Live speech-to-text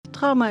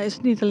trauma is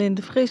niet alleen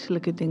de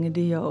vreselijke dingen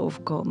die jou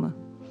overkomen.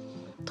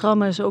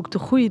 Trauma is ook de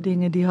goede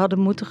dingen die hadden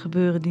moeten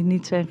gebeuren, die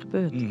niet zijn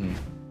gebeurd.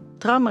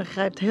 Trauma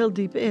grijpt heel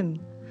diep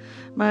in.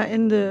 Maar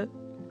in de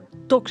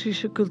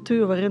toxische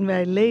cultuur waarin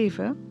wij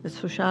leven, het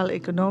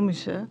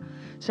sociaal-economische,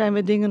 zijn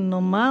we dingen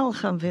normaal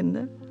gaan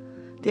vinden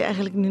die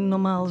eigenlijk niet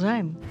normaal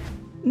zijn.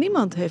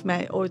 Niemand heeft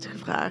mij ooit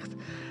gevraagd,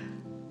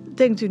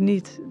 denkt u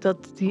niet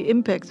dat die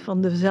impact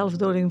van de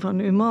zelfdoding van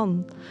uw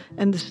man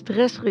en de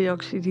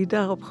stressreactie die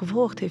daarop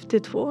gevolgd heeft,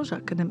 dit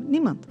veroorzaken?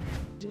 Niemand.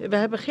 We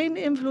hebben geen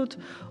invloed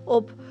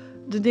op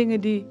de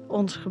dingen die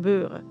ons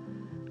gebeuren.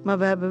 Maar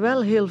we hebben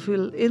wel heel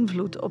veel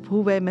invloed op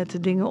hoe wij met de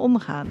dingen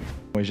omgaan.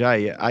 Je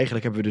zei,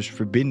 eigenlijk hebben we dus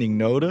verbinding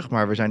nodig,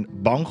 maar we zijn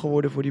bang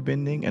geworden voor die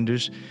binding en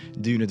dus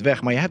duwen het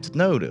weg. Maar je hebt het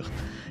nodig.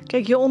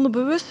 Kijk, je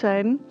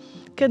onderbewustzijn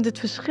kent het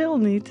verschil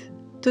niet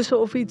tussen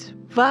of iets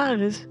waar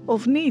is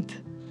of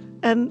niet.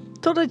 En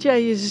totdat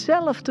jij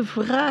jezelf de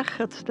vraag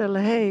gaat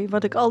stellen, hé,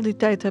 wat ik al die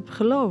tijd heb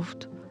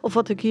geloofd, of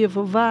wat ik hier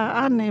voor waar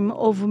aanneem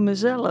over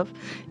mezelf,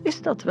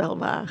 is dat wel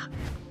waar?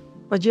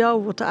 Wat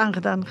jou wordt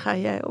aangedaan, ga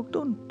jij ook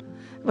doen.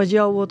 Wat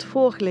jou wordt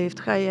voorgeleefd,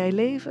 ga jij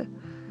leven.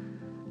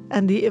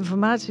 En die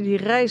informatie die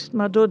reist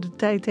maar door de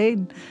tijd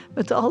heen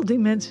met al die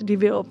mensen die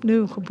weer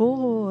opnieuw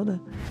geboren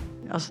worden.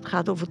 Als het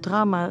gaat over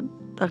trauma,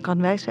 daar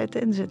kan wijsheid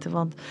in zitten,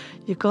 want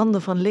je kan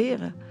ervan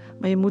leren.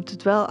 Maar je moet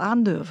het wel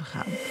aandurven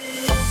gaan.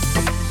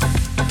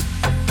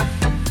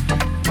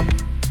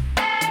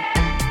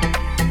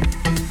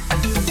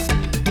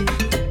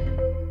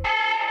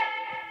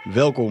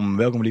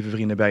 Welkom lieve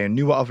vrienden bij een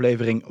nieuwe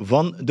aflevering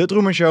van de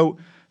Trueman Show.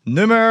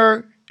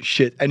 Nummer...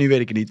 Shit, en nu weet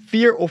ik het niet.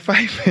 4 of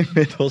 5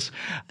 inmiddels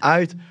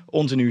uit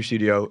onze nieuwe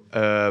studio.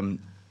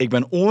 Ik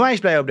ben onwijs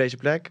blij op deze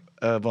plek.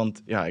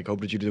 Want ja, ik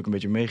hoop dat jullie het ook een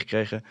beetje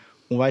meegekregen.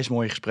 Onwijs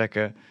mooie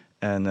gesprekken.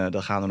 En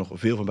daar gaan er nog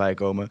veel van bij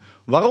komen.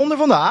 Waaronder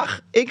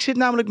vandaag. Ik zit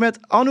namelijk met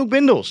Anouk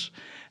Bindels.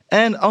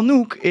 En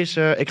Anouk is,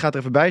 ik ga het er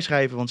even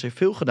bijschrijven, want ze heeft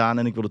veel gedaan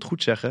en ik wil het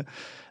goed zeggen.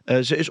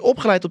 Ze is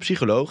opgeleid tot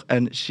psycholoog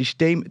en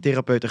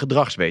systeemtherapeut en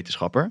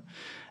gedragswetenschapper.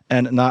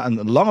 En na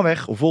een lange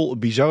weg vol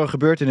bizarre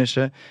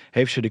gebeurtenissen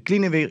heeft ze de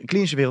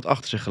klinische wereld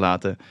achter zich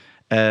gelaten.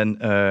 En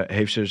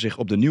heeft ze zich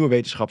op de nieuwe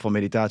wetenschap van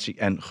meditatie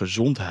en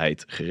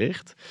gezondheid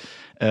gericht.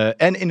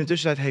 En in de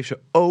tussentijd heeft ze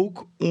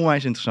ook,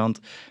 onwijs interessant,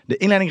 de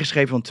inleiding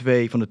geschreven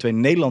van de twee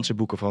Nederlandse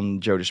boeken van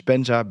Joe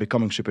Dispenza,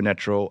 Becoming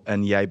Supernatural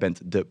en Jij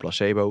bent de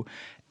placebo.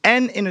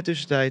 En in de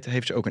tussentijd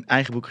heeft ze ook een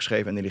eigen boek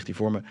geschreven en die ligt hier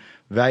voor me.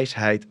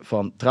 Wijsheid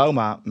van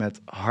trauma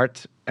met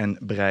hart en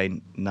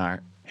brein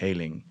naar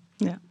heling.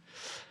 Ja.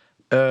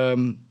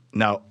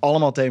 Nou,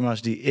 allemaal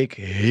thema's die ik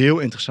heel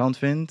interessant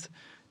vind.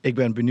 Ik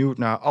ben benieuwd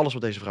naar alles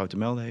wat deze vrouw te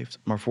melden heeft.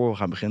 Maar voor we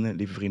gaan beginnen,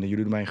 lieve vrienden,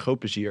 jullie doen mij een groot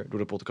plezier door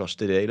de podcast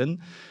te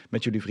delen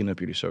met jullie vrienden op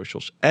jullie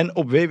socials. En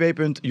op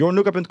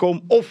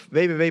www.jornuka.com of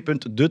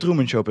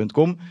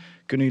www.detruemanshow.com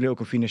kunnen jullie ook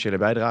een financiële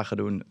bijdrage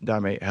doen.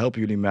 Daarmee helpen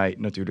jullie mij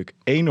natuurlijk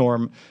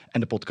enorm en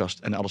de podcast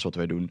en alles wat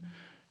wij doen.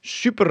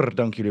 Super,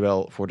 dank jullie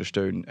wel voor de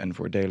steun en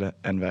voor het delen.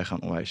 En wij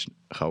gaan onwijs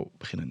gauw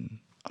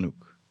beginnen.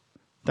 Anouk,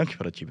 dank je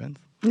wel dat je bent.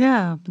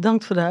 Ja,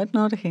 bedankt voor de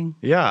uitnodiging.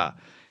 Ja,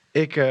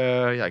 ik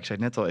zei het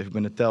net al even, ik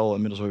ben de tel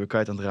inmiddels alweer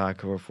kwijt aan het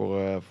raken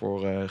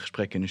voor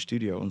gesprekken in de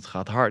studio, want het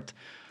gaat hard.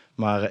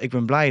 Maar ik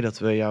ben blij dat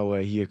we jou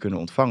hier kunnen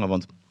ontvangen,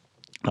 want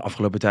de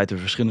afgelopen tijd hebben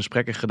we verschillende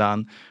gesprekken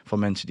gedaan, van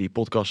mensen die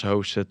podcasts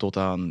hosten tot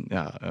aan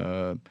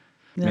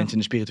mensen in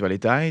de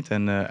spiritualiteit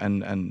en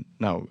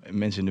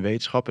mensen in de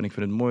wetenschap. En ik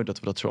vind het mooi dat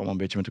we dat zo allemaal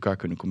een beetje met elkaar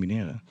kunnen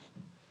combineren.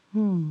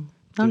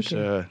 Dank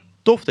je.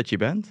 Tof dat je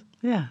bent.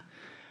 Ja.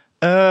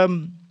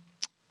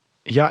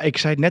 Ja, ik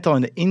zei het net al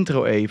in de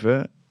intro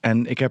even.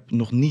 En ik heb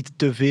nog niet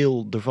te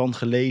veel ervan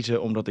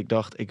gelezen, omdat ik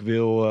dacht, ik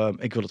wil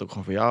het ook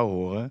gewoon van jou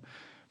horen.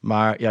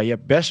 Maar ja, je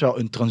hebt best wel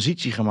een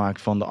transitie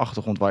gemaakt van de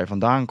achtergrond waar je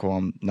vandaan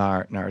kwam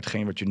naar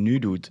hetgeen wat je nu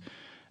doet.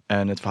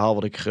 En het verhaal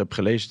wat ik heb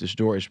gelezen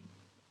tussendoor is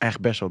echt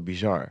best wel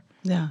bizar.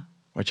 Ja.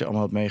 Wat je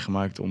allemaal hebt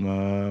meegemaakt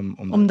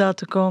om daar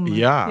te komen.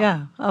 Ja.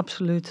 Ja,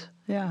 absoluut.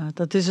 Ja,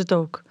 dat is het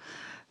ook.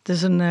 Het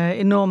is een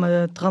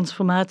enorme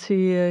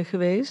transformatie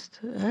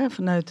geweest.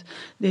 Vanuit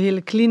de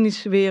hele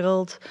klinische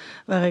wereld,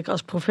 waar ik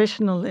als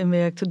professional in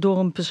werkte, door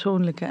een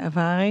persoonlijke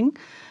ervaring.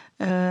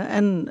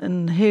 En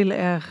een heel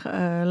erg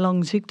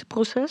lang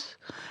ziekteproces.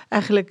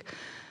 Eigenlijk,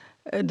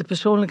 de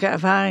persoonlijke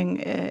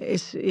ervaring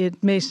is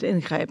het meest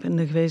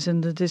ingrijpende geweest. En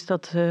dat is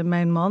dat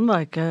mijn man,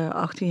 waar ik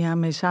 18 jaar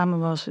mee samen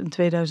was, in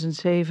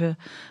 2007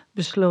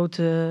 besloot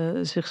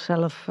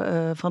zichzelf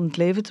van het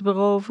leven te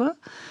beroven.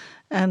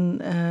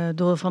 En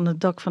door van het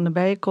dak van de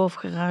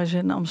Bijenkorfgarage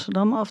in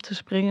Amsterdam af te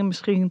springen.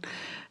 Misschien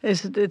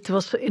is het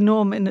was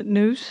enorm in het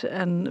nieuws.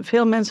 En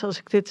veel mensen, als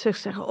ik dit zeg,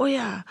 zeggen, oh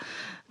ja,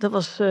 dat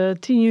was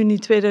 10 juni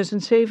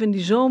 2007 in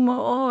die zomer.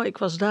 Oh, ik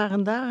was daar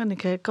en daar. En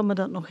ik kan me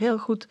dat nog heel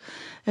goed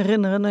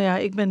herinneren. Nou ja,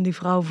 ik ben die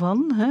vrouw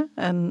van. Hè?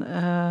 En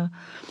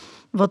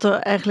wat er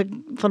eigenlijk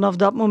vanaf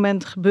dat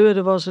moment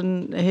gebeurde, was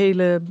een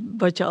hele,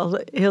 wat je al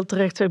heel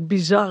terecht zegt,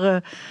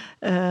 bizarre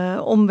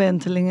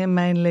omwenteling in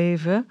mijn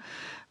leven.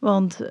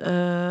 Want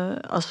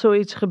als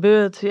zoiets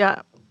gebeurt,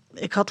 ja,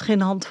 ik had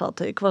geen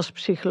handvatten. Ik was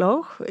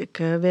psycholoog, ik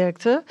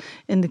werkte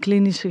in de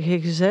klinische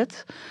GGZ.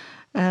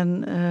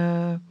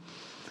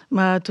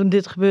 Maar toen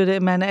dit gebeurde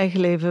in mijn eigen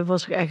leven,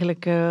 was ik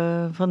eigenlijk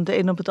van het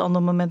een op het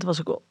andere moment was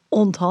ik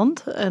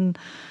onthand. En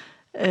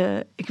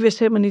ik wist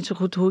helemaal niet zo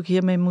goed hoe ik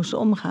hiermee moest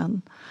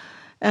omgaan.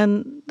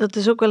 En dat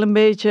is ook wel een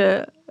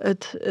beetje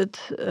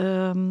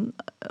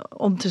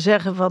om te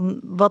zeggen van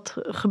wat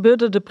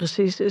gebeurde er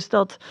precies, is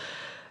dat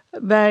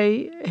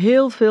bij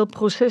heel veel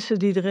processen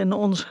die er in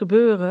ons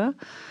gebeuren,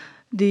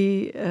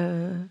 die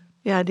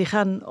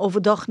gaan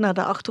overdag naar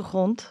de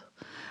achtergrond,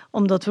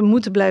 omdat we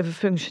moeten blijven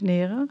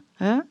functioneren.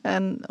 Hè?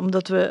 En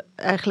omdat we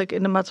eigenlijk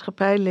in de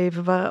maatschappij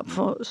leven waar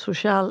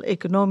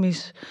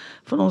sociaal-economisch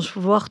van ons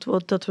verwacht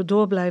wordt dat we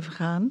door blijven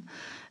gaan.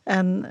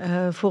 En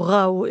voor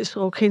rouw is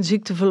er ook geen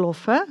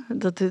ziekteverlof. Hè?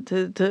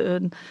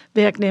 Een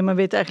werknemer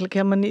weet eigenlijk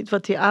helemaal niet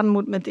wat hij aan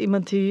moet met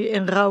iemand die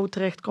in rouw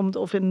terechtkomt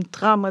of in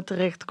trauma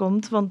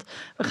terechtkomt. Want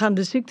we gaan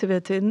de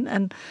ziektewet in.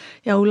 En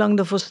ja, hoe lang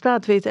daarvoor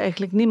staat, weet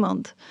eigenlijk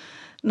niemand.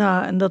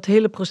 Nou, en dat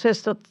hele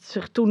proces dat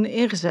zich toen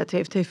ingezet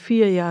heeft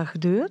 4 jaar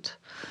geduurd.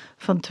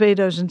 Van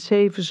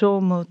 2007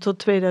 zomer tot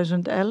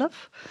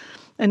 2011.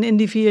 En in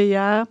die 4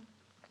 jaar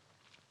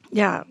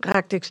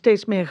raakte ik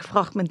steeds meer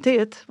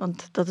gefragmenteerd.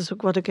 Want dat is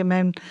ook wat ik in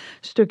mijn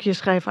stukje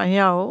schrijf aan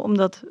jou.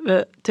 Omdat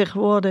we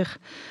tegenwoordig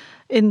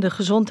in de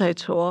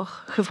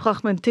gezondheidszorg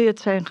gefragmenteerd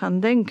zijn gaan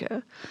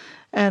denken.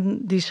 En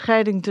die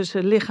scheiding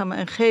tussen lichaam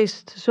en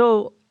geest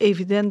zo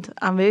evident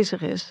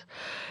aanwezig is,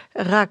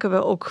 raken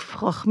we ook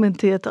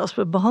gefragmenteerd als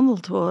we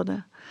behandeld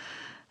worden.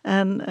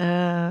 En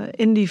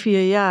in die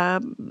 4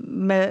 jaar,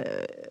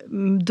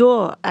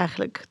 door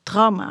eigenlijk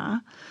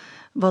trauma,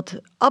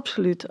 wat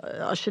absoluut,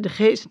 als je de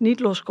geest niet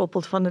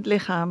loskoppelt van het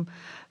lichaam,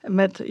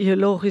 met je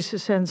logische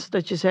sens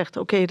dat je zegt,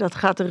 oké, dat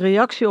gaat een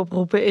reactie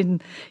oproepen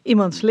in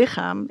iemands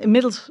lichaam.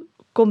 Inmiddels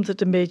komt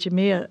het een beetje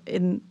meer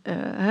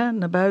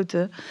naar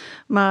buiten.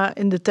 Maar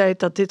in de tijd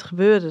dat dit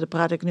gebeurde, daar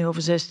praat ik nu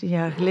over 16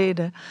 jaar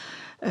geleden,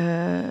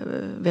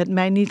 werd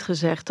mij niet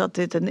gezegd dat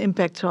dit een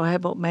impact zou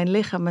hebben op mijn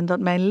lichaam. En dat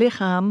mijn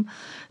lichaam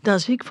daar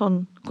ziek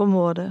van kon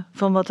worden,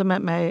 van wat er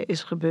met mij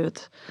is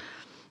gebeurd.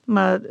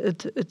 Maar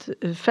het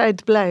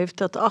feit blijft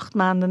dat 8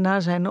 maanden na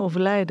zijn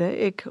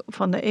overlijden ik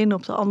van de een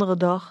op de andere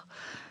dag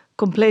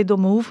compleet door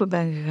mijn hoeven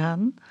ben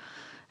gegaan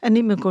en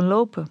niet meer kon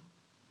lopen.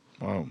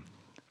 Wow.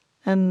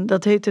 En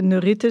dat heette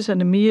neuritis en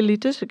de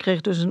myelitis. Ik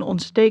kreeg dus een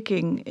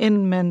ontsteking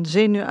in mijn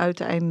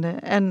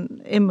zenuwuiteinden en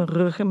in mijn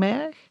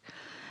ruggenmerg.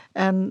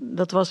 En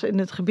dat was in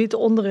het gebied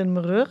onder in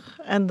mijn rug.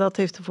 En dat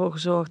heeft ervoor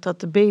gezorgd dat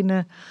de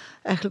benen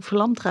eigenlijk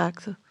verlamd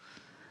raakten.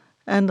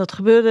 En dat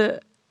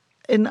gebeurde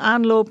in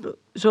aanloop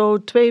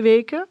zo 2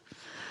 weken.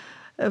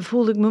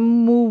 Voelde ik me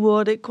moe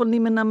worden. Ik kon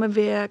niet meer naar mijn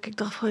werk. Ik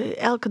dacht van,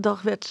 elke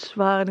dag werd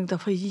zwaar. En ik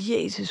dacht van,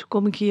 Jezus, hoe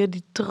kom ik hier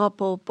die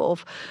trap op?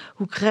 Of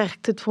hoe krijg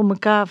ik dit voor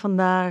elkaar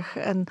vandaag?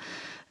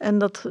 En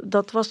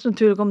dat was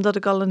natuurlijk omdat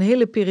ik al een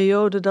hele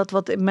periode dat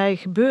wat in mij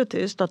gebeurd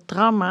is, dat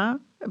trauma,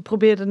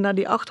 probeerde naar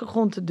die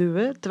achtergrond te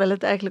duwen, terwijl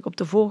het eigenlijk op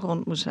de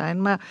voorgrond moest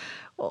zijn. Maar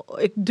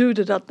ik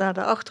duwde dat naar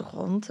de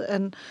achtergrond.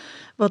 En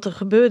wat er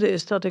gebeurde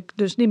is dat ik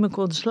dus niet meer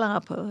kon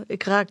slapen.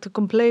 Ik raakte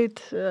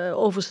compleet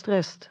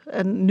overstrest.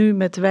 En nu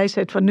met de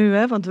wijsheid van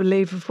nu, want we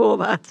leven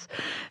voorwaarts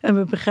en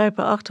we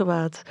begrijpen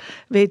achterwaarts,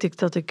 weet ik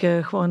dat ik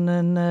gewoon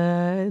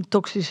een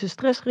toxische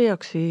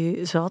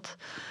stressreactie zat.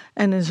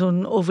 En in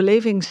zo'n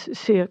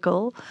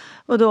overlevingscirkel,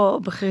 waardoor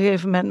op een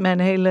gegeven moment mijn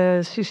hele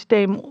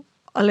systeem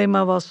alleen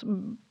maar was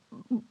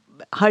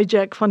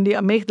hijack van die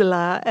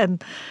amygdala en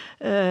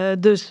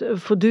dus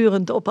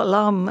voortdurend op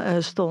alarm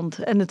stond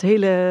en het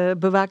hele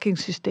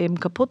bewakingssysteem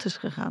kapot is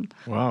gegaan.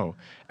 Wauw.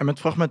 En met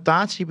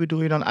fragmentatie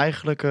bedoel je dan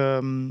eigenlijk,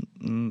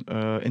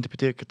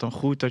 interpreteer ik het dan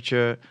goed, dat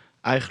je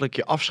eigenlijk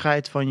je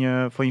afscheidt van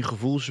je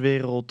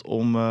gevoelswereld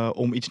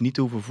om iets niet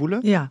te hoeven voelen?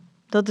 Ja,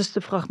 dat is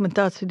de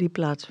fragmentatie die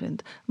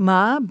plaatsvindt.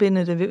 Maar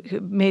binnen de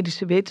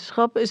medische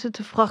wetenschap is het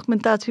de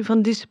fragmentatie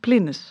van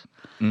disciplines.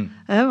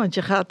 Want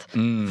je gaat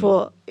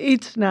voor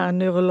iets naar een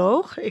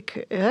neuroloog.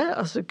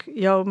 Als ik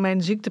jou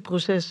mijn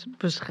ziekteproces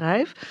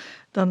beschrijf,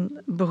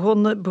 dan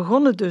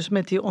begon het dus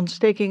met die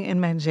ontsteking in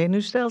mijn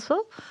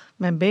zenuwstelsel.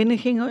 Mijn benen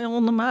gingen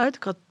onder me uit.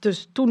 Ik had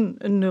dus toen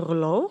een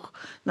neuroloog.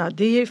 Nou,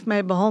 die heeft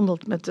mij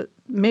behandeld met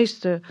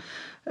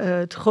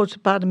het grootste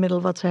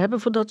paardenmiddel wat ze hebben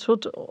voor dat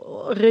soort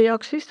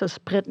reacties. Dat is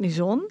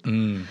prednison.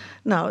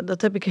 Nou,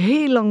 dat heb ik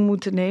heel lang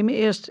moeten nemen.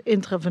 Eerst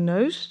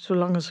intraveneus,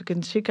 zolang als ik in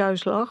het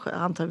ziekenhuis lag, een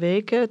aantal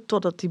weken,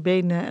 totdat die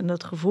benen en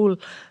dat gevoel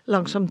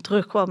langzaam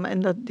terugkwam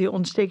en dat die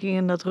ontsteking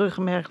in dat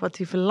ruggenmerg, wat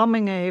die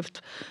verlammingen heeft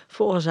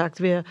veroorzaakt,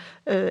 weer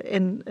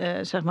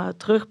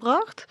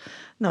terugbracht.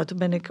 Nou, toen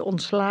ben ik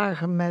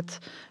ontslagen met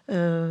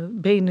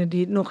benen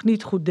die het nog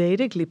niet goed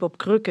deden. Ik liep op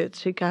krukken het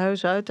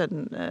ziekenhuis uit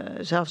en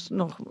zelfs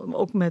nog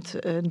ook met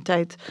een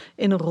tijd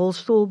in een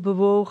rolstoel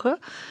bewogen.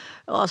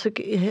 Als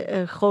ik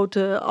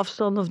grote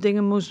afstanden of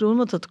dingen moest doen,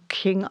 want dat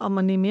ging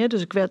allemaal niet meer.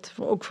 Dus ik werd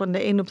ook van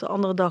de een op de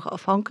andere dag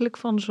afhankelijk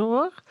van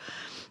zorg.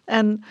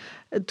 En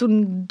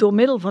toen door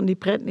middel van die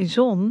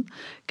prednison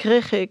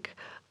kreeg ik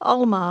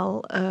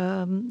allemaal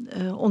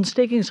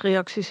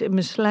ontstekingsreacties in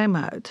mijn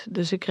slijmhuid.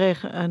 Dus ik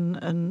kreeg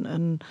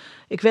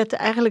ik werd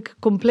eigenlijk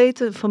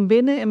compleet van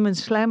binnen in mijn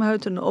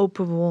slijmhuid een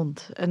open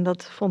wond. En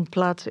dat vond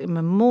plaats in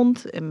mijn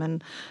mond, in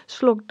mijn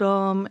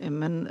slokdarm, in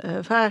mijn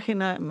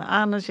vagina, in mijn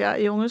anus. Ja,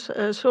 jongens,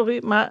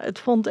 sorry, maar het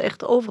vond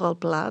echt overal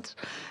plaats.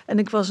 En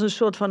ik was een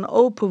soort van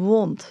open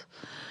wond.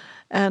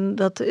 En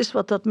dat is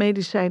wat dat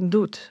medicijn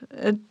doet.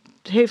 Het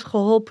heeft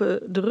geholpen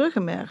de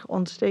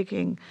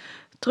ruggenmergontsteking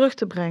terug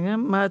te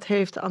brengen, maar het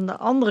heeft aan de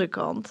andere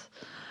kant,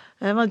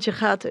 want je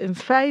gaat in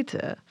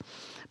feite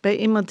bij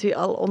iemand die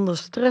al onder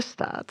stress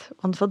staat,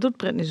 want wat doet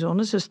prednison?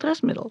 Het is een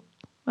stressmiddel.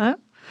 Hè?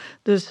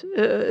 Dus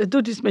het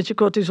doet iets met je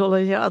cortisol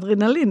en je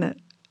adrenaline.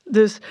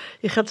 Dus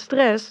je gaat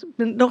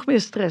nog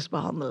meer stress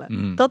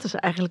behandelen. Dat is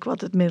eigenlijk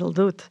wat het middel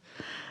doet.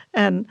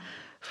 En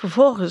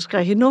vervolgens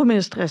krijg je nog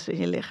meer stress in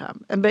je lichaam.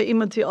 En bij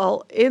iemand die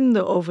al in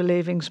de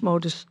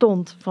overlevingsmodus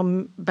stond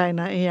van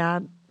bijna een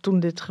jaar toen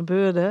dit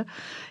gebeurde,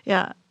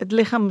 ja, het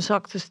lichaam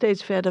zakte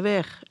steeds verder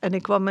weg. En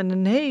ik kwam in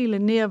een hele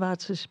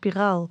neerwaartse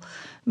spiraal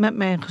met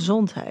mijn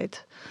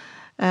gezondheid.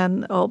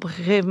 En op een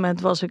gegeven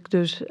moment was ik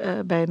dus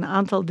bij een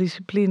aantal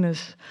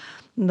disciplines,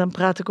 en dan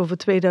praat ik over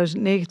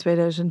 2009,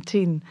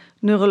 2010,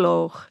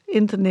 neuroloog,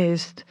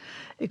 internist.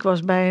 Ik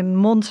was bij een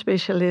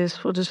mondspecialist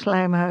voor de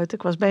slijmhuid.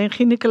 Ik was bij een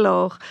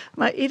gynaecoloog.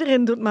 Maar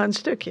iedereen doet maar een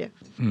stukje.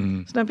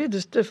 Snap je?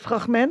 Dus de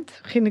fragment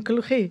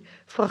gynaecologie,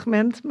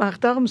 fragment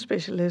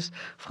maag-darmspecialist,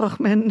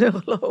 fragment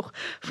neuroloog,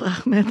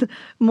 fragment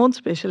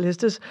mondspecialist.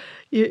 Dus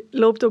je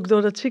loopt ook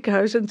door dat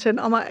ziekenhuis en het zijn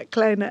allemaal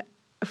kleine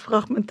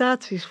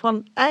fragmentaties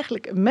van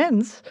eigenlijk een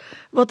mens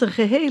wat een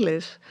geheel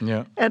is.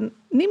 Ja. En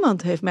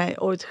niemand heeft mij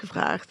ooit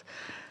gevraagd,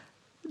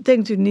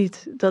 denkt u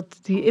niet dat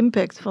die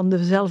impact van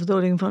de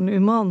zelfdoding van uw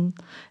man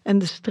en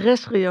de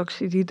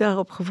stressreactie die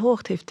daarop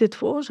gevolgd heeft, dit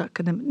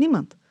veroorzaken?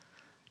 Niemand.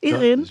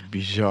 Iedereen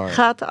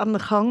gaat aan de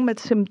gang met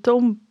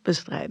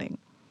symptoombestrijding.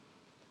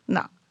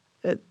 Nou,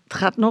 het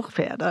gaat nog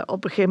verder.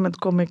 Op een gegeven moment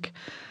kom ik,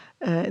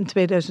 in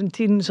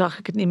 2010 zag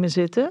ik het niet meer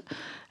zitten.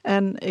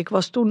 En ik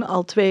was toen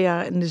al 2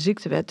 jaar in de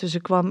ziektewet. Dus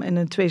ik kwam in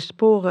een 2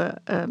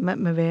 sporen met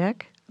mijn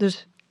werk.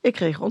 Dus ik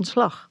kreeg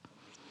ontslag.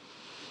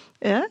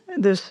 Ja?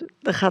 Dus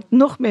er gaat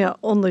nog meer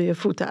onder je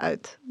voeten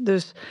uit.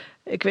 Dus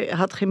ik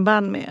had geen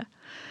baan meer.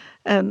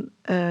 En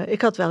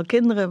ik had wel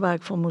kinderen waar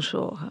ik voor moest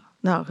zorgen.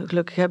 Nou,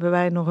 gelukkig hebben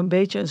wij nog een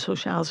beetje een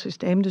sociaal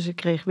systeem, dus ik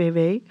kreeg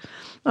WW.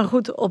 Maar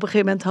goed, op een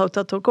gegeven moment houdt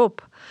dat ook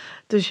op.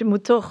 Dus je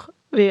moet toch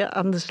weer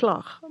aan de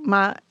slag.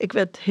 Maar ik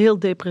werd heel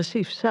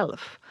depressief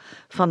zelf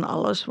van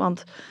alles,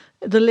 want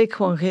er leek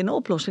gewoon geen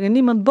oplossing. En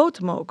niemand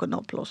bood me ook een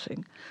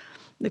oplossing.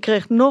 Ik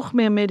kreeg nog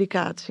meer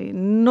medicatie,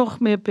 nog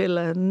meer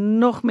pillen,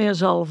 nog meer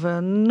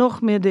zalven,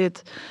 nog meer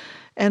dit.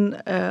 En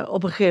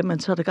op een gegeven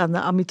moment zat ik aan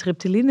de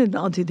amitriptyline, een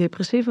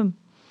antidepressivum.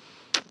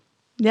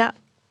 Ja,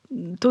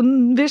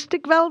 toen wist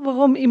ik wel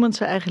waarom iemand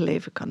zijn eigen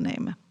leven kan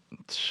nemen.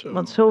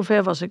 Want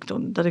zover was ik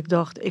toen, dat ik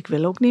dacht, ik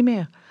wil ook niet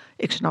meer.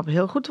 Ik snap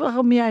heel goed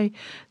waarom jij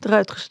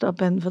eruit gestapt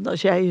bent. Want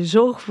als jij je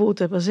zo gevoeld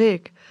hebt als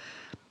ik,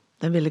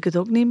 dan wil ik het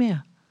ook niet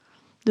meer.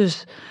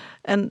 Dus,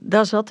 en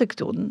daar zat ik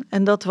toen.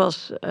 En dat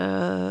was,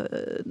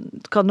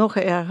 het kan nog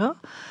erger.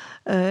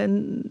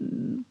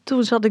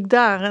 Toen zat ik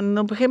daar en op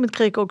een gegeven moment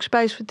kreeg ik ook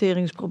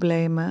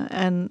spijsverteringsproblemen.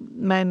 En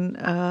mijn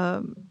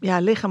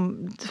lichaam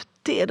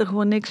teerde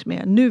gewoon niks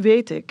meer. Nu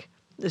weet ik,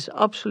 dus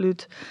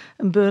absoluut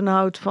een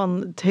burn-out van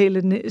het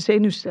hele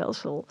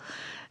zenuwstelsel.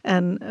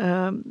 En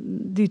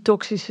die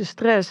toxische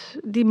stress,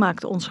 die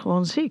maakt ons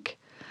gewoon ziek.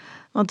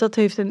 Want dat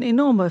heeft een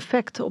enorm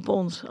effect op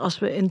ons als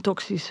we in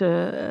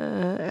toxische...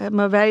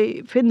 maar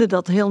wij vinden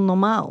dat heel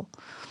normaal.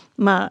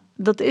 Maar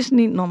dat is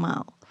niet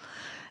normaal.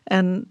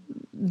 En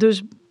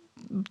dus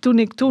toen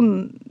ik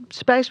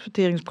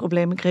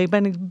spijsverteringsproblemen kreeg,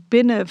 ben ik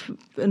binnen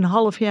een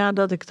half jaar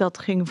dat ik dat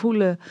ging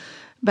voelen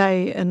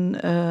bij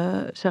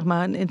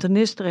een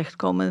internist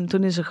terechtkomen. En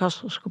toen is een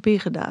gastroscopie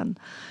gedaan.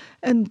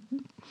 En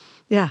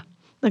ja,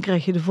 dan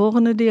krijg je de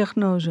volgende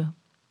diagnose.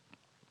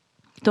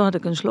 Toen had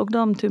ik een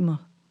slokdarmtumor.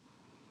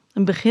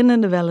 Een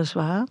beginnende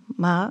weliswaar,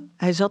 maar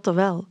hij zat er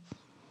wel.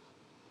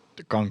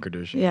 De kanker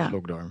dus in de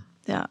slokdarm.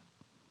 Ja.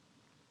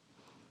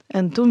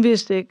 En toen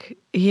wist ik,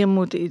 hier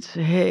moet iets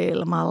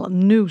helemaal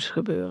nieuws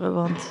gebeuren.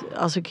 Want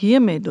als ik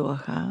hiermee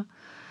doorga,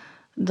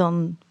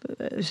 dan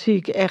zie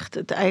ik echt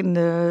het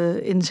einde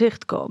in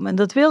zicht komen. En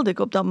dat wilde ik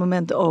op dat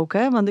moment ook,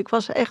 want ik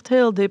was echt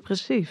heel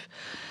depressief.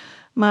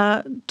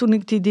 Maar toen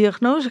ik die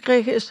diagnose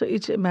kreeg, is er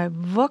iets in mij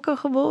wakker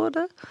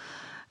geworden.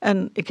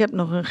 En ik heb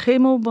nog een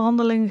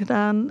chemobehandeling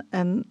gedaan.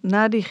 En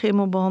na die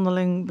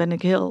chemobehandeling ben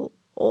ik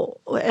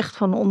echt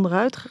van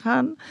onderuit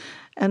gegaan.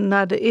 En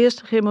na de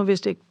eerste chemo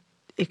wist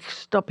ik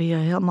stap hier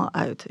helemaal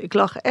uit. Ik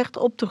lag echt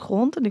op de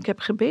grond en ik heb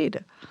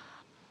gebeden.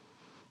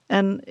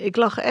 En ik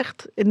lag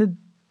echt in de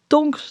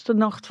donkerste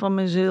nacht van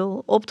mijn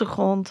ziel op de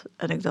grond.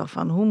 En ik dacht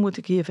van, hoe moet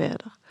ik hier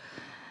verder?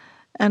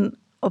 En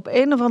op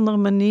een of andere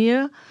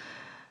manier,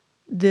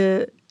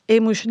 de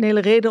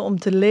emotionele reden om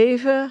te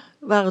leven,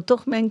 waren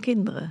toch mijn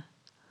kinderen.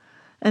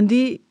 En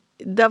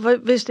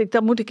daar wist ik,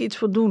 daar moet ik iets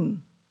voor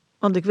doen.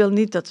 Want ik wil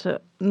niet dat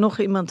ze nog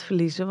iemand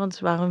verliezen, want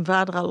ze waren hun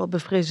vader al op een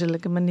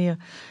vreselijke manier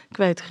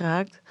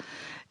kwijtgeraakt.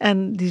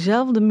 En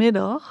diezelfde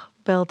middag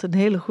belt een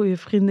hele goede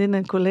vriendin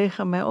en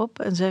collega mij op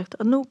en zegt: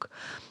 Anouk,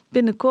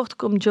 binnenkort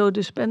komt Joe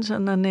Dispenza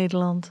naar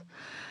Nederland.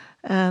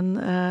 En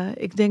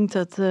ik denk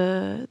dat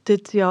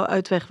dit jouw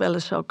uitweg wel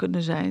eens zou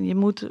kunnen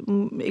zijn.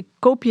 Ik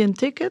koop je een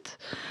ticket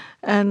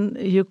en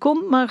je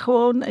komt maar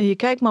gewoon en je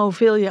kijkt maar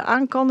hoeveel je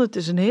aan kan. Het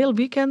is een heel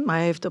weekend, maar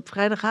hij heeft op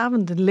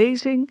vrijdagavond een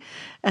lezing.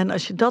 En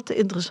als je dat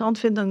interessant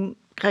vindt, dan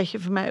krijg je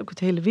van mij ook het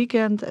hele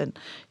weekend. En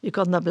je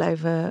kan daar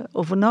blijven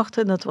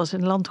overnachten. Dat was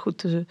in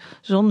landgoed de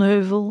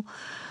Zonheuvel.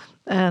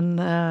 En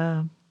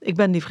ik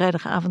ben die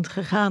vrijdagavond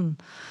gegaan.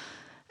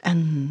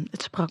 En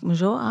het sprak me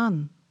zo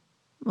aan.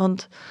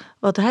 Want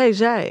wat hij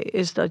zei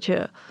is dat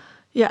je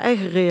je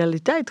eigen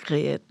realiteit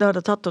creëert. Nou,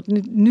 dat had tot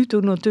nu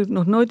toe natuurlijk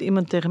nog nooit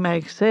iemand tegen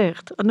mij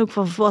gezegd. En ook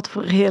van wat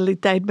voor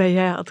realiteit ben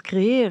jij aan het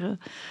creëren.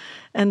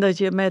 En dat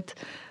je met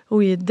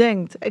hoe je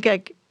denkt.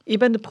 Kijk, je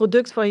bent een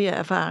product van je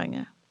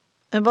ervaringen.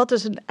 En wat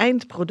is een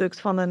eindproduct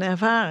van een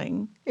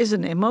ervaring? Is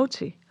een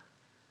emotie.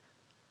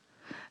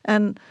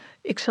 En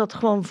ik zat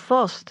gewoon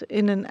vast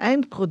in een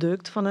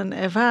eindproduct van een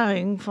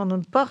ervaring van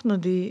een partner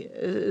die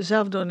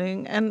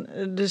zelfdoding en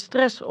de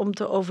stress om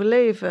te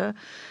overleven.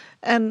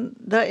 En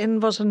daarin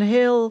was een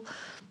heel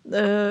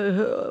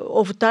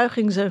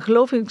overtuigings- en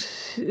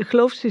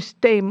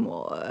geloofssysteem,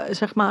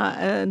 zeg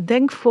maar, een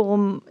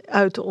denkvorm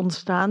uit te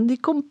ontstaan die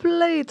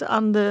compleet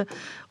aan de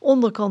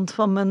onderkant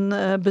van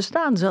mijn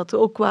bestaan zat.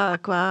 Ook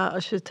qua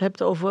als je het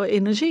hebt over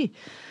energie.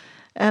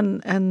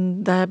 En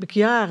daar heb ik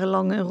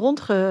jarenlang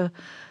in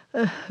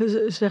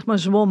zeg maar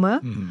zwommen.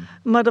 Mm.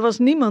 Maar er was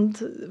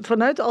niemand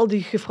vanuit al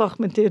die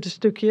gefragmenteerde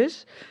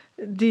stukjes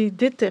die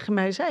dit tegen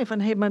mij zei. Van,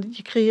 hé, maar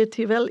je creëert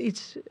hier wel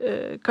iets.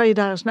 Kan je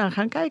daar eens naar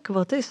gaan kijken?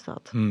 Wat is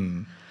dat?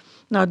 Mm.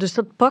 Nou, dus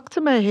dat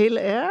pakte mij heel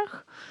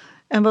erg.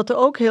 En wat er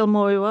ook heel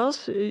mooi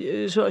was,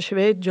 zoals je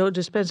weet, Joe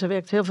Dispenza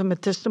werkt heel veel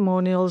met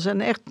testimonials.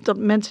 En echt dat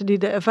mensen die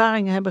de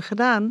ervaringen hebben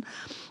gedaan.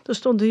 Er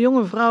stond een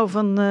jonge vrouw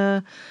van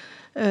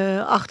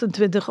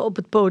 28 op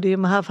het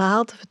podium haar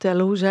verhaal te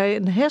vertellen. Hoe zij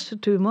een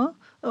hersentumor,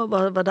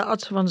 waar de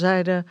artsen van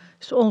zeiden,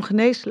 is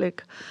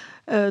ongeneeslijk.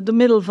 Door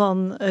middel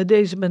van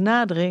deze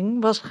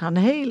benadering was gaan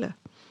helen.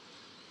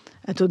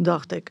 En toen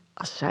dacht ik,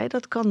 als zij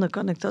dat kan, dan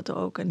kan ik dat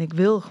ook. En ik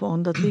wil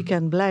gewoon dat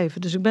weekend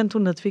blijven. Dus ik ben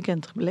toen dat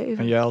weekend gebleven.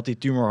 En jij had die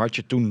tumor had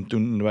je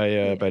toen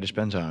bij de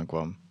Spenza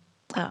aankwam?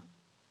 Ja.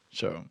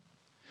 Zo.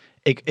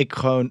 Ik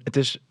gewoon, het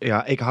is,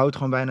 ja, ik hou het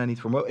gewoon bijna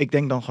niet voor me. Ik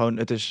denk dan gewoon,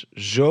 het is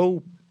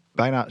zo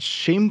bijna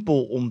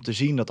simpel om te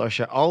zien dat als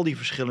je al die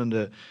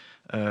verschillende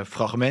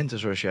fragmenten,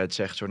 zoals jij het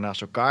zegt, zo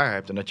naast elkaar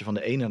hebt en dat je van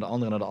de ene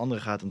naar de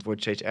andere gaat en het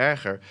wordt steeds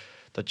erger,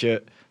 dat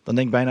je, dan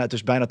denk ik bijna, het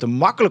is bijna te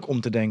makkelijk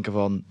om te denken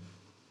van,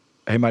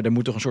 hé, maar er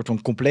moet toch een soort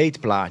van compleet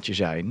plaatje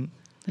zijn,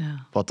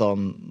 Ja.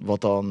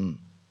 wat dan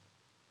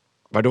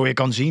waardoor je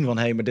kan zien van,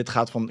 hé, maar dit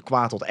gaat van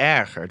kwaad tot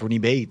erger. Het wordt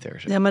niet beter.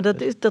 Zeg. Ja, maar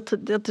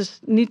dat is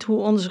niet hoe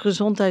onze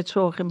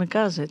gezondheidszorg in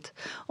elkaar zit.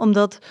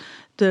 Omdat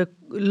de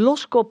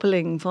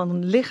loskoppeling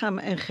van lichaam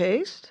en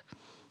geest,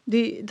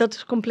 dat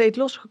is compleet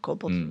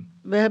losgekoppeld. Mm.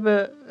 We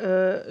hebben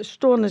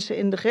stoornissen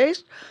in de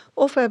geest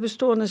of we hebben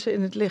stoornissen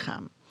in het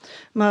lichaam.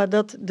 Maar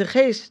dat de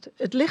geest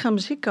het lichaam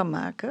ziek kan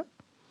maken,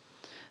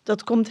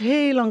 dat komt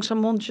heel langzaam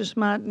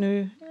mondjesmaat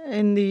nu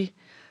in die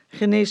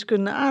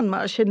geneeskunde aan.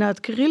 Maar als je naar het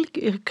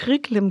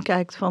curriculum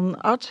kijkt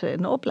van artsen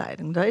in de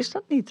opleiding, daar is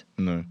dat niet.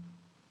 Nee.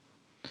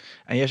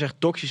 En jij zegt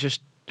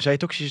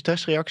toxische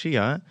stressreactie,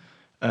 ja.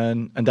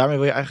 En daarmee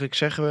wil je eigenlijk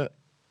zeggen,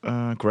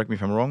 correct me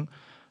if I'm wrong,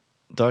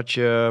 dat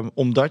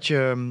omdat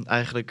je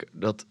eigenlijk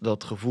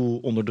dat gevoel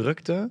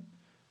onderdrukte,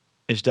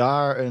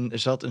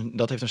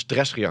 dat heeft een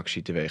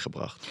stressreactie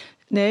teweeggebracht.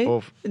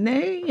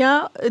 Nee,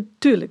 ja,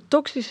 tuurlijk.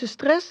 Toxische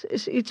stress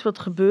is iets wat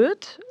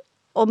gebeurt,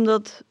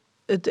 omdat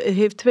het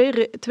heeft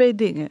twee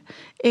dingen.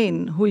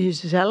 Eén, hoe je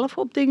zelf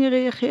op dingen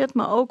reageert,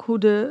 maar ook hoe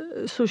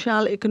de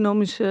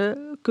sociaal-economische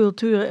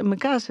cultuur in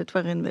elkaar zit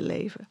waarin we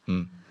leven.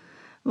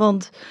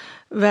 Want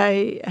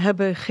wij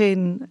hebben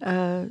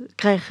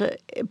krijgen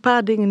een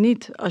paar dingen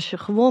niet als je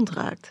gewond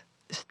raakt.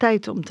 Het is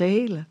tijd om te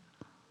helen.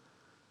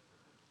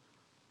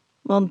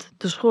 Want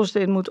de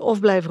schoorsteen moet of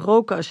blijven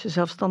roken als je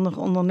zelfstandig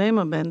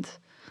ondernemer bent.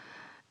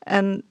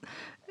 En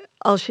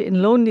als je in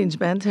loondienst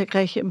bent, dan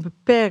krijg je een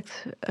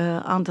beperkt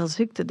aantal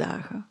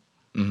ziektedagen.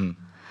 Mm-hmm.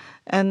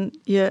 En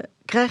je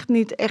krijgt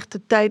niet echt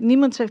de tijd.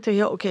 Niemand zegt tegen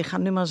jou, oké, ga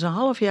nu maar eens een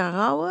half jaar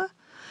rouwen.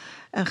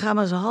 En ga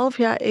maar eens een half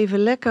jaar even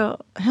lekker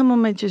helemaal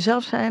met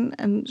jezelf zijn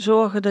en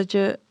zorgen dat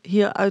je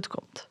hier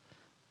uitkomt.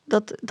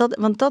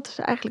 Want dat is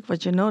eigenlijk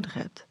wat je nodig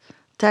hebt.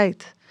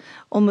 Tijd.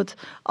 Om het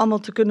allemaal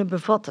te kunnen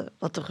bevatten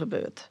wat er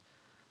gebeurt.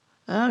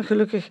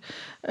 Gelukkig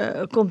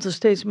komt er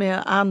steeds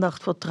meer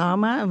aandacht voor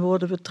trauma en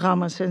worden we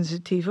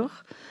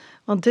traumasensitiever.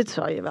 Want dit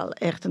zou je wel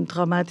echt een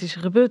traumatische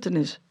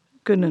gebeurtenis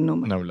kunnen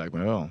noemen. Nou, lijkt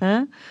me wel.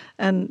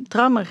 En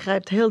trauma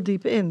grijpt heel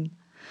diep in.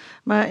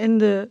 Maar in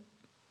de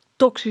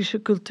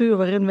toxische cultuur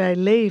waarin wij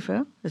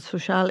leven, het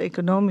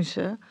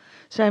sociaal-economische,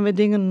 zijn we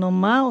dingen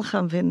normaal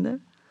gaan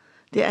vinden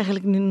die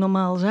eigenlijk niet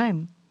normaal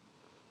zijn.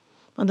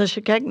 Want als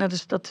je kijkt naar de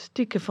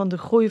statistieken van de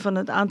groei van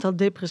het aantal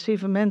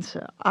depressieve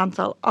mensen,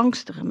 aantal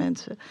angstige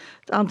mensen,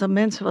 het aantal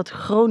mensen wat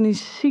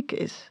chronisch ziek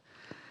is,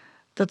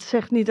 dat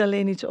zegt niet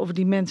alleen iets over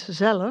die mensen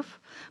zelf,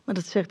 maar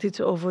dat zegt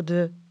iets over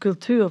de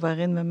cultuur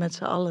waarin we met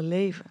z'n allen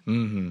leven.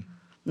 Mm-hmm.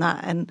 Nou,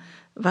 en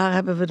waar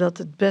hebben we dat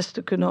het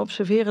beste kunnen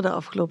observeren de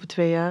afgelopen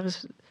 2 jaar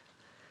is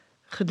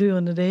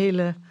gedurende de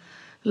hele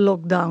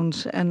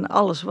lockdowns en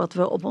alles wat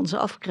we op ons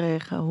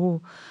afkregen,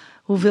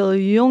 hoeveel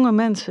jonge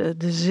mensen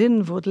de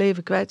zin voor het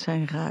leven kwijt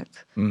zijn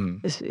geraakt,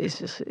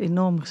 is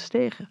enorm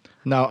gestegen.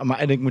 Nou, maar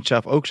en ik moet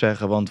zelf ook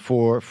zeggen, want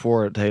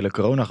voor het hele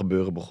corona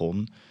gebeuren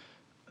begon,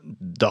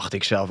 dacht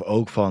ik zelf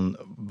ook van,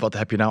 wat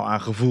heb je nou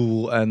aan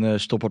gevoel en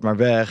stop het maar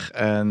weg.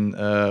 En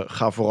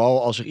ga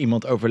vooral als er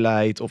iemand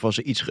overlijdt of als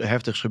er iets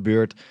heftigs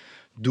gebeurt,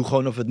 doe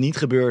gewoon of het niet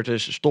gebeurd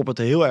is. Stop het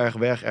heel erg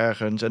weg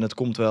ergens en het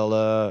komt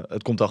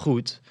wel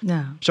goed.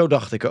 Ja. Zo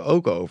dacht ik er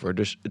ook over.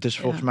 Dus het is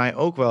volgens mij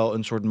ook wel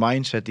een soort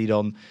mindset die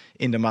dan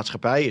in de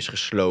maatschappij is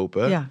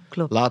geslopen. Ja,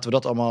 klopt. Laten we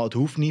dat allemaal, het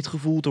hoeft niet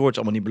gevoeld te worden, het is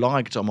allemaal niet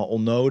belangrijk, het is allemaal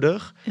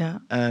onnodig.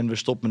 Ja. En we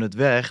stoppen het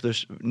weg.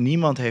 Dus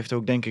niemand heeft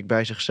ook, denk ik,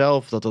 bij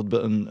zichzelf dat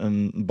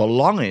een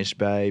belang is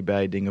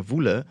bij dingen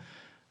voelen.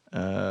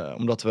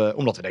 Omdat we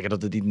denken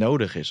dat het niet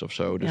nodig is of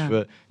zo. Dus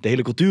de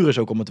hele cultuur is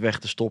ook om het weg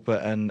te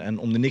stoppen en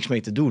om er niks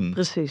mee te doen.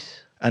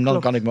 Precies. En dan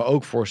Klopt. kan ik me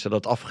ook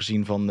voorstellen dat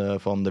afgezien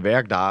van de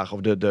werkdagen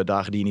of de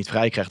dagen die je niet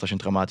vrij krijgt als je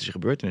een traumatische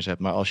gebeurtenis hebt,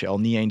 maar als je al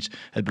niet eens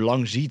het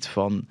belang ziet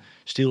van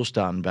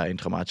stilstaan bij een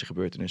traumatische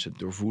gebeurtenis, het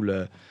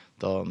doorvoelen,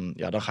 dan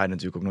ga je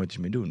natuurlijk ook nooit iets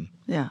meer doen.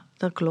 Ja,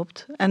 dat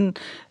klopt. En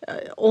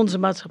onze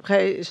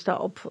maatschappij is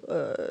daarop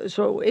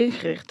zo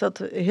ingericht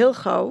dat heel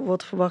gauw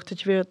wordt verwacht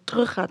dat je weer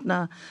teruggaat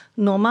naar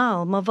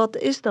normaal. Maar wat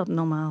is dat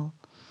normaal?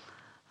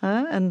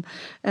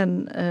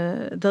 En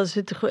daar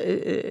zit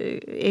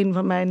een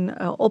van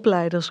mijn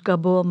opleiders,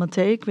 Gabor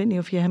Maté, ik weet niet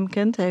of je hem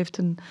kent, hij heeft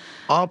een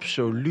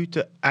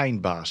absolute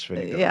eindbaas, vind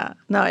ik. Ja,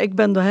 nou, ik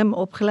ben door hem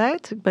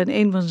opgeleid. Ik ben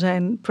een van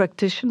zijn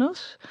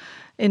practitioners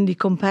in die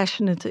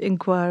compassionate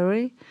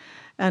inquiry.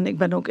 En ik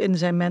ben ook in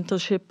zijn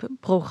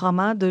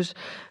mentorship-programma. Dus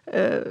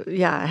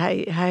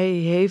hij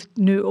heeft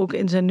nu ook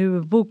in zijn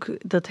nieuwe boek,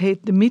 dat heet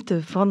De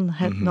Mythe van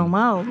het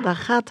Normaal. Daar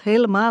gaat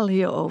helemaal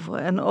hierover.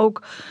 En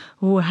ook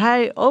hoe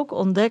hij ook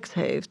ontdekt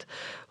heeft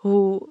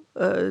hoe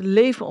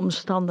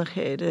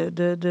leefomstandigheden,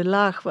 de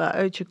laag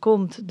waaruit je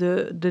komt,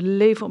 de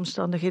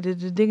leefomstandigheden,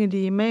 de dingen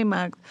die je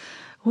meemaakt,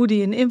 hoe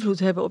die een invloed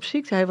hebben op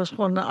ziekte. Hij was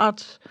gewoon een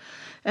arts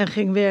en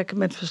ging werken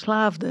met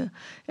verslaafden.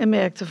 En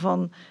merkte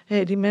van,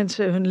 die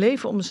mensen, hun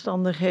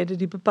leefomstandigheden,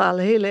 die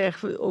bepalen heel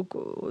erg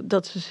ook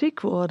dat ze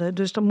ziek worden.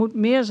 Dus er moet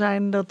meer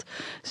zijn dat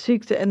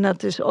ziekte, en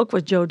dat is ook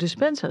wat Joe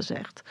Dispenza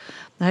zegt.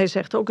 Hij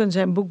zegt ook in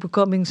zijn boek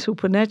Becoming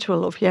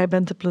Supernatural, of Jij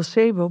bent de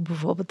placebo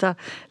bijvoorbeeld, daar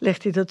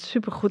legt hij dat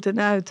supergoed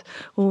in uit,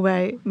 hoe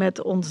wij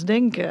met ons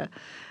denken.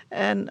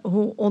 En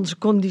hoe onze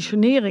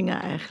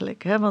conditioneringen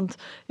eigenlijk. Hè? Want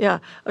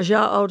als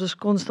jouw ouders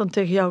constant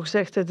tegen jou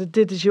gezegd hadden,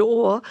 dit is je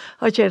oor,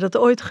 had jij dat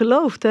ooit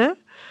geloofd, hè?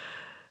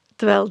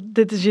 Terwijl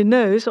dit is je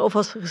neus, of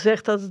als ze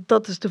gezegd had,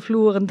 dat is de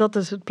vloer en dat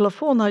is het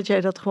plafond, had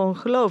jij dat gewoon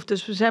geloofd.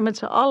 Dus we zijn met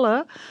z'n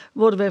allen,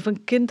 worden wij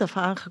van kind af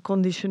aan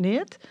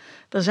geconditioneerd.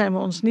 Daar zijn we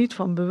ons niet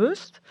van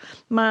bewust.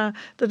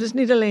 Maar dat is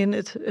niet alleen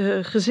het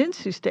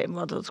gezinssysteem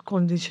wat ons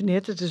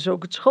conditioneert. Het is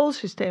ook het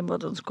schoolsysteem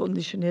wat ons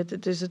conditioneert.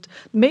 Het is het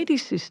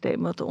medisch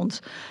systeem wat ons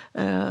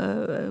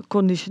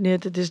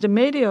conditioneert. Het is de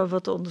media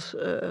wat ons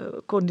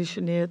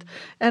conditioneert.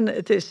 En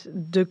het is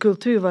de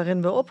cultuur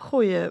waarin we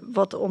opgroeien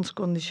wat ons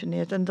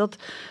conditioneert. En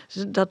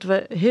dat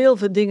we heel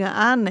veel dingen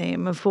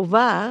aannemen voor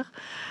waar,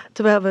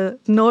 terwijl we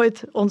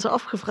nooit ons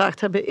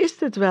afgevraagd hebben, is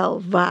dit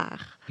wel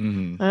waar?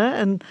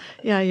 En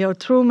jouw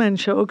Trueman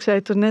Show, ik zei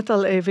het er net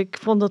al even, ik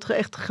vond dat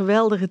echt een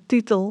geweldige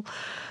titel.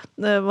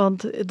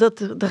 Want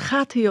dat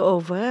gaat hier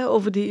over, hè?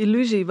 Over die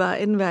illusie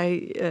waarin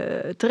wij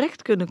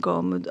terecht kunnen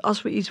komen.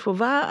 Als we iets voor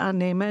waar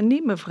aannemen en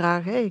niet meer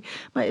vragen,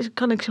 maar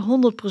kan ik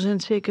 100%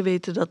 zeker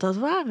weten dat dat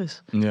waar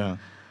is? Ja.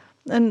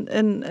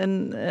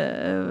 En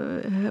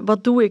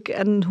wat doe ik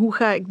en hoe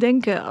ga ik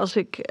denken als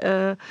ik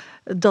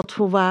dat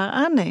voor waar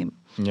aanneem?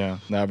 Ja,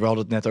 nou, we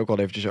hadden het net ook al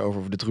eventjes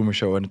over de Trueman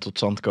Show en de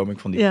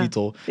totstandkoming van die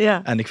titel.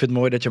 Ja. En ik vind het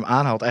mooi dat je hem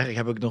aanhaalt.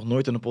 Eigenlijk heb ik nog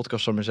nooit in een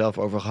podcast van mezelf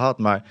over gehad,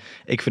 maar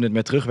ik vind het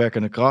met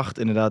terugwerkende kracht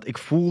inderdaad. Ik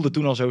voelde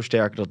toen al zo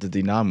sterk dat het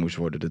die naam moest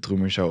worden, de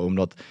Trueman Show,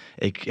 omdat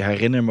ik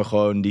herinner me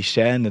gewoon die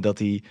scène dat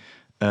hij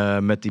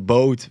met die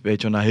boot,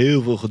 weet je, na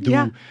heel veel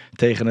gedoe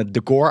tegen het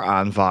decor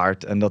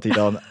aanvaart en dat hij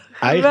dan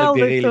eigenlijk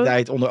de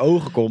realiteit onder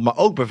ogen komt, maar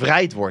ook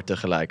bevrijd wordt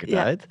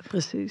tegelijkertijd. Ja,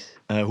 precies.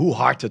 Hoe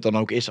hard het dan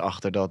ook is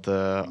achter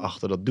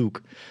dat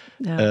doek.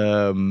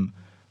 Ja.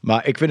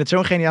 Maar ik vind het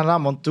zo'n geniaal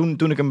naam, want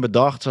toen ik hem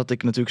bedacht, zat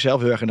ik natuurlijk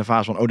zelf heel erg in de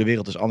fase van, de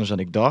wereld is anders dan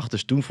ik dacht.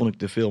 Dus toen vond ik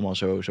de film al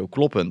zo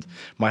kloppend.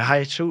 Maar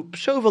hij is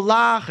zoveel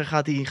lager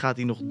gaat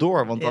hij nog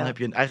door, want dan heb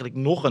je eigenlijk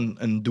nog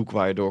een doek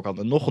waar je door kan,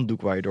 en nog een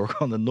doek waar je door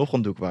kan, en nog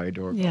een doek waar je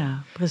door kan.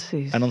 Ja,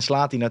 precies. En dan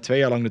slaat hij na 2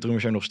 jaar lang de Truman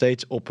Show nog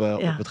steeds op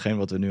hetgeen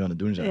wat we nu aan het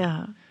doen zijn.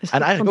 Ja,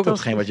 en eigenlijk ook op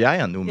hetgeen wat jij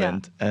aan het doen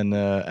bent. En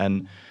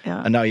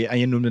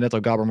je noemde net al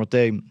Gabor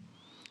Maté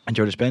en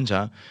Joe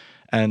Dispenza.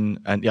 En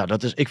ja,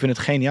 ik vind het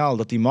geniaal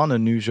dat die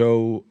mannen nu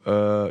zo...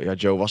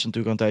 Joe was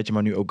natuurlijk al een tijdje,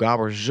 maar nu ook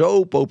Gabor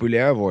zo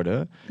populair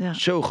worden. Ja.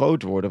 Zo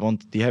groot worden.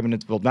 Want die hebben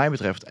het wat mij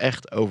betreft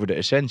echt over de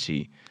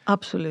essentie.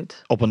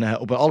 Absoluut.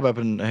 Allebei op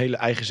een hele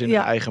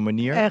eigenzinnige, eigen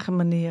manier. Eigen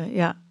manier,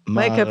 ja.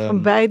 Maar ik heb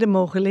van beide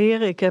mogen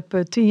leren. Ik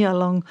heb 10 jaar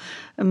lang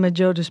met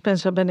Joe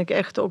Dispenza ben ik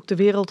echt ook de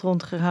wereld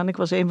rondgegaan. Ik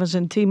was een van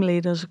zijn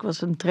teamleaders, ik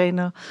was een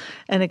trainer.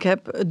 En ik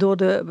heb door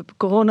de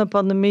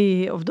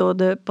coronapandemie of door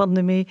de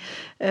pandemie,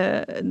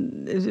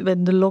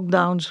 de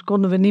lockdowns,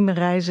 konden we niet meer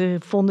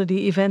reizen. Vonden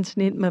die events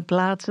niet meer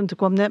plaats. En toen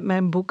kwam net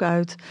mijn boek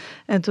uit.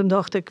 En toen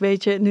dacht ik,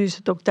 weet je, nu is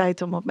het ook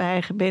tijd om op mijn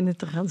eigen benen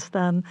te gaan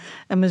staan.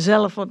 En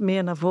mezelf wat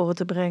meer naar voren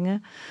te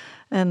brengen.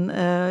 En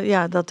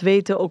dat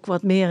weten ook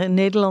wat meer in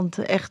Nederland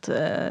echt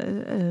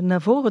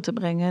naar voren te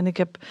brengen. En ik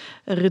heb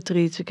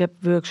retreats, ik heb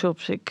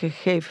workshops, ik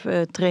geef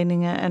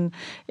trainingen en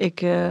ik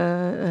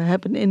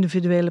heb een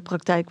individuele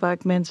praktijk waar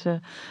ik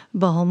mensen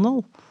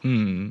behandel.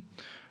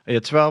 Ja,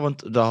 terwijl,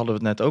 want daar hadden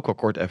we het net ook al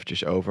kort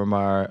eventjes over,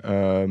 maar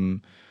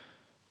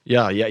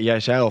jij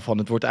zei al van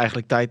het wordt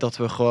eigenlijk tijd dat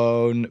we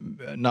gewoon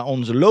naar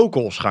onze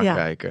locals gaan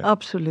kijken.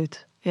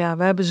 Absoluut. Ja,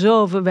 we hebben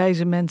zoveel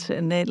wijze mensen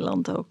in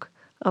Nederland ook.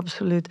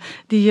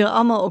 Absoluut. Die hier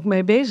allemaal ook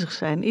mee bezig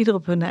zijn. Ieder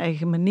op hun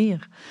eigen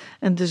manier.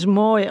 En het is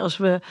mooi als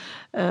we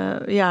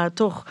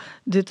toch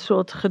dit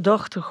soort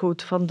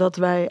gedachtegoed van dat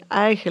wij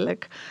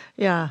eigenlijk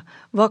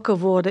wakker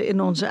worden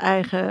in onze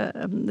eigen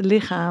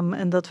lichaam.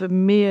 En dat we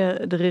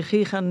meer de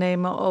regie gaan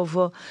nemen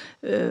over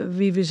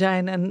wie we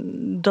zijn. En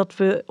dat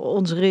we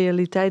onze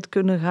realiteit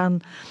kunnen gaan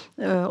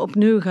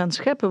opnieuw gaan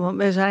scheppen. Want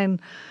wij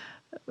zijn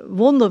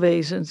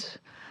wonderwezens.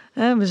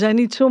 We zijn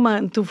niet zomaar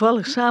een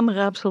toevallig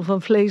samenraapsel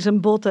van vlees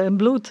en botten en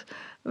bloed.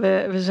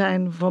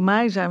 Voor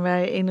mij zijn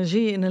wij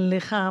energie in een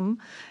lichaam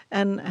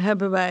en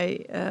hebben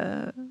wij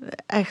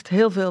echt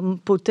heel veel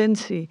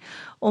potentie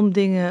om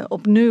dingen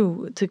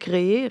opnieuw te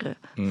creëren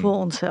voor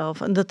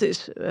onszelf. En dat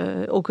is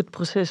ook het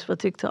proces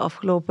wat ik de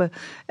afgelopen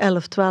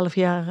 11, 12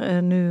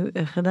 jaar nu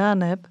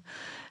gedaan heb.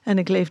 En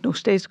ik leef nog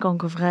steeds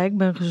kankervrij, ik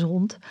ben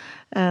gezond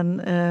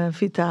en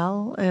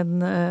vitaal.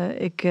 En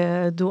ik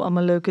doe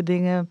allemaal leuke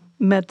dingen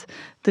met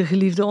de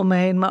geliefde om me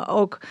heen, maar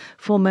ook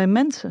voor mijn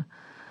mensen.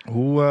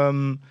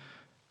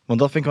 Want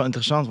dat vind ik wel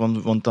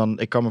interessant, want dan,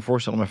 ik kan me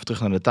voorstellen om even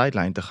terug naar de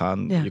tijdlijn te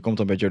gaan. Ja. Je komt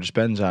dan bij Joe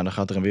Dispenza en dan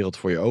gaat er een wereld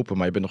voor je open,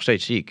 maar je bent nog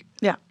steeds ziek.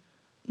 Ja,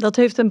 dat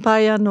heeft een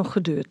paar jaar nog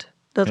geduurd.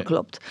 Dat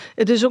klopt.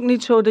 Het is ook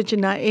niet zo dat je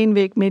na 1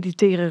 week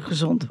mediteren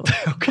gezond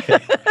wordt. Oké,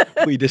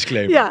 goeie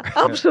disclaimer. Ja,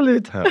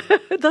 absoluut. Ja.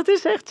 Dat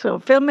is echt zo.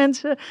 Veel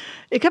mensen...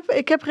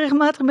 Ik heb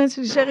regelmatig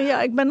mensen die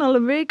zeggen... ik ben al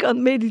een week aan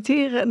het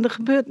mediteren en er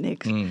gebeurt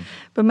niks.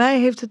 Bij mij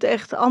heeft het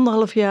echt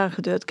 1,5 jaar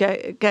geduurd.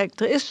 Kijk,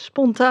 er is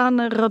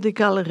spontane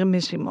radicale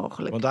remissie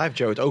mogelijk. Want daar heeft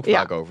Joe het ook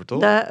vaak over,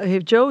 toch? Daar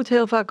heeft Joe het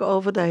heel vaak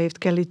over. Daar heeft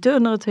Kelly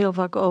Turner het heel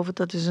vaak over.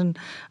 Dat is een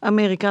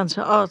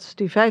Amerikaanse arts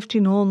die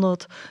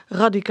 1500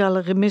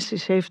 radicale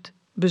remissies heeft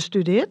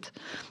bestudeerd.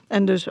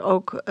 En dus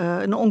ook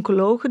een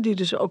oncologe die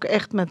dus ook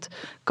echt met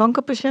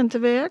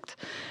kankerpatiënten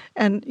werkt.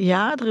 En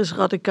ja, er is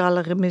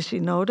radicale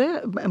remissie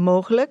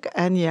mogelijk.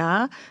 En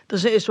ja,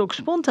 er is ook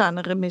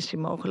spontane remissie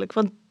mogelijk.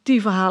 Want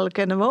die verhalen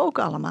kennen we ook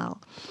allemaal.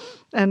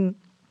 En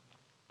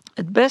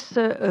het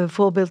beste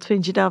voorbeeld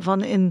vind je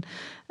daarvan in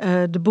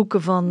de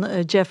boeken van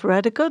Jeff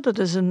Radiker. Dat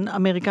is een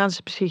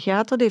Amerikaanse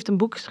psychiater. Die heeft een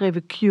boek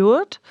geschreven,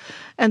 Cured.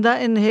 En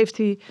daarin heeft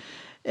hij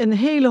een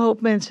hele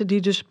hoop mensen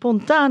die dus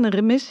spontane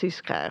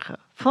remissies krijgen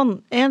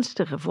van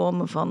ernstige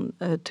vormen van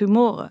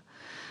tumoren.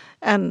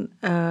 En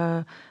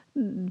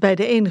bij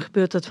de ene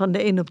gebeurt het van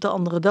de een op de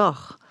andere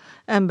dag.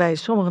 En bij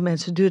sommige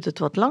mensen duurt het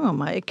wat langer.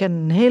 Maar ik ken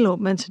een hele hoop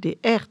mensen die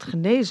echt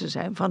genezen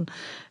zijn van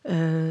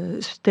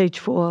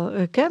stage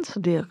 4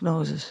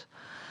 cancerdiagnoses.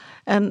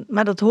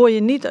 Maar dat hoor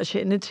je niet als je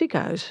in het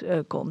ziekenhuis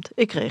komt.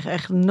 Ik kreeg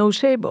echt een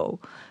nocebo.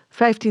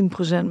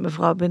 15%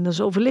 mevrouw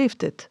Bindels overleeft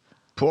dit.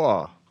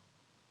 Poh.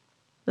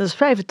 Dat is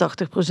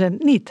 85%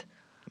 niet.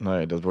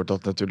 Nee,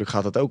 natuurlijk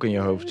gaat dat ook in je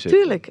hoofd zitten.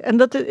 Tuurlijk. En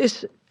dat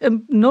is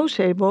een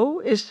nocebo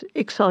is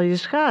ik zal je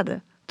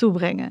schade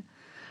toebrengen.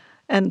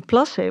 En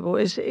placebo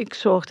is ik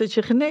zorg dat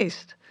je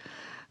geneest.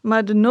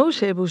 Maar de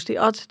nocebo's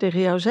die artsen tegen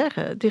jou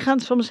zeggen, die gaan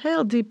soms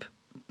heel diep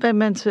bij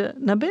mensen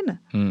naar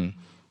binnen.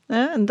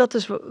 En dat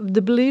is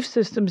de belief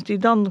systems die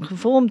dan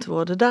gevormd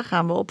worden, daar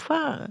gaan we op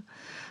varen.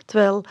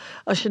 Terwijl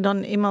als je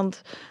dan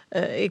iemand,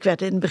 ik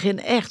werd in het begin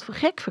echt voor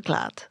gek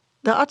verklaard.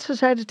 De artsen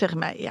zeiden tegen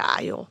mij,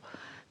 ja joh,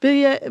 wil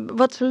je,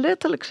 wat ze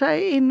letterlijk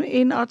zei,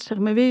 één arts zegt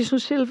me,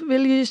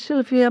 wil je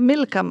Sylvia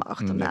Milgram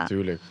achterna?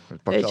 Natuurlijk,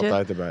 dat pakken ze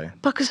altijd erbij.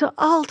 Pakken ze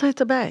altijd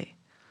erbij.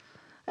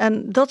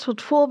 En dat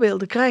soort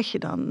voorbeelden krijg je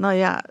dan. Nou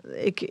ja,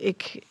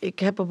 ik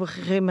heb op een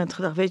gegeven moment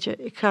gedacht, weet je,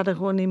 ik ga er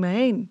gewoon niet meer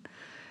heen.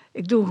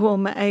 Ik doe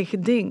gewoon mijn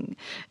eigen ding.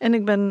 En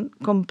ik ben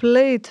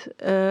compleet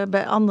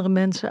bij andere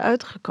mensen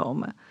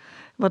uitgekomen.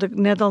 Wat ik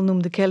net al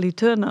noemde, Kelly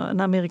Turner,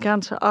 een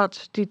Amerikaanse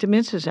arts, die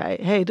tenminste zei,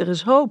 hey, er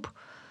is hoop.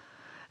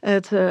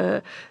 Het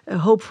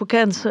Hope for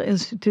Cancer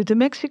Instituut in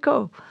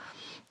Mexico.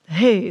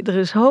 Hey, er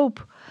is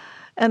hoop.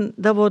 En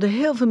daar worden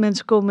heel veel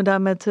mensen komen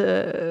daar met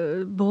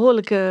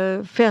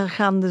behoorlijke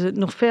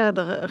nog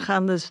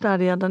verdergaande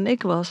stadia dan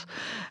ik was.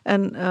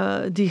 En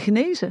die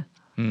genezen.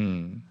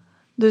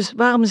 Dus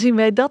waarom zien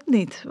wij dat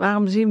niet?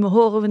 Waarom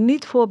horen we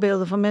niet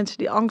voorbeelden van mensen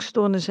die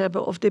angststoornissen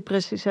hebben of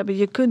depressies hebben?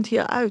 Je kunt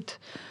hieruit.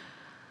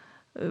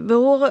 We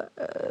horen...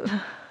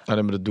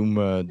 Alleen maar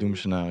de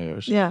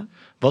doemscenario's. Ja.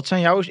 Wat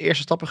zijn jouw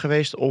eerste stappen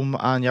geweest om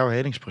aan jouw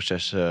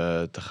helingsproces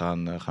te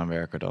gaan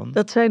werken dan?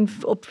 Dat zijn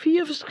op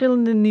 4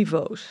 verschillende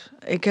niveaus.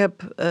 Ik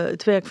heb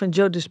het werk van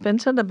Joe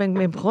Dispenza, daar ben ik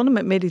mee begonnen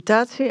met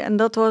meditatie. En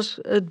dat was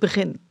het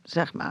begin,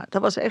 zeg maar.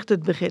 Dat was echt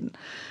het begin.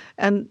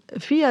 En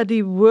via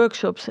die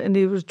workshops en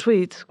die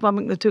retreats kwam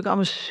ik natuurlijk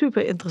allemaal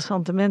super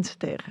interessante mensen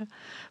tegen.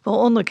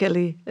 Waaronder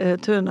Kelly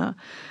Turner.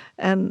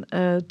 En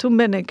toen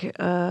ben ik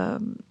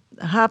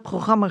haar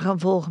programma gaan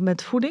volgen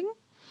met voeding.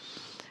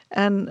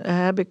 En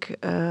heb ik,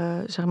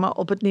 zeg maar,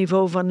 op het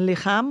niveau van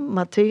lichaam,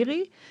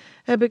 materie,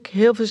 heb ik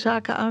heel veel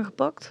zaken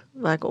aangepakt.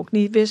 Waar ik ook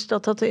niet wist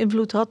dat dat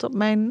invloed had op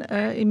mijn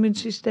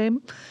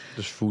immuunsysteem.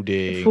 Dus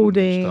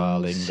voeding,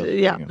 straling.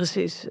 Ja,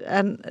 precies.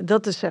 En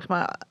dat is zeg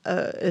maar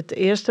het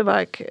eerste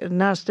waar ik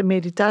naast de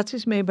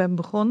meditaties mee ben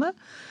begonnen.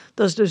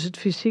 Dat is dus het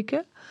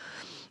fysieke.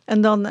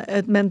 En dan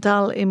het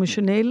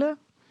mentaal-emotionele.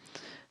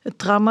 Het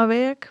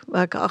traumawerk.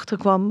 Waar ik achter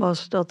kwam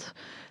was dat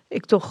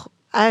ik toch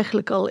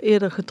eigenlijk al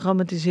eerder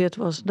getraumatiseerd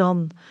was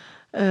dan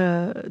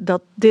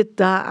dat dit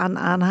daaraan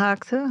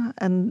aanhaakte.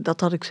 En dat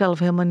had ik zelf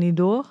helemaal niet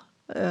door.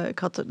 Ik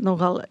had het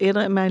nogal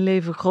eerder in mijn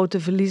leven grote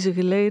verliezen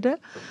geleden.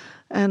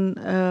 En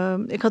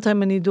ik had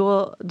helemaal niet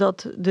door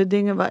dat de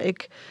dingen waar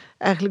ik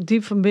eigenlijk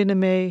diep van binnen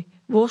mee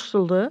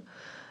worstelde,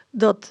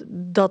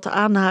 dat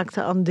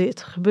aanhaakte aan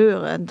dit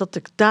gebeuren. En dat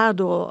ik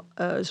daardoor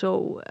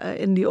zo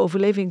in die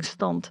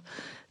overlevingsstand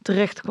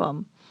terecht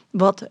kwam.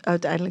 Wat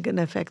uiteindelijk een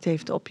effect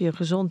heeft op je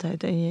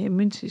gezondheid en je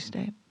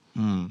immuunsysteem.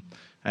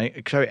 En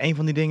ik zou een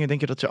van die dingen, denk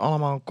je dat ze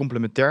allemaal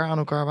complementair aan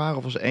elkaar waren?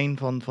 Of was een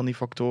van die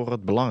factoren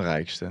het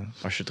belangrijkste,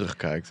 als je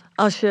terugkijkt?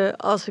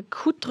 Als ik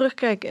goed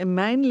terugkijk in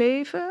mijn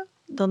leven,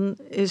 dan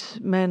is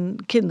mijn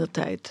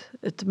kindertijd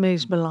het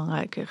meest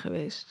belangrijke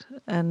geweest.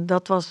 En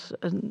dat was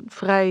een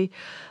vrij...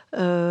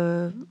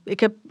 ik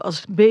heb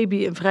als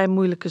baby een vrij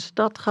moeilijke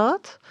start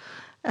gehad.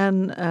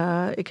 En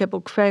ik heb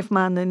ook 5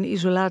 maanden in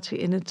isolatie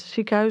in het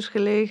ziekenhuis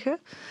gelegen.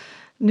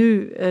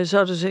 Nu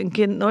zouden ze een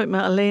kind nooit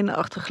meer alleen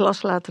achter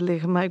glas laten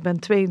liggen. Maar ik ben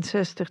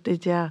 62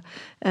 dit jaar.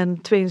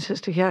 En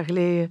 62 jaar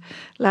geleden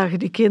lagen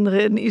die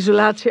kinderen in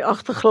isolatie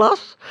achter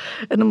glas.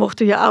 En dan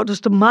mochten je ouders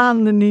er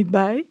maanden niet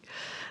bij.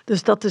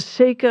 Dus dat is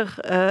zeker,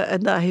 en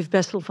daar heeft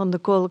Bessel van der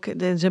Kolk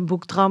in zijn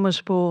boek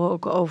Traumasporen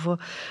ook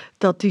over,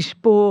 dat die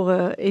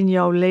sporen in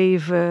jouw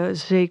leven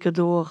zeker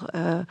door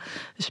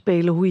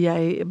spelen hoe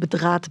jij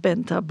bedraad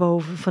bent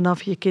daarboven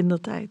vanaf je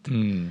kindertijd.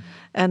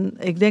 En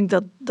ik denk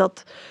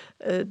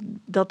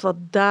dat wat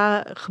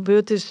daar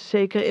gebeurd is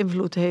zeker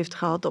invloed heeft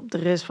gehad op de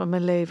rest van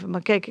mijn leven.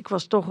 Maar kijk, ik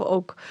was toch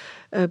ook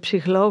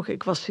psycholoog,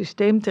 ik was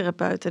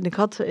systeemtherapeut en ik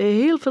had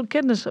heel veel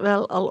kennis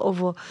wel al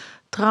over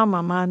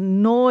trauma, maar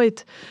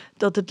nooit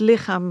dat het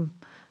lichaam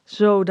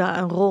zo daar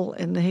een rol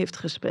in heeft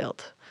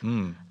gespeeld.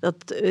 Dat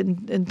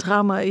een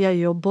trauma, ja,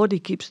 your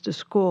body keeps the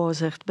score,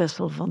 zegt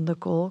Bessel van der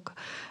Kolk.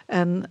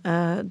 En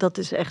dat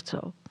is echt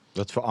zo.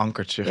 Dat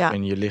verankert zich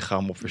in je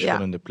lichaam op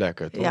verschillende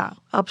plekken, toch? Ja,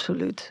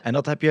 absoluut. En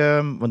dat heb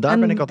je, want daar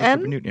ben ik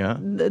altijd benieuwd. Ja?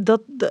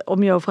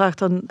 Om jouw vraag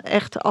dan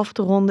echt af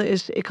te ronden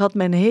is, ik had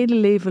mijn hele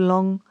leven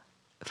lang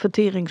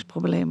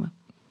verteringsproblemen.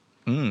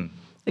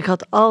 Ik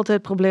had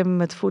altijd problemen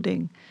met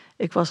voeding.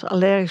 Ik was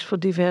allergisch voor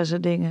diverse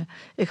dingen.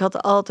 Ik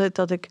had altijd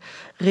dat ik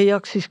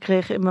reacties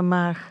kreeg in mijn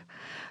maag.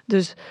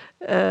 Dus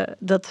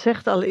dat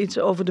zegt al iets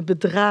over de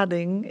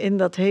bedrading in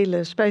dat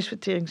hele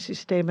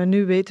spijsverteringssysteem. En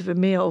nu weten we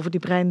meer over die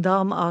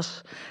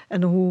brein-darmas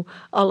en hoe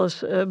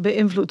alles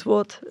beïnvloed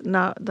wordt.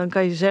 Nou, dan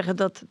kan je zeggen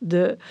dat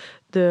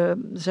de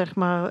zeg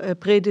maar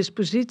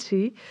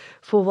predispositie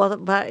voor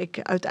waar ik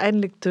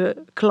uiteindelijk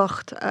de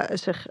klacht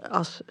zich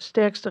als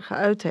sterkste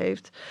geuit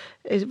heeft,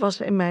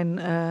 was in mijn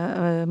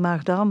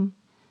maag-darm.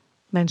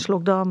 Mijn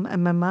slokdarm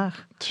en mijn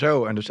maag.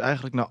 Zo, en dus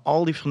eigenlijk na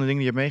al die verschillende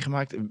dingen die je hebt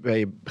meegemaakt, ben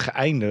je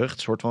geëindigd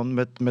soort van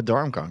met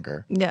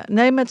darmkanker. Ja,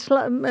 nee, met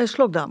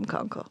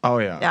slokdarmkanker.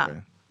 Oh ja, ja,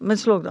 okay. Met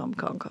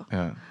slokdarmkanker.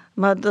 Ja.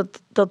 Maar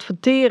dat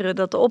verteren,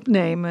 dat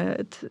opnemen,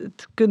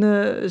 het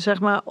kunnen zeg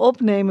maar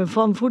opnemen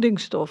van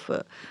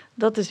voedingsstoffen,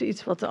 dat is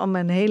iets wat al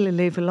mijn hele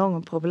leven lang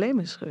een probleem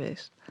is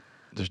geweest.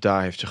 Dus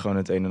daar heeft ze gewoon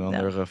het een en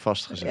ander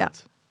vastgezet. Ja.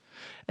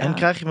 En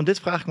krijg je, want dit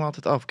vraag ik me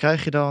altijd af,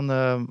 krijg je dan,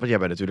 want jij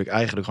bent natuurlijk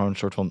eigenlijk gewoon een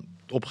soort van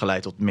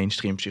opgeleid tot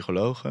mainstream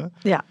psychologe.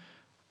 Ja.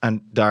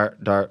 En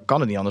daar kan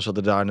het niet anders dat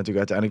er daar natuurlijk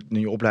uiteindelijk in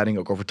je opleiding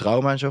ook over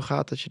trauma en zo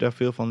gaat, dat je daar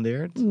veel van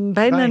leert?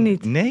 Bijna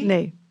niet.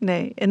 Nee?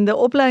 Nee. In de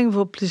opleiding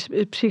voor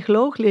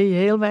psycholoog leer je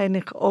heel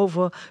weinig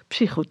over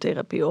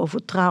psychotherapie,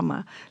 over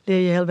trauma. Leer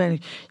je heel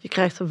weinig. Je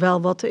krijgt er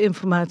wel wat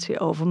informatie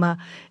over,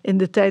 maar in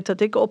de tijd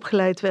dat ik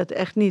opgeleid werd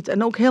echt niet.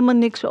 En ook helemaal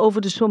niks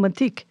over de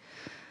somatiek.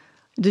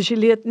 Dus je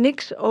leert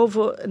niks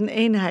over een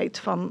eenheid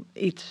van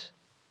iets.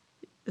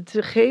 Het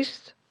is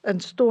geest en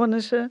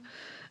stoornissen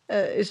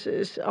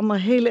is allemaal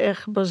heel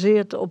erg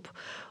gebaseerd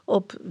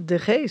op de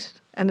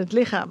geest en het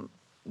lichaam.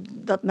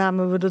 Dat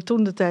namen we er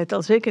toen de tijd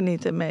al zeker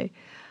niet in mee.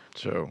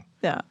 Zo.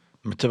 Ja.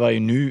 Maar terwijl je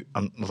nu,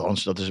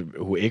 althans dat is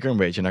hoe ik er een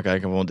beetje naar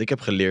kijk, want ik heb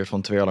geleerd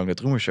van 2 jaar lang de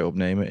Trueman Show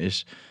opnemen,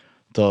 is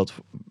dat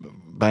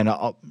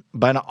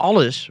bijna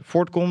alles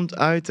voortkomt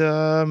uit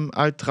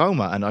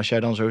trauma. En als jij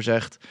dan zo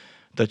zegt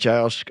dat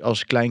jij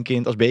als klein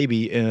kind, als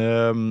baby,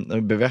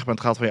 bij weg bent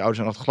gehaald van je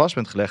ouders en achter glas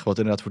bent gelegd, wat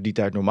inderdaad voor die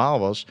tijd normaal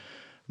was.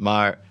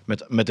 Maar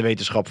met de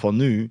wetenschap van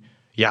nu,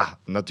 ja,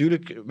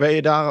 natuurlijk ben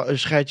je daar,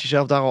 scheid je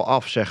jezelf daar al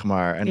af, zeg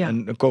maar.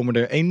 En dan komen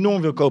er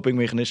enorm veel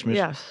copingmechanismes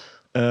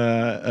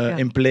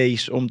in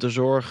place om te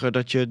zorgen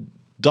dat je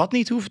dat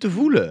niet hoeft te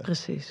voelen.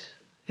 Precies,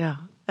 ja.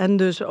 En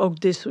dus ook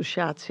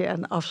dissociatie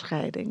en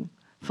afscheiding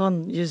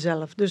van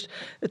jezelf. Dus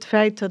het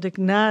feit dat ik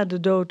na de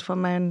dood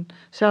van mijn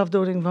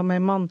zelfdoding van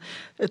mijn man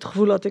het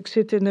gevoel had, ik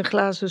zit in een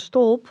glazen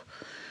stolp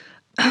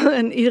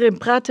en iedereen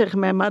praat tegen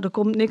mij, maar er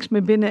komt niks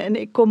meer binnen en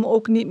ik kom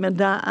ook niet meer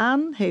daar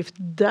aan, heeft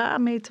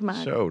daarmee te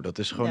maken. Zo, dat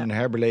is gewoon een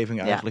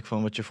herbeleving eigenlijk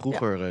van wat je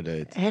vroeger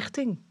deed.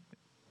 Hechting.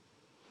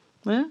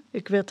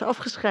 Ik werd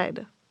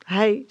afgescheiden.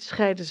 Hij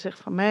scheidde zich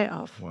van mij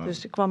af. Wow.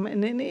 Dus ik kwam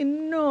in een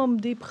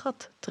enorm diep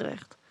gat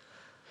terecht.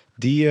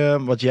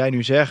 Wat jij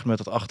nu zegt met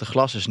dat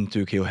achterglas is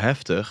natuurlijk heel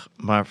heftig.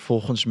 Maar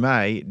volgens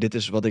mij, dit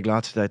is wat ik de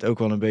laatste tijd ook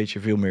wel een beetje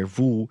veel meer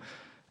voel,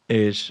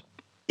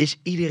 is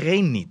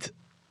iedereen niet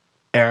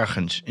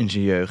ergens in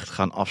zijn jeugd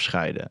gaan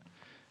afscheiden?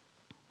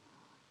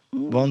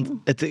 Want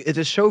het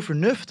is zo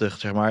vernuftig,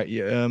 zeg maar.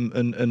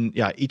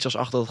 Iets als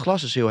achter het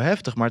glas is heel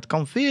heftig, maar het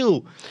kan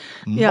veel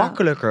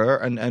makkelijker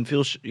en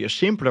veel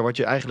simpeler, wat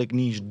je eigenlijk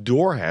niet eens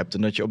doorhebt.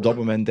 En dat je op dat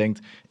moment denkt,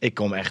 ik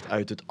kom echt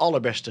uit het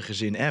allerbeste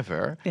gezin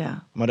ever.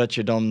 Ja. Maar dat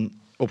je dan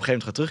op een gegeven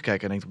moment gaat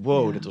terugkijken en denkt,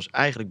 wow, dit was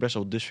eigenlijk best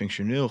wel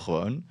dysfunctioneel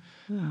gewoon.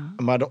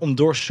 Ja. Maar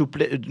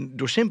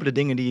door simpele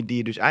dingen die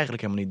je dus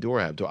eigenlijk helemaal niet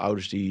doorhebt. Door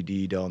ouders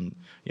die dan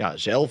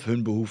zelf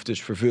hun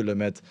behoeftes vervullen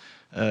met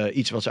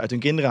iets wat ze uit hun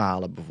kinderen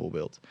halen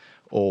bijvoorbeeld.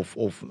 Of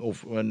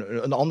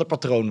een ander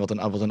patroon wat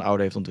een ouder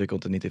heeft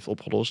ontwikkeld en niet heeft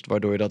opgelost.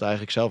 Waardoor je dat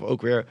eigenlijk zelf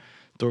ook weer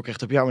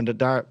doorkrijgt op jou. En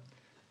daar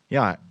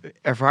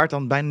ervaart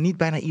dan niet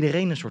bijna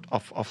iedereen een soort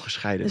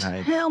afgescheidenheid.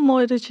 Het is heel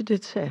mooi dat je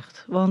dit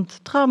zegt. Want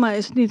trauma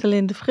is niet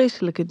alleen de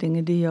vreselijke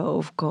dingen die je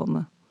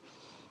overkomen.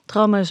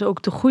 Trauma is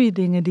ook de goede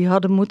dingen die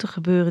hadden moeten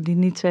gebeuren, die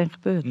niet zijn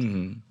gebeurd.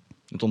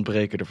 Het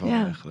ontbreken ervan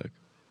eigenlijk.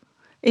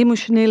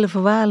 Emotionele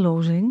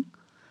verwaarlozing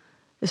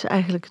is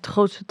eigenlijk het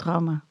grootste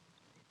trauma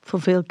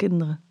voor veel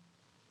kinderen.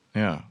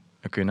 Ja,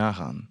 dat kun je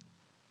nagaan.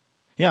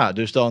 Ja,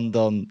 dus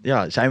dan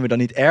zijn we dan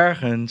niet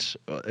ergens.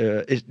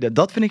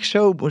 Dat vind ik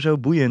zo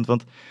boeiend.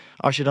 Want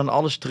als je dan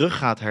alles terug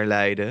gaat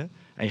herleiden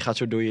en je gaat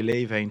zo door je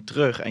leven heen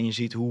terug en je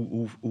ziet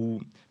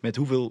met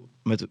hoeveel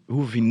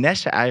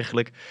finesse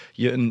eigenlijk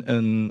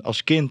je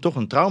als kind toch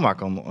een trauma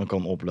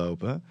kan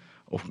oplopen.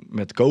 Of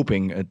met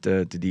coping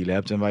te dealen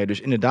hebt. En waar je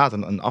dus inderdaad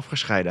een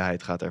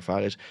afgescheidenheid gaat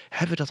ervaren.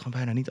 Hebben we dat gewoon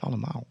bijna niet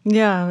allemaal.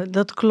 Ja,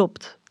 dat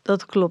klopt.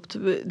 Dat klopt.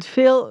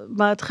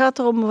 Maar het gaat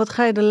erom, wat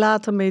ga je er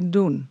later mee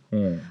doen?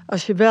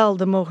 Als je wel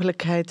de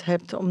mogelijkheid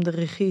hebt om de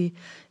regie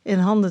in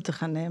handen te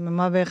gaan nemen.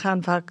 Maar wij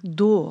gaan vaak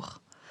door.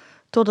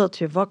 Totdat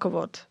je wakker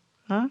wordt.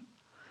 Huh?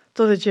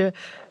 Totdat je,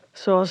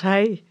 zoals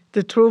hij,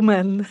 de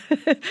Trueman,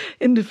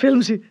 in de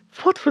film ziet.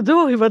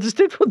 Potverdorie, wat is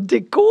dit voor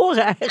decor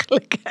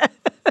eigenlijk?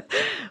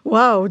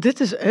 Wauw,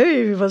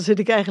 waar zit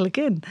ik eigenlijk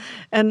in?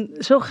 En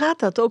zo gaat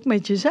dat ook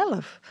met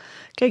jezelf.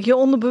 Kijk, je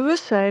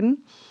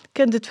onderbewustzijn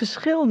kent het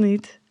verschil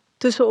niet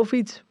tussen of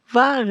iets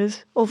waar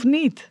is of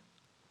niet.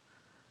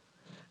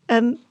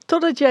 En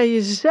totdat jij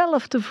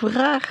jezelf de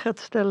vraag gaat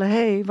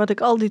stellen, wat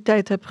ik al die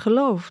tijd heb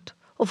geloofd,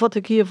 of wat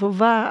ik hier voor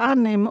waar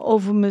aanneem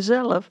over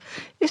mezelf,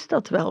 is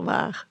dat wel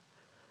waar?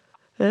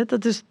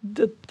 Dat is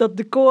dat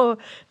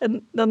decor,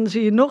 en dan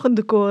zie je nog een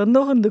decor, en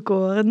nog een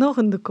decor, en nog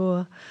een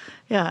decor.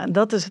 Ja, en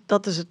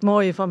dat is het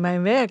mooie van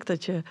mijn werk,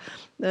 dat je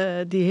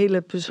die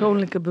hele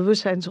persoonlijke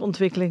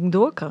bewustzijnsontwikkeling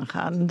door kan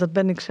gaan. En dat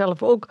ben ik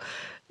zelf ook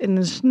in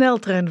een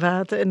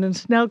sneltreinvaart, in een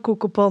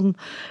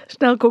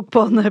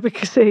snelkookpan heb ik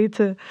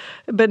gezeten,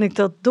 ben ik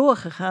dat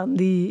doorgegaan.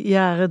 Die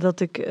jaren dat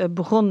ik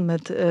begon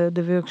met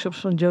de workshops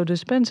van Joe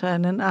Dispenza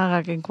en in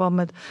aanraking kwam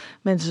met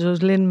mensen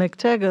zoals Lynn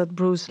McTaggart,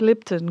 Bruce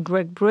Lipton,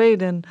 Greg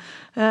Braden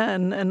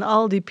en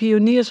al die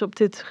pioniers op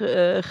dit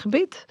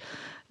gebied.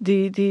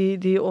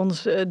 Die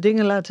ons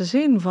dingen laten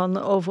zien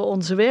over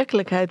onze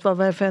werkelijkheid, waar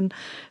wij van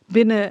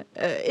binnen,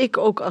 ik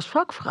ook als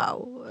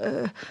vakvrouw,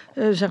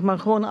 zeg maar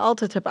gewoon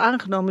altijd heb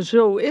aangenomen,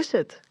 zo is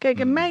het. Kijk,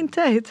 in mijn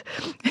tijd,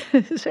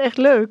 het is echt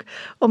leuk,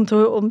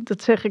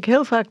 dat zeg ik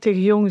heel vaak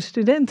tegen jonge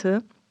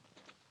studenten,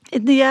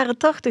 in de jaren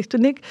 80,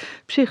 toen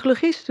ik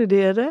psychologie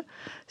studeerde,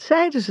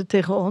 zeiden ze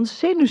tegen ons,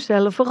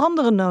 zenuwcellen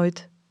veranderen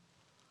nooit.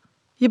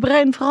 Je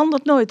brein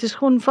verandert nooit, het is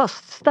gewoon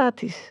vast,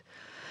 statisch.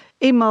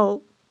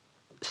 Eenmaal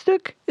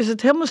stuk is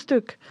het helemaal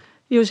stuk.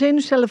 Je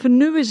zenuwcellen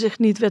vernieuwen zich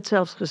niet, werd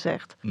zelfs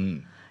gezegd.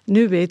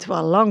 Nu weten we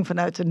al lang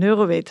vanuit de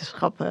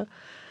neurowetenschappen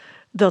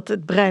dat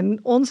het brein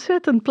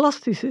ontzettend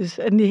plastisch is.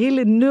 En die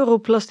hele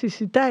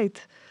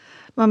neuroplasticiteit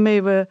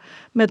waarmee we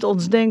met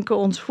ons denken,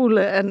 ons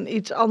voelen en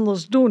iets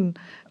anders doen,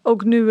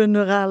 ook nieuwe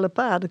neurale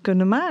paden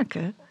kunnen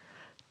maken.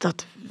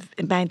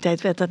 In mijn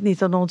tijd werd dat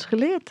niet aan ons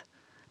geleerd.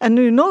 En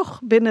nu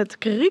nog, binnen het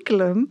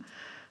curriculum,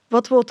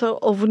 wat wordt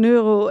er over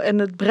neuro en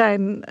het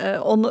brein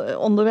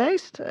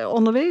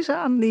onderwezen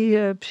aan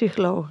die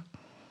psychologen?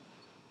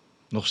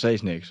 Nog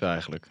steeds niks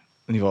eigenlijk.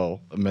 In ieder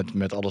geval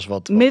met alles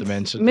wat de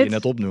mensen die je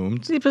net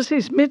opnoemt.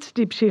 Precies, mits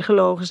die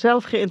psychologen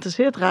zelf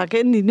geïnteresseerd raken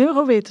in die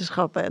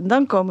neurowetenschappen. En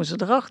dan komen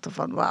ze erachter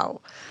van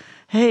wauw,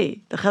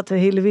 dan gaat de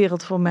hele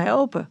wereld voor mij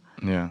open.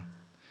 Ja.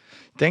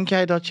 Denk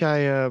jij dat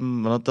jij,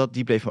 want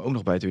die bleef me ook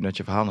nog bij toen dat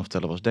je verhaal nog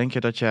vertellen was. Denk je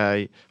dat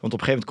jij, want op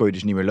een gegeven moment kon je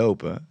dus niet meer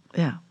lopen.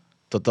 Ja.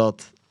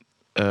 Dat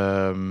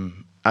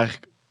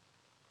eigenlijk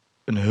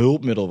een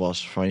hulpmiddel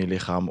was van je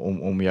lichaam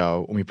om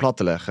je plat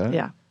te leggen.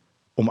 Ja.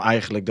 Om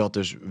eigenlijk dat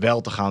dus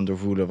wel te gaan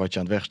doorvoelen wat je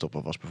aan het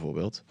wegstoppen was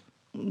bijvoorbeeld.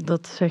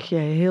 Dat zeg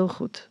jij heel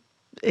goed.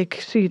 Ik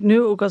zie het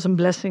nu ook als een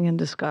blessing in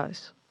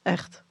disguise.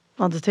 Echt.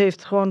 Want het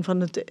heeft gewoon van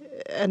het...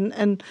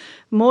 En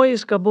mooi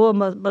is, Gabor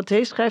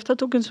Maté schrijft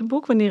dat ook in zijn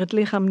boek. Wanneer het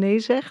lichaam nee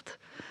zegt.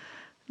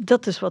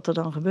 Dat is wat er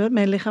dan gebeurt.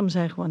 Mijn lichaam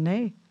zei gewoon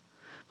nee.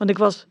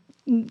 Want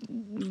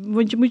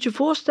je moet je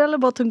voorstellen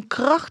wat een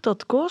kracht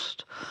dat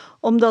kost.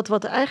 Om dat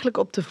wat eigenlijk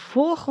op de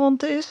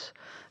voorgrond is,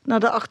 naar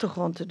de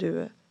achtergrond te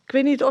duwen. Ik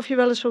weet niet of je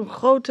wel eens zo'n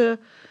grote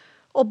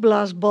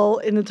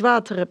opblaasbal in het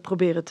water hebt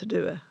proberen te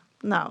duwen.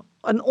 Nou,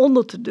 en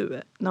onder te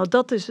duwen. Nou,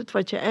 dat is het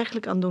wat je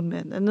eigenlijk aan het doen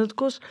bent. En het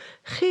kost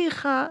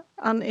giga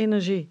aan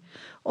energie.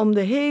 Om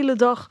de hele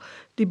dag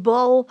die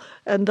bal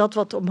en dat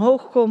wat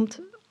omhoog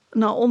komt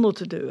naar onder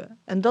te duwen.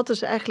 En dat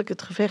is eigenlijk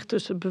het gevecht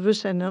tussen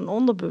bewustzijn en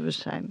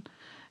onderbewustzijn.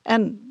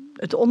 En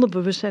het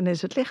onderbewustzijn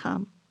is het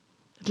lichaam.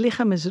 Het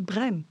lichaam is het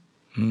brein.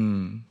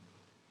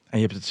 En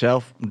je hebt het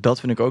zelf, dat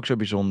vind ik ook zo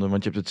bijzonder,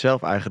 want je hebt het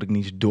zelf eigenlijk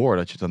niet door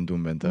dat je het aan het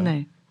doen bent.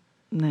 Hè?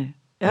 Nee.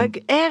 Ja,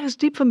 ergens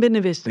diep van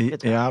binnen wist ik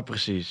het wel. Ja,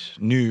 precies.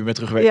 Nu met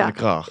terugwerkende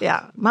kracht.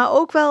 Ja, maar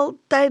ook wel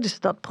tijdens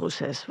dat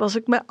proces was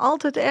ik me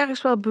altijd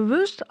ergens wel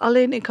bewust.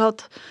 Alleen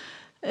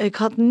ik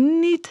had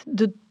niet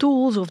de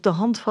tools of de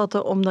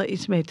handvatten om daar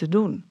iets mee te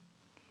doen.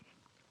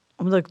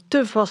 Omdat ik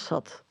te vast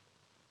zat.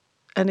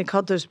 En ik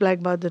had dus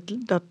blijkbaar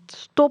dat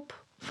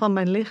stop van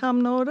mijn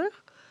lichaam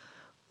nodig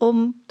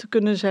om te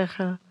kunnen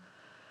zeggen,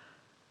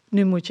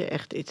 nu moet je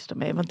echt iets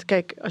ermee. Want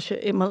kijk, als je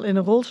eenmaal in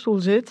een rolstoel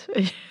zit,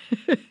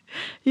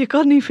 je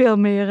kan niet veel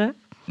meer, hè?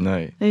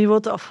 Nee. En je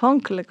wordt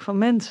afhankelijk van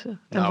mensen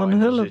en van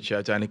hulp. Dan zit je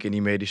uiteindelijk in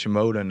die medische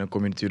mode en dan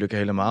kom je natuurlijk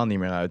helemaal niet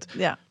meer uit.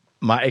 Ja.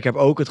 Maar ik heb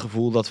ook het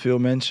gevoel dat veel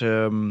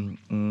mensen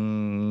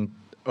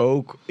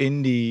ook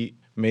in die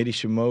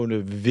medische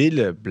mode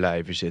willen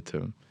blijven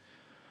zitten.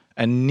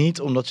 En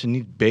niet omdat ze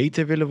niet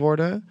beter willen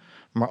worden,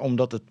 maar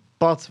omdat het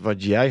pad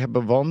wat jij hebt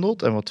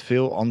bewandeld en wat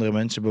veel andere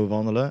mensen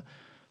bewandelen,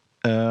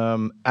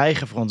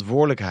 eigen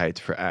verantwoordelijkheid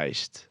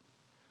vereist.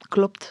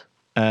 Klopt.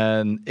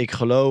 En ik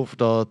geloof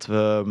dat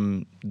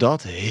we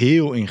dat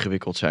heel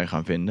ingewikkeld zijn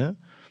gaan vinden.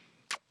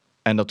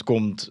 En dat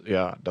komt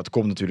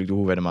natuurlijk door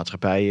hoe wij de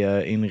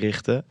maatschappij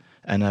inrichten.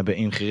 En hebben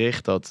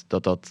ingericht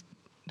dat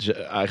ze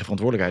eigen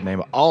verantwoordelijkheid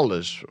nemen.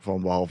 Alles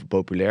van behalve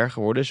populair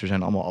geworden is. We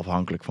zijn allemaal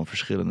afhankelijk van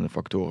verschillende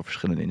factoren,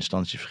 verschillende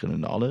instanties,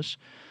 verschillende alles.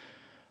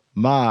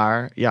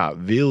 Maar ja,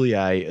 wil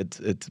jij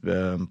het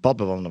pad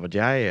bewandelen wat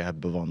jij hebt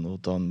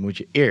bewandeld, dan moet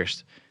je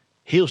eerst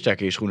heel sterk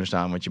in je schoenen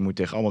staan, want je moet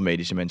tegen allemaal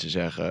medische mensen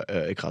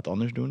zeggen, ik ga het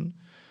anders doen.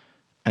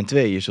 En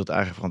 2, je zult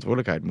eigen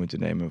verantwoordelijkheid moeten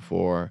nemen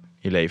voor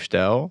je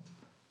leefstijl,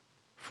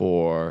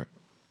 voor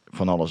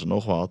van alles en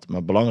nog wat,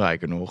 maar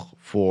belangrijker nog,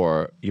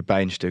 voor je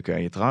pijnstukken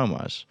en je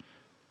trauma's.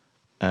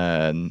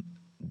 En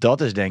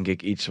dat is denk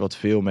ik iets wat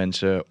veel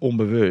mensen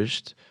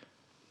onbewust,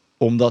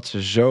 omdat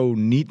ze zo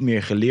niet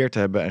meer geleerd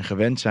hebben en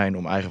gewend zijn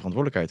om eigen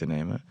verantwoordelijkheid te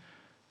nemen,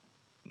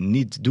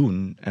 niet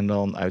doen en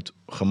dan uit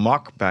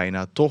gemak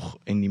bijna toch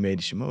in die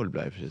medische mode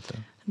blijven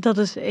zitten. Dat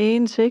is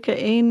zeker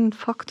één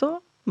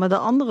factor. Maar de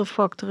andere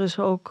factor is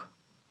ook,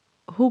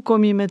 hoe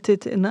kom je met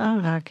dit in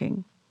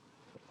aanraking?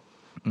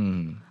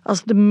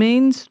 Als de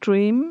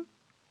mainstream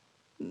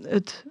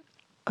het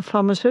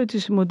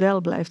farmaceutische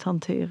model blijft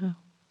hanteren,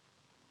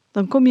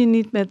 dan kom je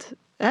niet met,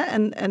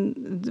 en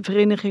de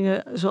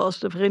verenigingen zoals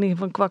de Vereniging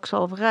van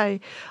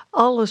Kwakzalverij,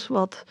 alles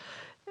wat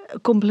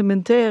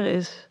complementair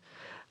is,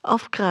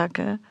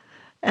 afkraken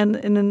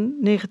en in een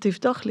negatief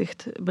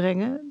daglicht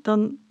brengen,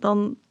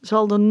 dan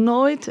zal er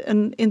nooit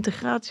een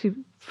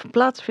integratie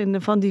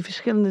plaatsvinden van die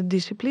verschillende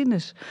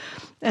disciplines.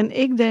 En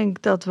ik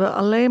denk dat we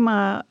alleen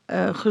maar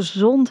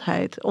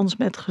ons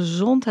met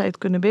gezondheid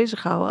kunnen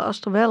bezighouden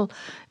als er wel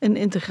een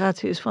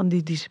integratie is van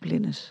die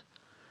disciplines.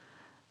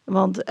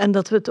 En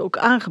dat we het ook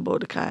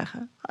aangeboden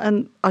krijgen.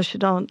 En als je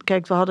dan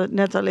kijkt, we hadden het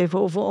net al even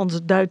over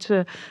onze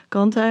Duitse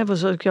kant.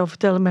 Zoals ik jou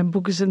vertelde, mijn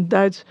boek is in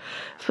Duits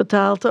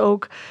vertaald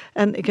ook.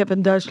 En ik heb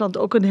in Duitsland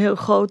ook een heel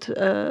groot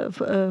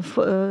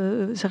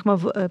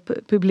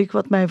publiek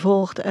wat mij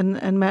volgt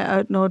en mij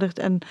uitnodigt.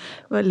 En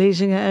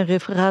lezingen en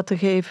referaten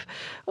geef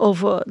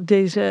over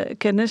deze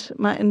kennis.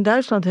 Maar in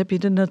Duitsland heb je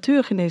de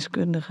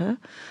natuurgeneeskundigen,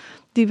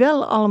 die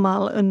wel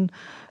allemaal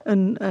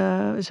een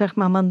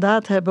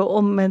mandaat hebben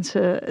om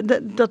mensen...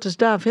 Dat is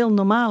daar veel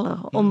normaler,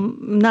 om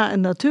naar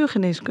een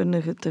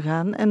natuurgeneeskundige te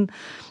gaan. En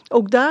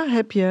ook daar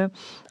heb je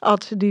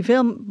artsen die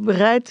veel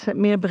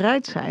meer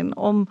bereid zijn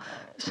om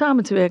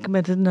samen te werken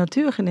met een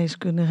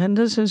natuurgeneeskundige. En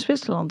dat is in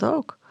Zwitserland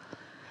ook.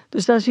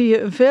 Dus daar zie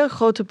je een veel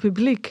groter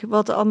publiek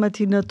wat al met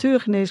die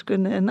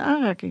natuurgeneeskunde in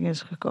aanraking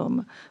is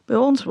gekomen. Bij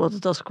ons wordt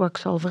het als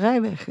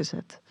kwakzalverij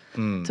weggezet.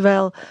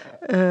 Terwijl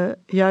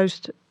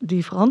juist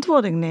die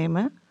verantwoording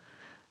nemen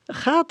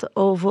gaat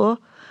over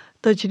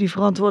dat je die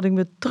verantwoording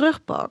weer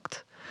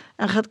terugpakt.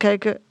 En gaat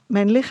kijken,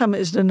 mijn lichaam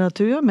is de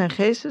natuur, mijn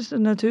geest is de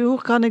natuur.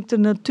 Hoe kan ik de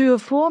natuur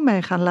voor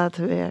mij gaan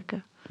laten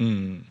werken?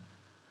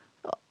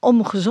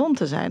 Om gezond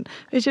te zijn.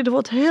 Weet je, er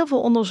wordt heel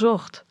veel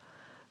onderzocht.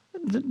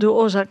 De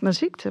oorzaak naar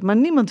ziekte. Maar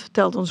niemand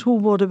vertelt ons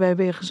hoe worden wij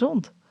weer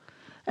gezond.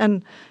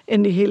 En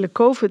in die hele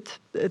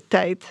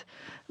COVID-tijd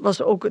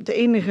was ook het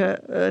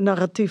enige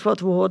narratief wat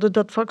we hoorden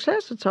dat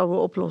vaccins het zouden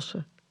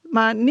oplossen.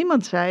 Maar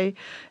niemand zei,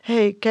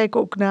 kijk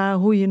ook naar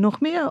hoe je nog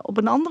meer op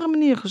een andere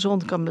manier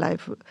gezond kan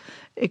blijven.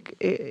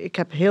 Ik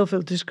heb heel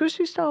veel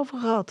discussies daarover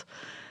gehad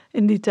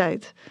in die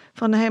tijd.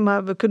 Van,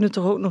 maar we kunnen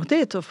toch ook nog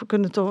dit of we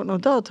kunnen toch ook nog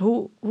dat.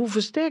 Hoe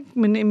versterk ik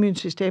mijn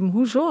immuunsysteem?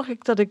 Hoe zorg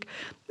ik dat ik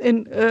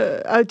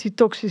uit die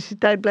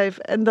toxiciteit blijf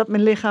en dat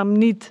mijn lichaam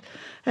niet...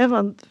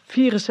 want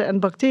virussen en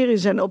bacteriën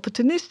zijn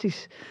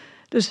opportunistisch.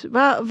 Dus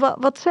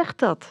wat zegt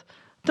dat?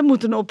 Er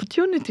moet een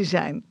opportunity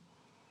zijn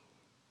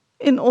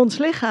in ons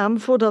lichaam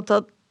voordat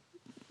dat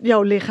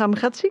jouw lichaam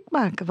gaat ziek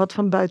maken, wat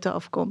van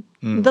buitenaf komt.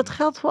 Dat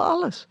geldt voor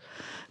alles.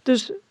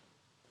 Dus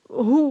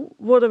hoe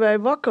worden wij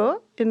wakker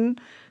in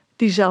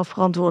die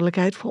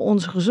zelfverantwoordelijkheid voor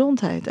onze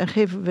gezondheid? En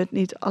geven we het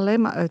niet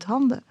alleen maar uit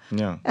handen?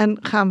 Ja. En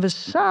gaan we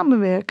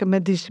samenwerken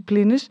met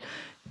disciplines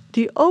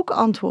die ook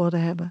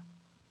antwoorden hebben?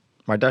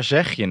 Maar daar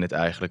zeg je het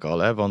eigenlijk al,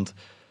 hè? Want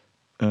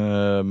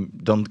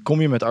dan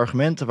kom je met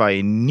argumenten waar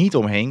je niet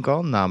omheen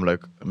kan.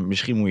 Namelijk,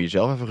 misschien moet je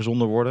zelf even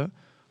gezonder worden.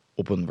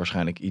 Op een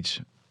waarschijnlijk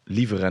iets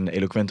liever en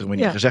eloquentere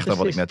manier gezegd dan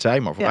wat ik net zei,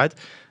 maar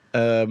vooruit.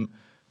 Ja.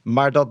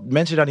 Maar dat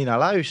mensen daar niet naar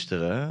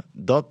luisteren,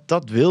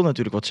 dat wil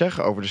natuurlijk wat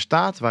zeggen over de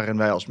staat waarin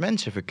wij als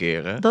mensen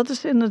verkeren. Dat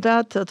is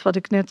inderdaad dat wat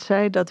ik net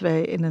zei, dat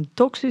wij in een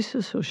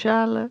toxische,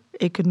 sociale,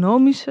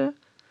 economische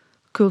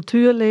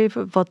cultuur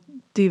leven,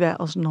 die wij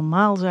als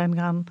normaal zijn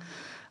gaan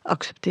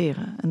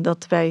accepteren. En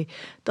dat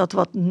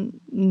wat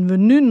we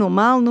nu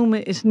normaal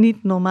noemen, is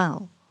niet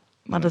normaal.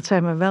 Maar dat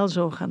zijn we wel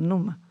zo gaan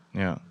noemen.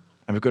 Ja,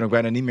 en we kunnen ook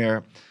bijna niet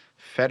meer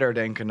verder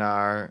denken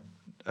naar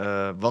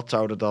wat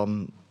zou er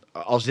dan...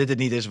 Als dit het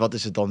niet is, wat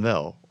is het dan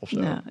wel? Of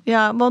zo?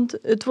 Ja, want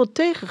het wordt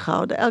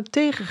tegengehouden. Elk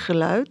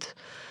tegengeluid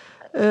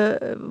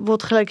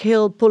wordt gelijk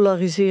heel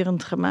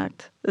polariserend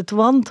gemaakt. Het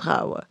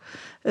wantrouwen.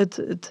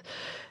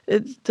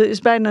 Er is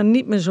bijna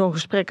niet meer zo'n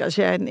gesprek als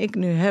jij en ik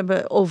nu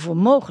hebben over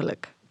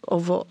mogelijk.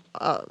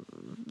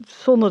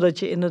 Zonder dat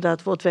je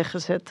inderdaad wordt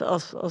weggezet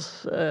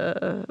als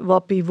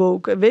wappie,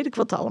 woke, weet ik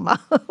wat allemaal.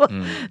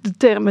 De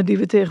termen die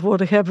we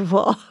tegenwoordig hebben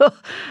voor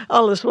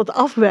alles wat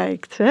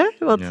afwijkt. Hè?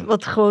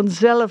 Wat gewoon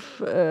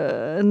zelf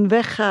een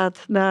weg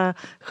gaat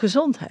naar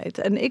gezondheid.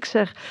 En ik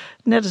zeg,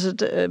 net als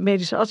het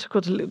medische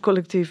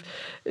artsencollectief,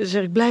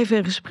 zeg ik, blijf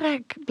in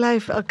gesprek.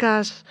 Blijf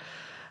elkaars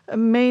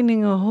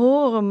meningen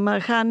horen,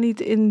 maar ga niet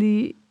in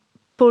die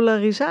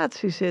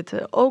polarisatie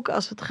zitten. Ook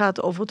als het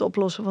gaat over het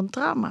oplossen van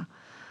trauma.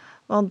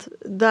 Want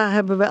daar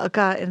hebben we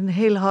elkaar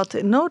heel hard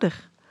in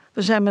nodig.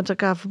 We zijn met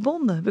elkaar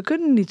verbonden. We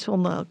kunnen niet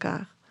zonder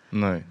elkaar.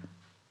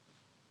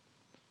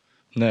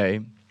 Nee.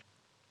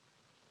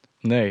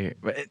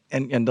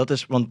 En dat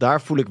is, want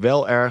daar voel ik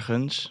wel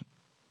ergens,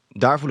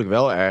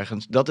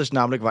 dat is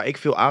namelijk waar ik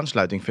veel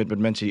aansluiting vind met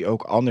mensen die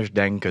ook anders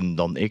denken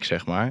dan ik,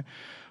 zeg maar.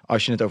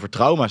 Als je het over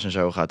trauma's en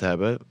zo gaat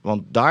hebben.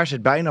 Want daar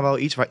zit bijna wel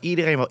iets waar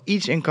iedereen wel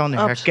iets in kan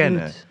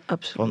herkennen.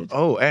 Absoluut.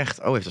 Van, heeft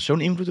dat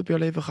zo'n invloed op jouw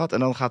leven gehad? En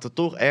dan gaat er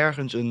toch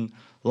ergens een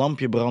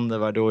lampje branden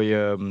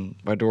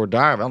waardoor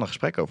daar wel een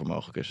gesprek over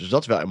mogelijk is. Dus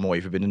dat is wel een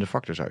mooie verbindende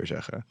factor, zou je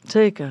zeggen.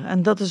 Zeker.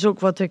 En dat is ook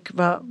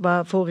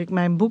waarvoor ik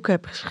mijn boek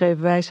heb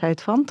geschreven,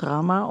 Wijsheid van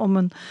Trauma. Om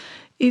een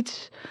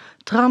iets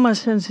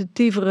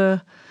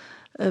traumasensitievere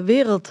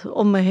wereld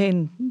om me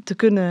heen te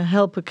kunnen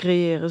helpen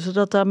creëren.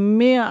 Zodat daar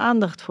meer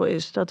aandacht voor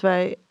is. Dat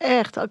wij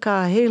echt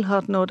elkaar heel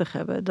hard nodig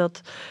hebben.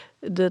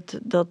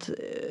 Dat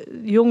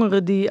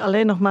jongeren die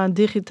alleen nog maar een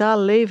digitaal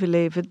leven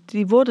leven,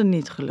 die worden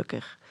niet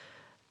gelukkig.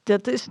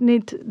 Dat is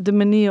niet de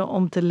manier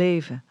om te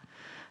leven.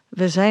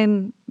 We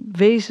zijn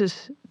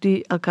wezens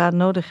die elkaar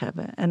nodig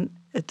hebben. En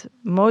het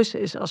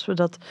mooiste is als we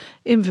dat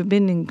in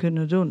verbinding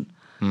kunnen doen.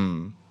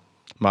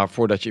 Maar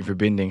voordat je in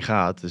verbinding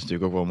gaat, is het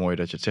natuurlijk ook wel mooi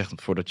dat je het zegt.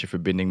 Want voordat je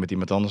verbinding met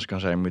iemand anders kan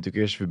zijn, moet je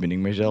natuurlijk eerst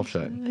verbinding met jezelf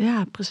zijn.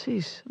 Ja,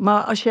 precies.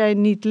 Maar als jij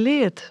niet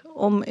leert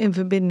om in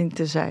verbinding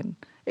te zijn.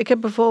 Ik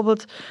heb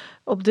bijvoorbeeld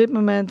op dit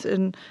moment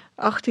een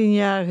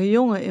 18-jarige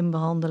jongen in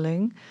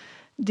behandeling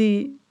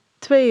die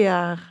 2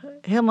 jaar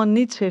helemaal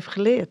niets heeft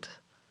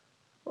geleerd.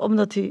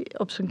 Omdat hij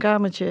op zijn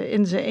kamertje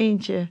in zijn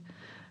eentje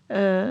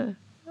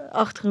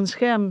achter een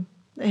scherm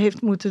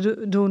heeft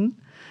moeten doen.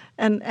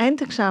 En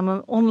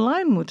eindexamen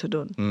online moeten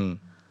doen. Mm.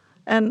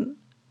 En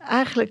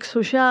eigenlijk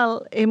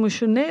sociaal,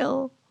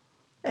 emotioneel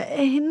een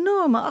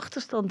enorme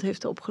achterstand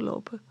heeft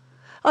opgelopen.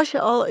 Als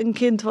je al een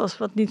kind was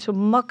wat niet zo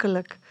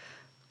makkelijk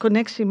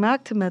connectie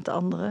maakte met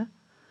anderen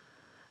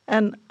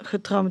en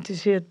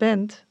getraumatiseerd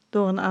bent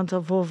door een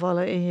aantal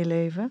voorvallen in je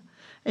leven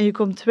en je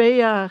komt 2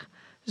 jaar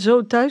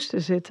zo thuis te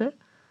zitten,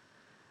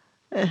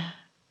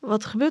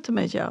 wat gebeurt er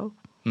met jou?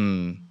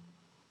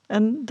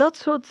 En dat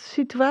soort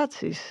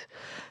situaties,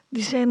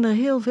 die zijn er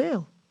heel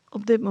veel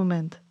op dit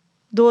moment.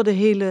 Door de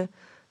hele,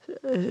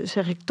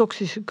 zeg ik,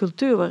 toxische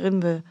cultuur waarin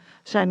we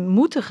zijn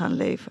moeten gaan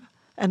leven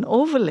en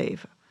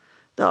overleven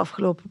de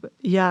afgelopen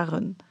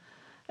jaren.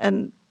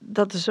 En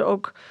dat is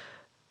ook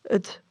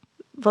het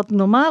wat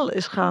normaal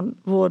is gaan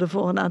worden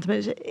voor een aantal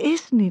mensen,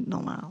 is niet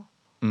normaal.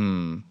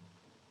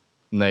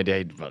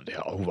 Nee,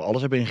 hoe we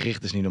alles hebben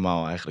ingericht is niet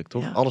normaal eigenlijk,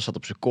 toch? Ja. Alles staat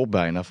op zijn kop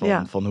bijna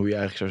van hoe je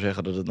eigenlijk zou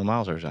zeggen dat het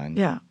normaal zou zijn.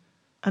 Ja,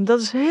 en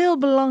dat is heel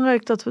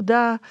belangrijk dat we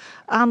daar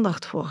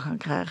aandacht voor gaan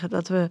krijgen.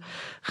 Dat we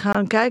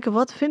gaan kijken,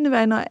 wat vinden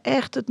wij nou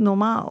echt het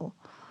normaal?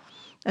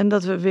 En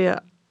dat we weer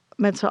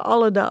met z'n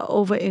allen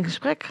daarover in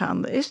gesprek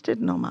gaan. Is dit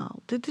normaal?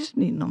 Dit is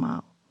niet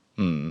normaal.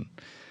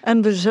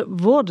 En we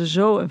worden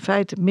zo in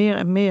feite meer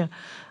en meer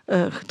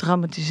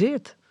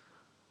getraumatiseerd.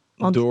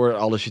 Want, door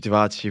alle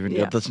situaties,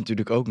 dat is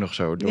natuurlijk ook nog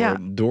zo.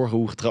 Door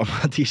hoe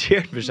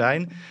getraumatiseerd we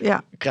zijn,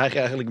 krijg je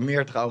eigenlijk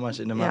meer trauma's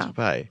in de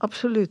maatschappij.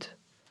 Absoluut.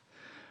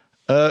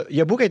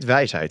 Jouw boek heet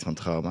Wijsheid van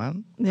Trauma.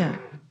 Ja.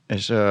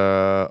 Is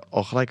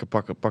al gelijk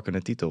een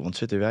pakkende titel. Want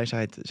zit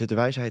de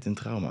wijsheid in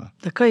trauma?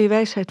 Daar kan je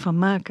wijsheid van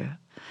maken.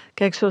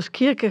 Kijk, zoals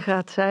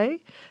Kierkegaard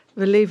zei,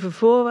 we leven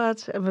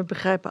voorwaarts en we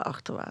begrijpen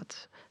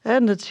achterwaarts.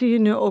 En dat zie je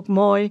nu ook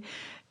mooi.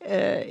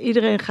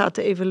 Iedereen gaat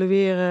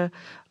evalueren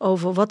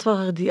over wat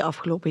waren die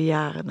afgelopen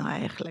jaren nou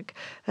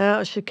eigenlijk.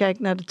 Als je kijkt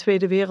naar de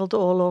Tweede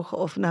Wereldoorlog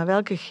of naar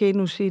welke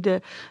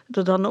genocide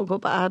er dan ook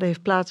op aarde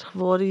heeft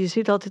plaatsgevonden. Je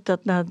ziet altijd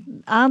dat na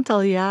een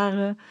aantal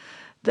jaren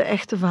de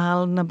echte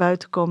verhalen naar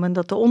buiten komen en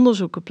dat de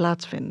onderzoeken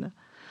plaatsvinden.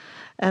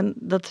 En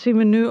dat zien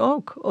we nu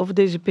ook over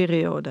deze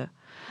periode.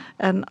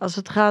 En als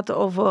het gaat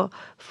over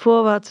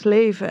voorwaarts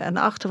leven en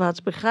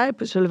achterwaarts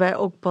begrijpen, zullen wij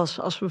ook pas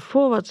als we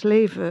voorwaarts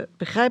leven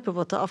begrijpen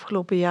wat de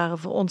afgelopen jaren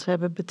voor ons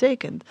hebben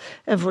betekend.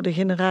 En voor de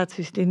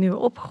generaties die nu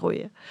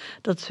opgroeien.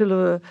 Dat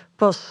zullen we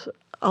pas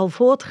al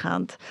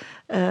voortgaand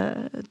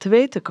te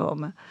weten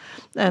komen.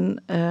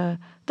 En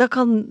daar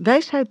kan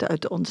wijsheid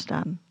uit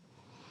ontstaan.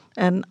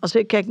 En als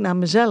ik kijk naar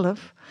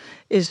mezelf,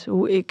 is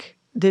hoe ik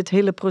dit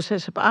hele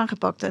proces heb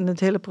aangepakt en het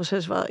hele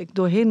proces waar ik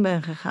doorheen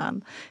ben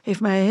gegaan, heeft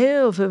mij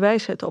heel veel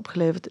wijsheid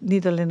opgeleverd.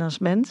 Niet alleen als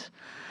mens,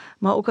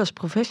 maar ook als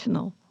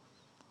professional.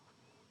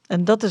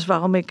 En dat is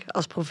waarom ik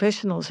als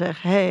professional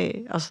zeg,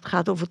 als het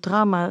gaat over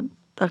trauma,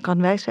 daar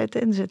kan wijsheid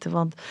in zitten.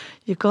 Want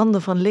je kan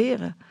ervan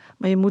leren,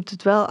 maar je moet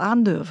het wel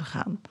aandurven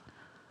gaan.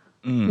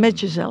 Met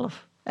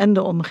jezelf en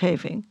de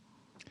omgeving.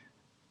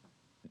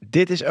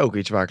 Dit is ook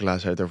iets waar ik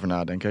laatst uit over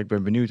nadenk. Ik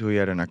ben benieuwd hoe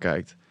jij er naar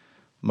kijkt.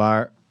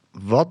 Maar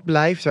wat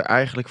blijft er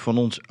eigenlijk van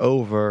ons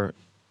over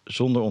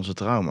zonder onze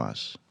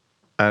trauma's?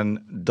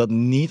 En dat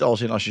niet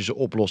als in als je ze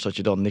oplost, dat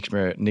je dan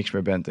niks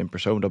meer bent in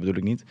persoon, dat bedoel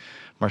ik niet.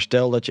 Maar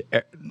stel dat je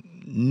er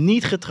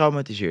niet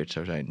getraumatiseerd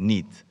zou zijn,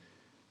 niet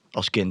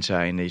als kind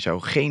zijn. Je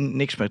zou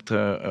niks met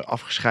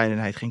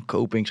afgescheidenheid, geen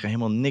copings,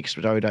 helemaal niks,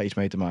 zou je daar iets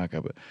mee te maken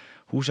hebben.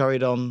 Hoe zou je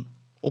dan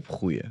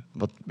opgroeien?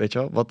 Wat, weet je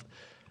wel? Wat...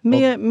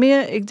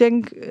 Ik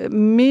denk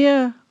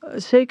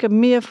zeker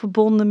meer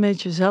verbonden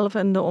met jezelf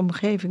en de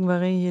omgeving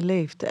waarin je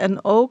leeft.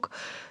 En ook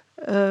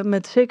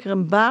met zeker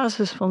een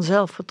basis van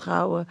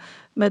zelfvertrouwen.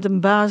 Met een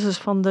basis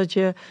van dat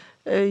je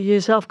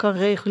jezelf kan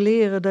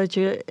reguleren. Dat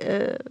je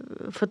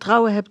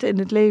vertrouwen hebt in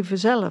het leven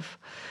zelf.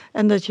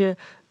 En dat je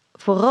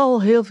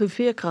vooral heel veel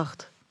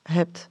veerkracht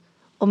hebt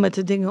om met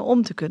de dingen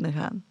om te kunnen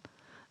gaan.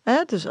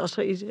 Dus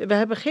we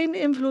hebben geen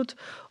invloed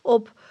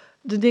op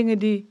de dingen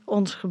die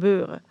ons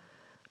gebeuren.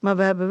 Maar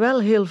we hebben wel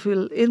heel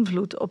veel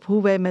invloed op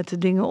hoe wij met de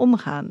dingen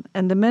omgaan.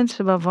 En de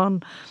mensen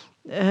waarvan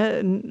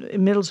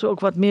inmiddels ook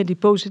wat meer die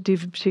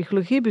positieve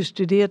psychologie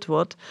bestudeerd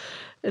wordt.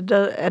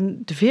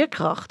 En de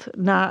veerkracht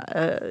na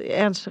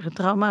ernstige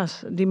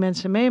trauma's die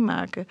mensen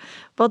meemaken.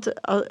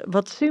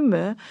 Wat zien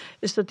we,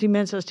 is dat die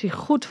mensen, als die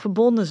goed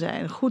verbonden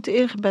zijn, goed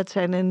ingebed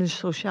zijn in een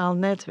sociaal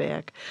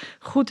netwerk,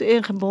 goed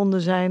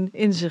ingebonden zijn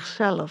in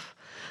zichzelf,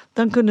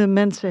 dan kunnen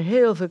mensen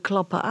heel veel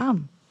klappen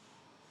aan.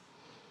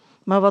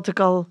 Maar wat ik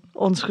al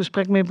ons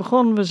gesprek mee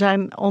begon, we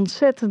zijn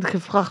ontzettend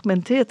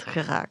gefragmenteerd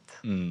geraakt.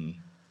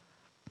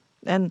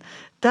 En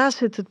daar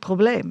zit het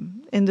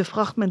probleem, in de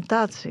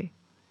fragmentatie.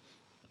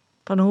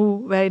 Van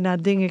hoe wij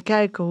naar dingen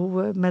kijken,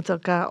 hoe we met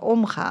elkaar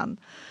omgaan.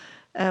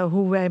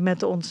 Hoe wij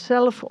met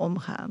onszelf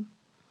omgaan.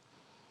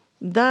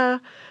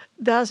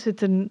 Daar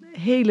zit een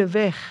hele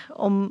weg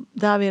om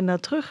daar weer naar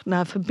terug,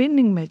 naar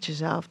verbinding met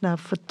jezelf, naar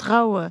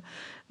vertrouwen,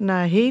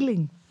 naar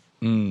heling.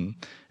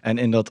 En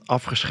in dat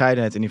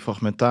afgescheidenheid, in die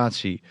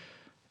fragmentatie,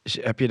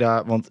 heb je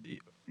daar, want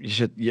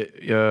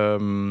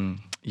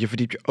je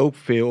verdiept je ook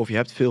veel, of je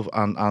hebt veel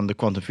aan de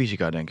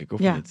kwantumfysica, denk ik, of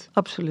niet? Ja,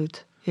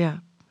 absoluut.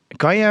 Ja.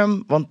 Kan je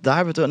hem, want daar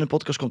hebben we het in de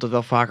podcast komt het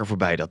wel vaker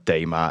voorbij, dat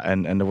thema.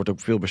 En er wordt ook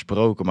veel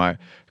besproken. Maar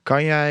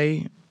kan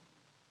jij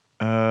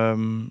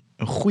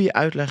een goede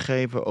uitleg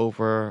geven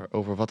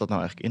over wat dat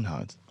nou eigenlijk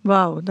inhoudt?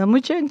 Wauw, dan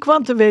moet je een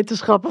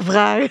kwantumwetenschapper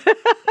vragen.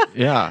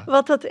 Ja.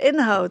 Wat dat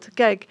inhoudt.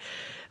 Kijk,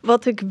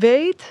 wat ik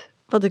weet,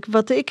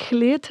 wat ik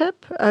geleerd heb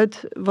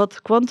uit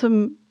wat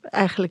kwantum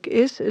eigenlijk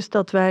is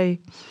dat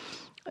wij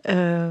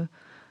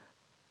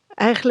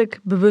eigenlijk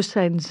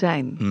bewustzijn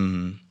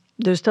zijn.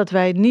 Dus dat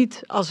wij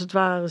niet als het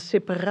ware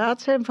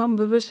separaat zijn van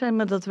bewustzijn,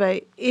 maar dat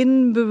wij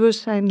in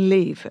bewustzijn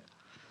leven.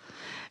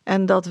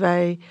 En dat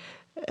wij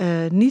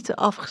niet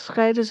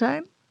afgescheiden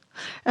zijn.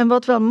 En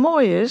wat wel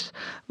mooi is,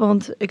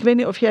 want ik weet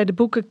niet of jij de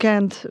boeken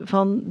kent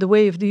van The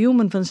Way of the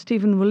Human van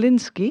Stephen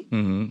Wolinski.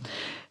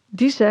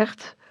 Die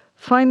zegt,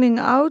 finding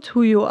out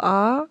who you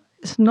are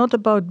is not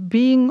about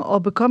being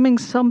or becoming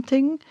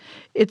something.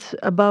 It's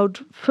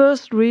about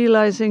first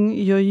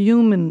realizing your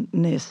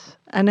humanness.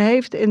 En hij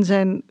heeft in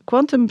zijn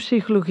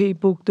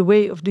kwantumpsychologieboek The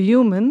Way of the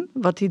Human,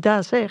 wat hij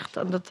daar zegt,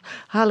 en dat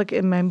haal ik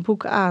in mijn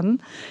boek aan,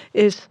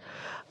 is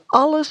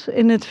alles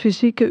in het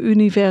fysieke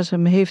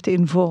universum heeft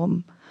een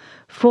vorm.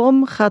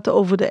 Vorm gaat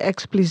over de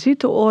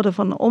expliciete orde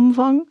van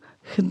omvang,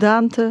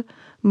 gedaante,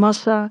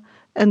 massa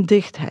en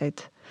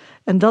dichtheid.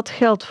 En dat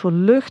geldt voor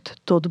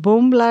lucht tot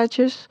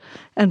boomblaadjes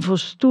en voor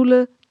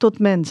stoelen tot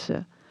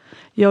mensen.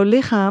 Jouw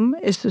lichaam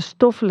is de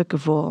stoffelijke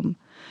vorm.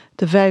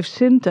 De 5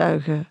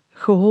 zintuigen,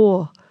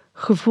 gehoor,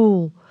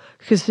 gevoel,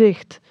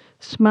 gezicht,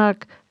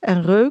 smaak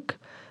en reuk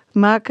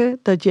maken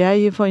dat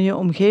jij je van je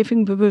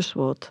omgeving bewust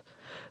wordt.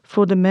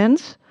 Voor de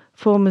mens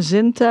vormen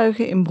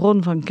zintuigen een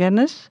bron van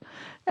kennis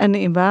en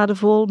een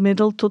waardevol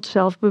middel tot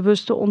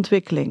zelfbewuste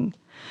ontwikkeling.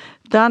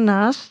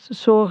 Daarnaast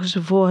zorgen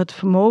ze voor het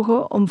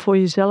vermogen om voor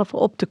jezelf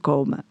op te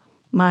komen.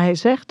 Maar hij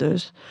zegt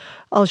dus,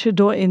 als je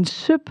door een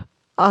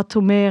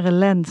subatomaire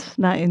lens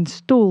naar een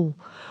stoel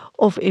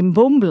of een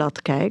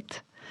boomblad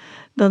kijkt,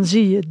 dan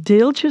zie je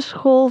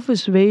deeltjesgolven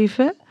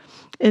zweven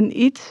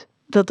in iets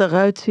dat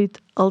eruit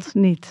ziet als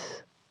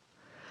niets.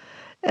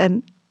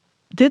 En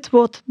dit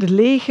wordt de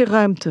lege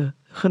ruimte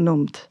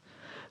genoemd.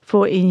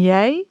 Voor in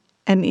jij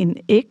en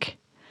in ik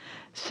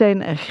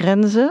zijn er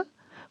grenzen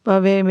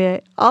waarmee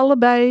wij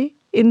allebei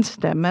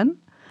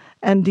instemmen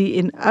en die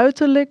een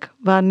uiterlijk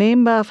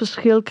waarneembaar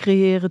verschil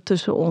creëren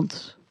tussen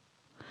ons.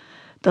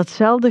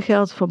 Datzelfde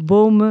geldt voor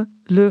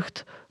bomen,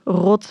 lucht,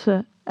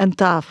 rotsen en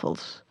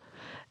tafels.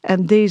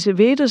 En deze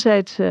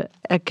wederzijdse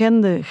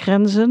erkende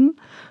grenzen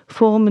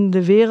vormen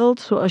de wereld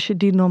zoals je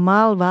die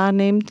normaal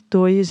waarneemt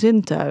door je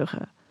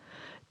zintuigen.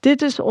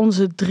 Dit is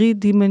onze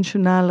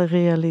driedimensionale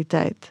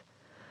realiteit.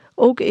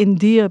 Ook een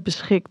dier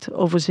beschikt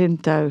over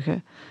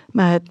zintuigen,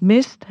 maar het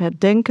mist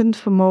het denkend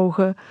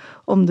vermogen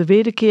om de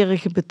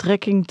wederkerige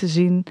betrekking te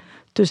zien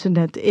tussen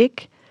het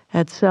ik,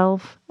 het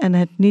zelf en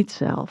het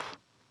niet-zelf.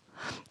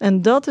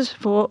 En dat is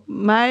voor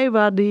mij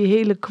waar die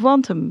hele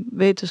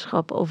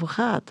kwantumwetenschap over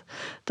gaat.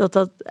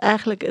 Dat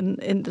eigenlijk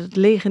in het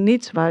lege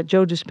niets, waar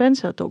Joe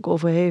Dispenza het ook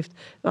over heeft,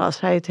 als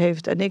hij het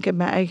heeft en ik in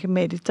mijn eigen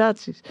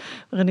meditaties,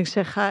 waarin ik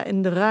zeg, ga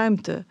in de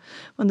ruimte.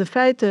 Want in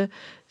feite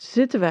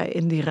zitten wij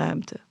in die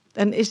ruimte.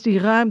 En is die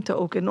ruimte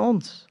ook in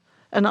ons?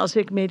 En als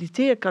ik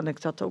mediteer, kan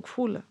ik dat ook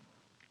voelen.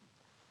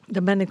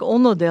 Dan ben ik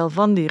onderdeel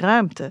van die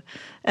ruimte.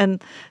 En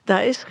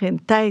daar is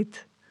geen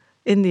tijd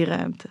in die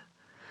ruimte.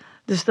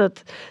 Dus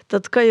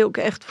dat kan je ook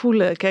echt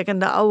voelen. Kijk, in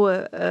de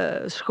oude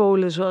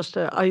scholen, zoals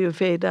de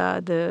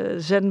Ayurveda, de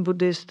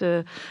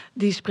Zen-boeddhisten,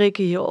 die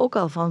spreken hier ook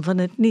al van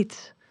het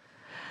niets.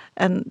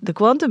 En de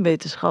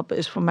kwantumwetenschap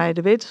is voor mij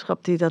de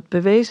wetenschap die dat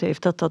bewezen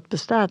heeft, dat dat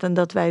bestaat. En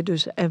dat wij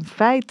dus in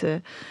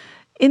feite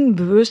in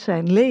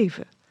bewustzijn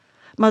leven.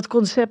 Maar het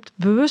concept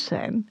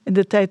bewustzijn, in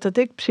de tijd dat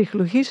ik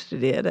psychologie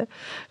studeerde,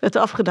 werd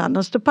afgedaan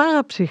als de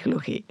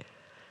parapsychologie.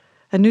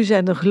 En nu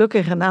zijn er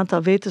gelukkig een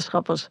aantal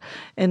wetenschappers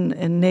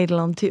in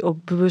Nederland die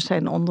ook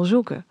bewustzijn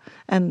onderzoeken.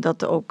 En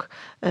dat ook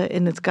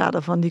in het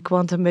kader van die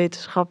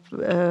kwantumwetenschap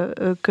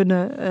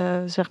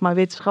kunnen zeg maar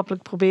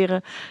wetenschappelijk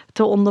proberen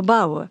te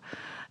onderbouwen.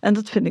 En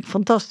dat vind ik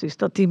fantastisch,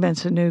 dat die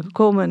mensen nu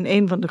komen. En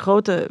een van de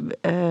grote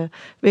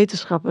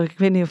wetenschappers, ik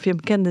weet niet of je hem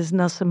kent, is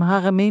Nassim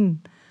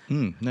Haramein.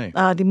 Nee.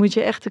 Die moet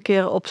je echt een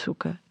keer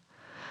opzoeken.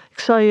 Ik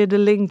zal je de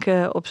link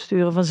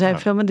opsturen van zijn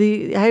film.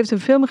 Hij heeft een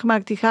film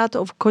gemaakt die gaat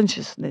over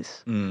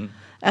consciousness.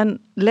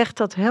 En legt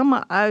dat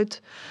helemaal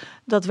uit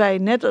dat wij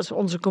net als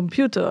onze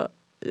computer,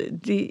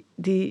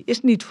 die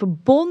is niet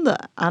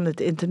verbonden aan het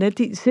internet,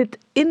 die zit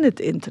in het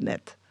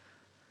internet.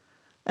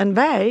 En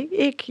wij,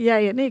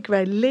 jij en ik,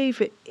 wij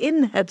leven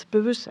in het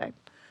bewustzijn.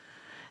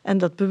 En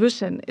dat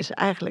bewustzijn is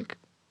eigenlijk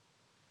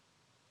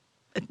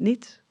het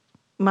niet,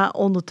 maar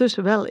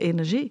ondertussen wel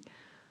energie.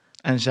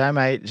 En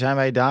zijn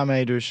wij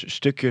daarmee dus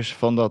stukjes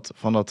van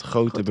dat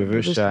grote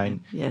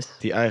bewustzijn yes,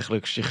 die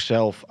eigenlijk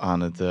zichzelf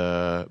aan het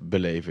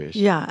beleven is?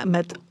 Ja,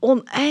 met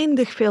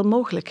oneindig veel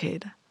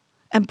mogelijkheden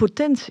en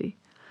potentie.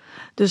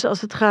 Dus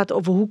als het gaat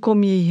over hoe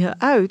kom je hier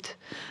uit,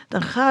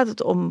 dan gaat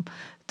het om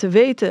te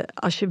weten,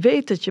 als je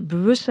weet dat je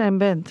bewustzijn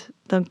bent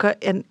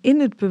en in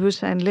het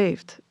bewustzijn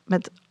leeft,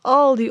 met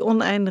al die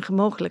oneindige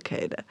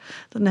mogelijkheden,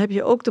 dan heb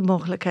je ook de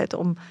mogelijkheid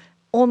om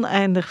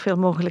oneindig veel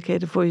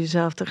mogelijkheden voor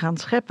jezelf te gaan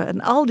scheppen.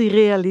 En al die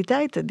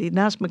realiteiten die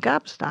naast elkaar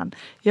bestaan,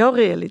 jouw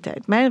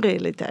realiteit, mijn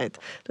realiteit,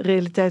 de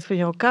realiteit van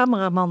jouw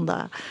cameraman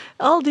daar,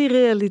 al die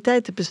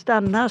realiteiten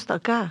bestaan naast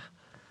elkaar.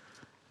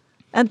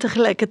 En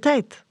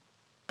tegelijkertijd.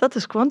 Dat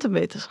is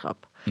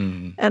kwantumwetenschap.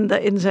 En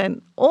daarin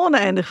zijn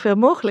oneindig veel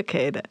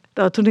mogelijkheden.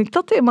 Nou, toen ik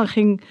dat eenmaal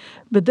ging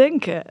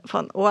bedenken,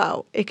 van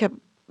wauw,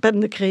 ben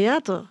de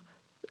creator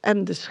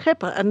en de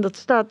schepper. En dat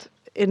staat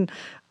in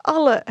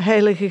alle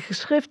heilige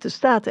geschriften,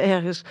 staat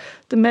ergens.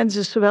 De mens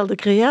is zowel de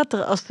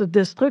creator als de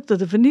destructor,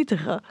 de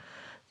vernietiger.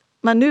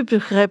 Maar nu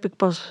begrijp ik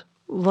pas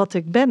wat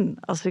ik ben,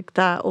 als ik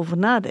daarover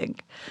nadenk.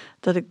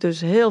 Dat ik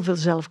dus heel veel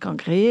zelf kan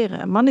creëren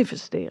en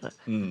manifesteren.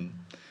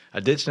 Ja,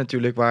 dit is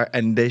natuurlijk waar,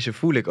 en deze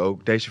voel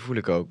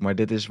ik ook, maar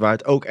dit is waar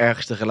het ook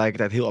ergens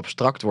tegelijkertijd heel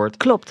abstract wordt.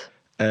 Klopt.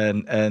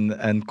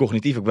 En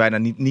cognitief ook bijna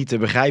niet te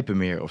begrijpen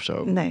meer of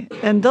zo. Nee,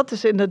 en dat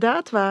is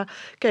inderdaad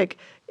waar, kijk,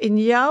 in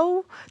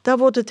jou, daar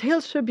wordt het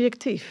heel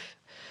subjectief.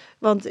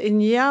 Want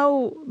in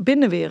jouw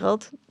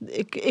binnenwereld,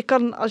 ik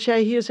kan, als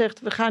jij hier zegt,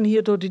 we gaan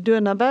hier door die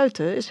deur naar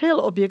buiten, is heel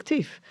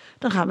objectief.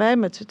 Dan gaan wij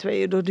met z'n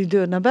tweeën door die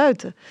deur naar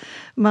buiten.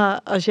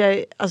 Maar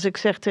als ik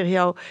zeg tegen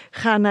jou,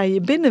 ga naar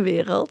je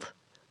binnenwereld,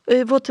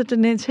 wordt het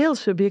ineens heel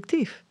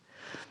subjectief.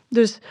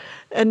 Dus,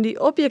 en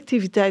die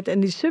objectiviteit en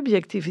die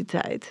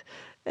subjectiviteit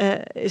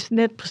is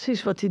net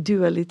precies wat die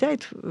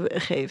dualiteit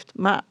geeft.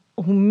 Maar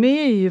hoe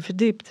meer je je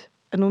verdiept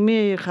en hoe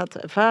meer je gaat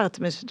ervaren,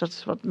 tenminste dat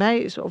is wat mij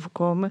is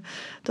overkomen,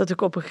 dat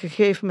ik op een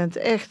gegeven moment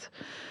echt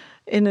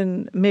in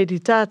een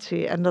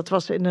meditatie, en dat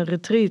was in een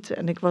retreat,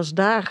 en ik was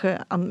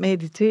dagen aan het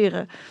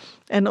mediteren,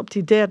 en op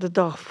die derde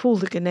dag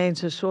voelde ik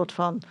ineens een soort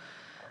van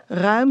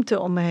ruimte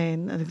om me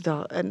heen. En ik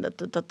dacht, en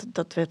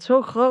dat werd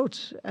zo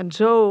groot en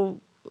zo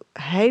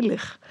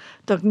heilig,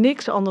 dat ik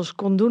niks anders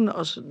kon doen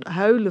als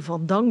huilen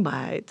van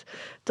dankbaarheid,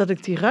 dat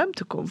ik die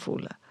ruimte kon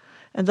voelen.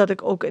 En dat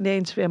ik ook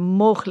ineens weer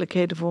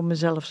mogelijkheden voor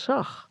mezelf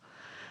zag.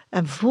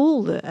 En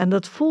voelde. En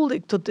dat voelde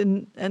ik tot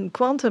in... En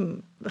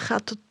quantum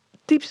gaat tot het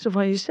diepste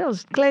van jezelf. Dat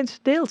is het kleinste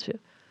deeltje.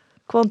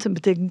 Quantum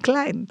betekent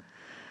klein.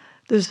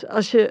 Dus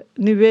als je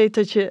nu weet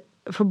dat je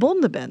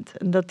verbonden bent,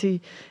 en dat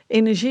die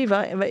energie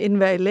waarin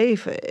wij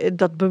leven,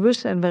 dat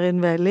bewustzijn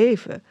waarin wij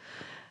leven,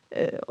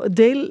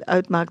 deel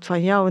uitmaakt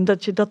van jou, en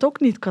dat je dat ook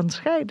niet kan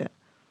scheiden.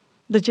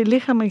 Dat je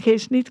lichaam en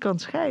geest niet kan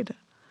scheiden.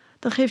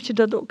 Dan geeft je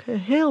dat ook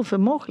heel veel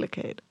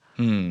mogelijkheden.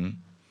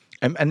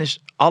 En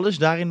is alles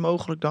daarin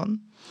mogelijk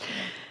dan?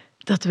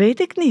 Dat weet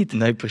ik niet.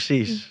 Nee,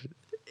 precies.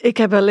 Ik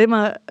heb alleen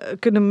maar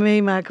kunnen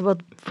meemaken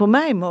wat voor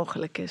mij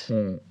mogelijk is.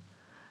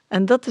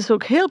 En dat is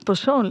ook heel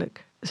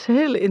persoonlijk. Dat is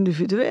heel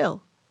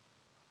individueel.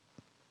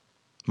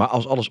 Maar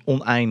als alles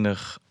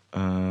oneindig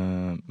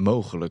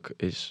mogelijk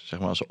is, zeg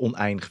maar, als er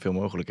oneindig veel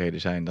mogelijkheden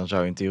zijn, dan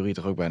zou je in theorie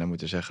toch ook bijna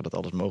moeten zeggen dat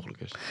alles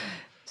mogelijk is.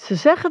 Ze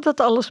zeggen dat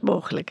alles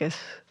mogelijk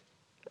is.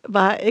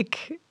 Maar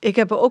ik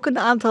heb ook een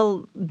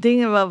aantal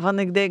dingen waarvan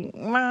ik denk,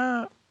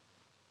 maar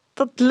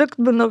dat lukt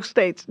me nog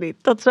steeds niet.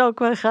 Dat zou ik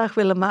wel graag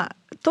willen, maar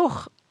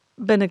toch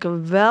ben ik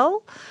er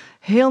wel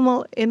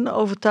helemaal in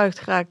overtuigd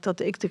geraakt dat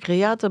ik de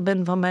creator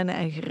ben van mijn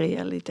eigen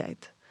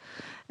realiteit.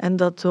 En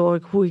dat door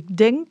hoe ik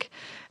denk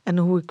en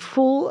hoe ik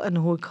voel en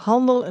hoe ik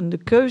handel en de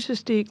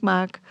keuzes die ik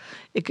maak,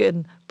 ik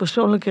een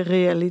persoonlijke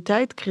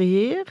realiteit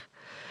creëer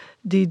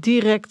die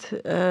direct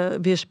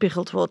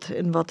weerspiegeld wordt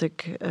in wat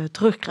ik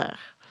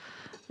terugkrijg.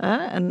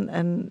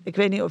 En ik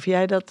weet niet of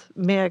jij dat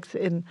merkt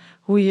in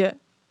hoe je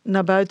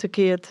naar buiten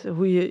keert,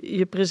 hoe je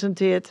je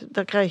presenteert.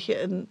 Daar krijg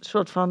je een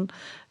soort van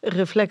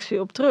reflectie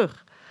op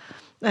terug.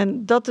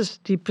 En dat is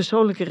die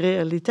persoonlijke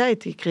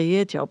realiteit, die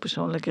creëert jouw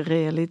persoonlijke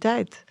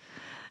realiteit.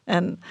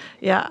 En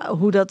ja,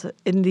 hoe dat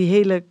in die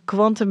hele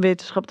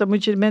kwantumwetenschap, dan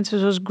moet je mensen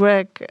zoals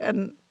Greg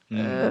en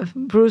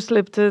Bruce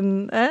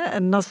Lipton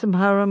en Nassim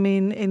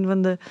Haramein, een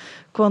van de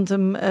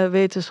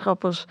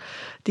kwantumwetenschappers,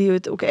 die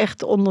het ook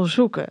echt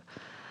onderzoeken.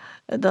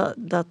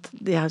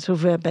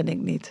 Zover ben ik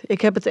niet.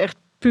 Ik heb het echt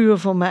puur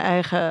voor mijn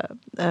eigen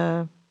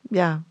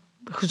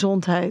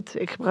gezondheid.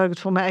 Ik gebruik het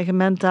voor mijn eigen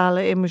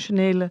mentale,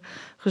 emotionele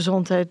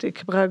gezondheid. Ik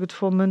gebruik het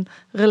voor mijn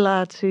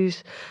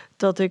relaties.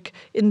 Dat ik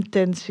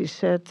intenties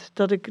zet.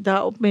 Dat ik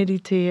daarop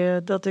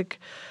mediteer. Dat ik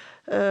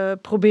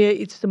probeer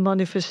iets te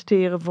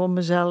manifesteren voor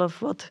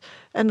mezelf.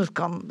 En dat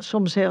kan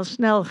soms heel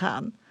snel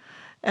gaan.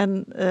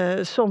 En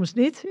soms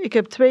niet. Ik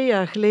heb 2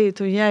 jaar geleden,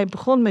 toen jij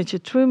begon met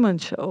je Trueman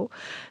Show,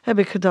 heb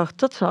ik gedacht,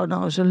 dat zou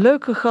nou eens een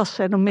leuke gast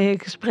zijn om mee in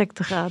gesprek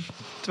te gaan.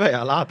 2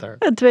 jaar later.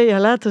 En 2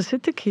 jaar later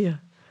zit ik hier.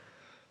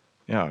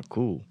 Ja,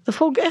 cool. Dat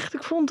vond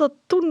ik vond dat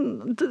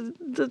toen,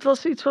 dat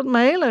was iets wat me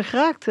heel erg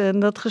raakte. En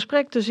dat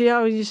gesprek tussen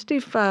jou en je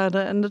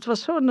stiefvader, en dat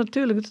was zo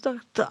natuurlijk.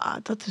 Toen dacht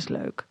ik, dat is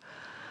leuk.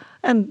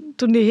 En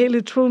toen die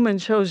hele Trueman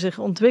Show zich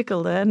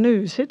ontwikkelde, en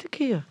nu zit ik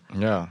hier.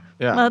 Ja,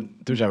 maar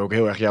toen zijn we ook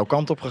heel erg jouw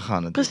kant op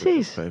gegaan.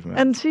 Precies.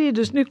 En zie je,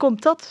 dus nu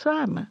komt dat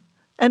samen.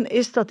 En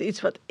is dat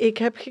iets wat ik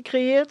heb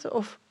gecreëerd?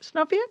 Of,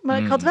 snap je?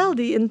 Maar ik had wel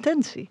die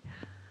intentie.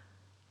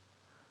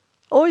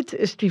 Ooit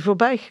is die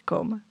voorbij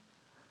gekomen.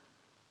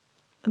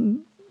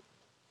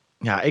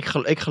 Ja,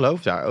 ik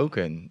geloof daar ook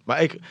in.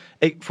 Maar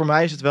voor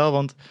mij is het wel,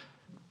 want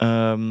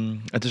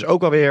het is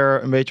ook wel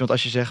weer een beetje, want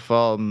als je zegt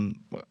van,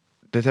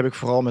 dit heb ik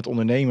vooral met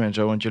ondernemen en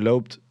zo, want je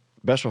loopt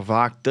best wel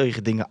vaak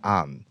tegen dingen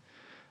aan.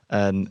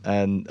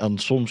 En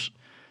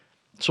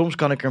soms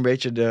kan ik er een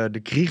beetje de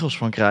kriegels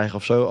van krijgen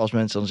of zo, als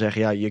mensen dan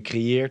zeggen, ja, je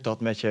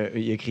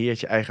creëert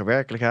je eigen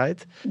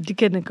werkelijkheid. Die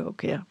ken ik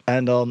ook, ja.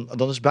 En dan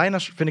is het bijna,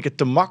 vind ik het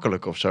te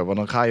makkelijk of zo. Want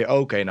dan ga je,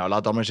 oké, nou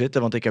laat dan maar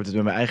zitten, want ik heb het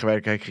met mijn eigen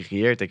werkelijkheid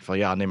gecreëerd. Ik van,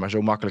 ja, nee, maar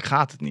zo makkelijk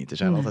gaat het niet. Er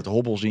zijn altijd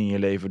hobbels die in je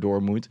leven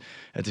door moet.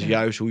 Het is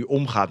juist hoe je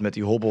omgaat met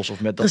die hobbels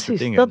of met dat soort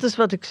dingen. Precies, dat is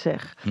wat ik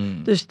zeg.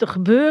 Dus er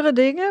gebeuren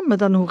dingen, maar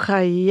dan hoe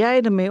ga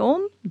jij ermee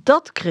om?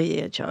 Dat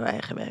creëert jouw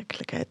eigen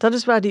werkelijkheid. Dat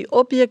is waar die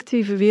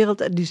objectieve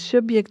wereld en die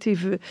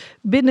subjectieve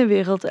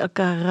binnenwereld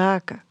elkaar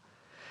raken.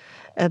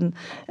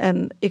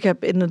 En ik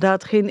heb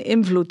inderdaad geen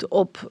invloed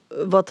op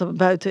wat er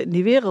buiten in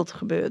die wereld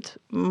gebeurt.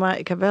 Maar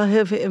ik heb wel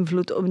heel veel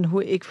invloed op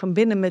hoe ik van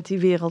binnen met die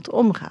wereld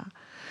omga.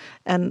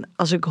 En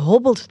als ik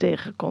hobbels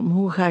tegenkom,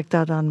 hoe ga ik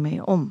daar dan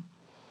mee om?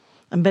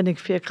 En ben ik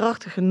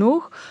veerkrachtig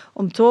genoeg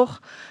om toch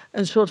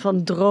een soort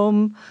van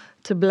droom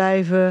te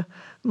blijven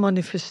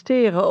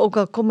manifesteren. Ook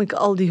al kom ik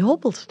al die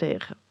hobbels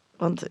tegen.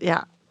 Want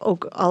ja,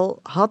 ook al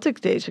had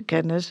ik deze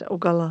kennis,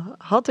 ook al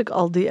had ik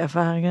al die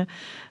ervaringen,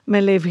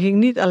 mijn leven ging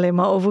niet alleen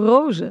maar over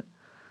rozen.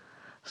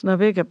 Snap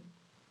je? Ik heb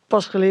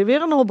pas geleden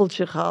weer een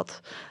hobbeltje gehad.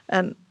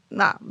 En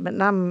nou, met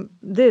name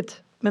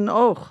dit, mijn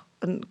oog.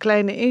 Een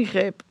kleine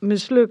ingreep,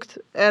 mislukt.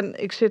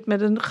 En ik zit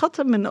met een gat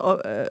in mijn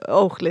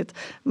ooglid.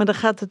 Maar dan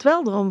gaat het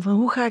wel erom van,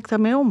 hoe ga ik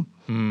daarmee om?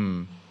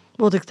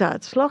 Word ik daar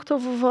het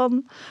slachtoffer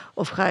van?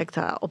 Of ga ik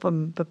daar op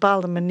een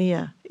bepaalde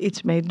manier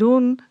iets mee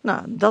doen?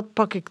 Nou, dat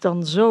pak ik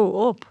dan zo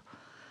op.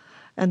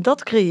 En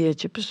dat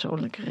creëert je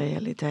persoonlijke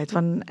realiteit.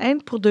 Want een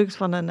eindproduct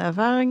van een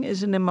ervaring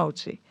is een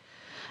emotie.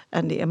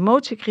 En die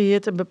emotie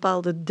creëert een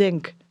bepaalde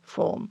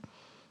denkvorm.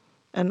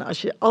 En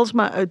als je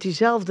alsmaar uit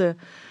diezelfde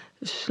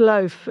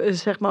sleuf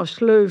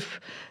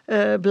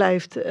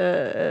blijft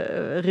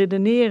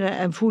redeneren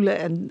en voelen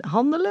en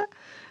handelen,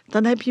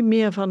 dan heb je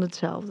meer van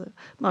hetzelfde.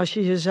 Maar als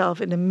je jezelf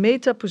in een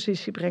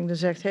metapositie brengt en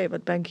zegt, hé,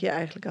 wat ben ik hier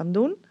eigenlijk aan het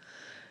doen?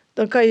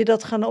 Dan kan je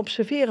dat gaan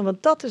observeren.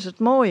 Want dat is het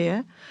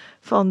mooie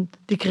van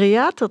die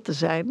creator te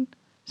zijn.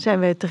 Zijn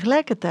wij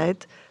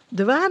tegelijkertijd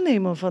de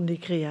waarnemer van die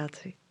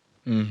creatie.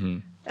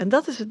 En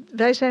dat is het.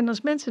 Wij zijn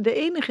als mensen de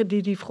enige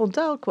die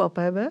frontaalkwap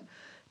hebben,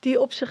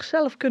 die op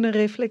zichzelf kunnen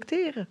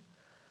reflecteren.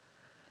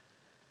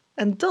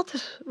 En dat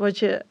is wat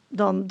je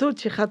dan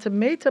doet. Je gaat een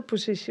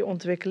metapositie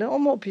ontwikkelen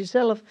om op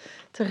jezelf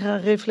te gaan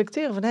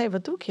reflecteren van, hé,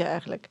 wat doe ik hier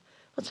eigenlijk?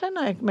 Wat zijn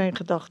nou eigenlijk mijn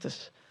gedachten?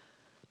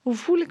 Hoe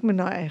voel ik me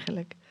nou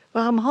eigenlijk?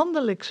 Waarom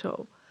handel ik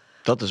zo?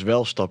 Dat is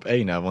wel stap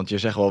 1, hè? Want je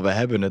zegt wel, we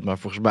hebben het, maar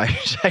volgens mij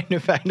zijn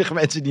er weinig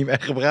mensen die hem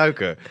echt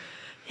gebruiken.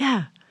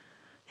 Ja.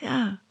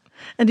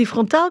 En die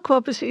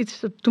frontaalkwap is iets,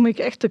 dat noem ik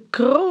echt de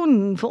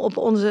kroon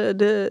op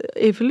de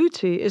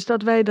evolutie, is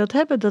dat wij dat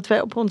hebben, dat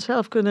wij op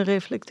onszelf kunnen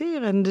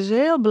reflecteren. En het is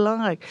heel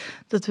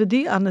belangrijk dat we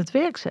die aan het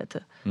werk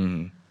zetten.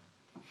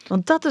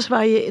 Want dat is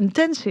waar je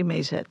intentie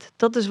mee zet.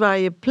 Dat is waar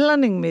je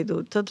planning mee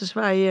doet. Dat is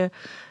waar je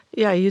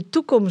je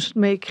toekomst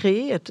mee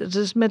creëert. Het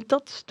is met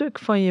dat stuk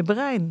van je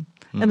brein.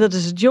 En dat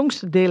is het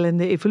jongste deel in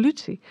de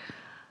evolutie.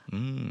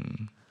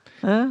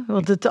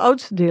 Want het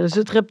oudste deel is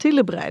het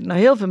reptiele brein. Nou,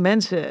 heel veel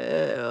mensen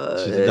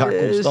zitten daar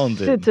constant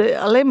zitten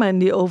alleen maar in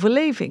die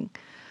overleving.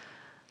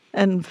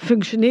 En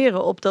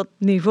functioneren op dat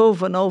niveau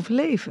van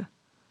overleven.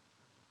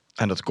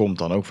 En dat komt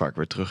dan ook vaak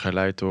weer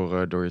teruggeleid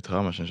door je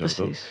trauma's en zo.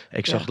 Precies,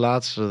 Ik zag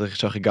laatst,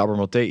 zag ik Gabor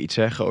Maté iets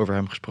zeggen, over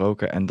hem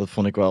gesproken. En dat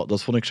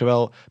vond ik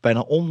zowel bijna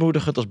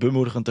ontmoedigend als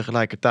bemoedigend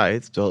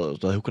tegelijkertijd. Terwijl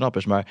dat heel knap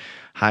is. Maar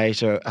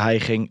hij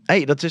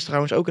ging... dat is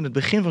trouwens ook in het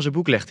begin van zijn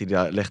boek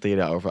legde hij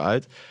daarover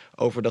uit.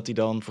 Over dat hij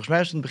dan, volgens mij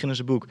is het in het begin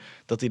van zijn boek,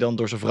 dat hij dan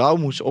door zijn vrouw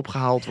moest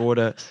opgehaald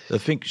worden.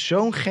 Dat vind ik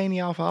zo'n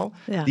geniaal verhaal.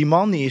 Ja. Die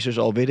man die is dus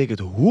al, weet ik het,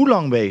 hoe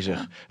lang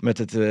bezig met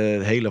het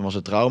helen van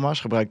zijn trauma's.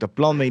 Gebruikt daar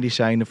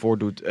planmedicijnen voor,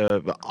 doet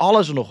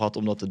alles er nog wat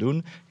om dat te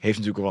doen. Heeft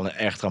natuurlijk wel een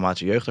erg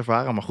traumatische jeugd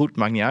ervaren, maar goed,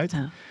 maakt niet uit.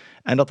 Ja.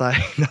 En dat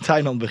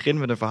hij dan begint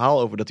met een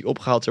verhaal over dat hij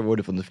opgehaald zou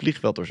worden van het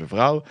vliegveld door zijn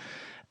vrouw.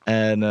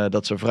 En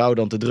dat zijn vrouw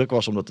dan te druk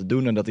was om dat te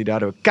doen. En dat hij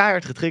daardoor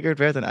keihard getriggerd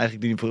werd. En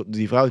eigenlijk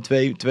die vrouw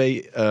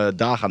twee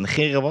dagen aan de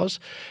geren was.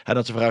 En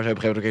dat zijn vrouw zei op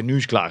een gegeven moment, oké, nu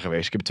is het klaar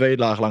geweest. Ik heb 2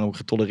 dagen lang ook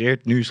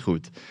getolereerd, nu is het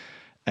goed.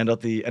 En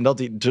dat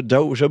hij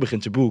zo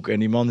begint zijn boek. En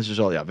die man is dus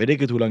al, weet ik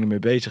het, hoe lang ermee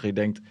bezig. Je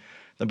denkt,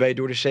 dan ben je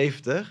door de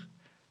 70...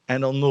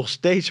 En dan nog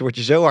steeds word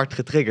je zo hard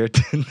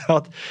getriggerd.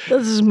 Dat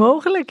is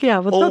mogelijk,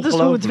 ja. Want dat is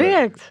hoe het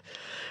werkt.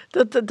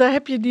 Daar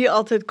heb je niet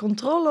altijd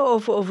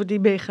controle over die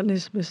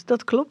mechanismes.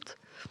 Dat klopt.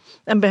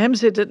 En bij hem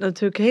zit het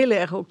natuurlijk heel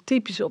erg ook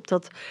typisch op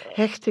dat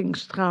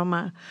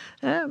hechtingstrauma.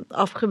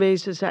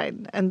 Afgewezen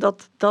zijn. En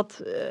dat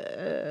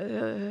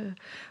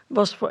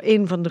was voor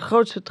een van de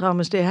grootste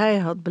trauma's die hij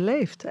had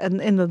beleefd. En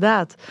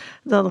inderdaad,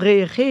 dan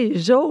reageer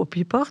je zo op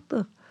je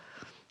partner.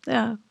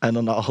 Ja. En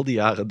dan na al die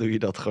jaren doe je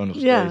dat gewoon nog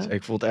steeds.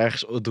 Ik vond het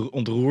ergens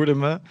ontroerde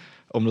me,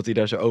 omdat hij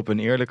daar zo open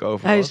en eerlijk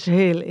over was. Hij is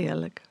heel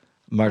eerlijk.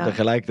 Maar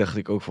tegelijk dacht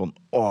ik ook van,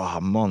 oh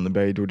man, dan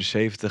ben je door de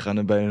 70 en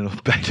dan ben je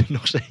er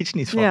nog steeds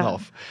niet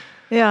vanaf.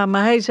 Ja,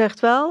 maar hij zegt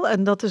wel,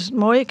 en dat is het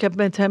mooie, ik heb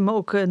met hem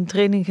ook een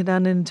training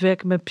gedaan in het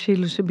werken met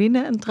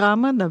psilocybine en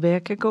trauma. Daar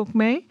werk ik ook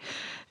mee.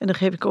 En daar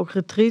geef ik ook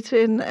retreats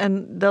in.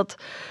 En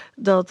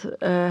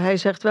hij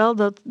zegt wel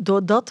dat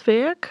door dat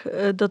werk,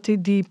 dat hij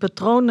die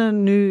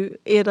patronen nu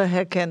eerder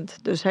herkent.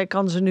 Dus hij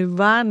kan ze nu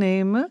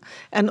waarnemen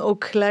en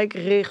ook gelijk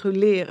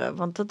reguleren.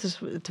 Want dat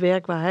is het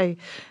werk waar hij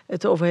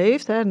het over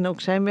heeft. Hè. En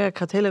ook zijn werk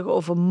gaat heel erg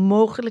over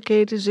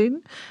mogelijkheden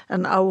zien.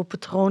 En oude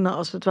patronen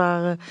als het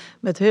ware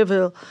met heel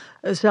veel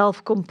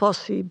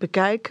zelfcompassie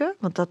bekijken.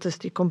 Want dat is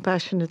die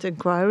compassionate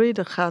inquiry.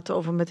 Dat gaat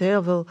over met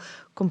heel veel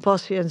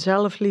compassie en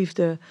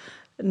zelfliefde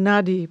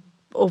naar die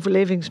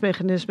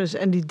overlevingsmechanismes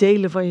en die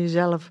delen van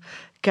jezelf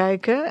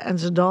kijken en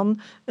ze dan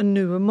een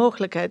nieuwe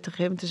mogelijkheid te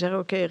geven. Te zeggen,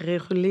 oké,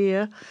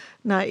 reguleer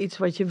naar iets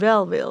wat je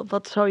wel wil.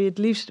 Wat zou je het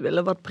liefst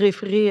willen? Wat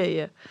prefereer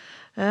je?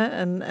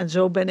 En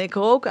zo ben ik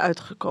er ook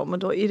uitgekomen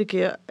door iedere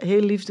keer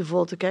heel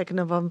liefdevol te kijken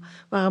naar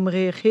waarom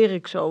reageer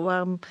ik zo?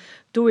 Waarom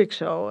doe ik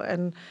zo?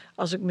 En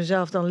als ik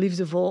mezelf dan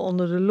liefdevol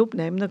onder de loep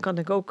neem, dan kan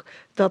ik ook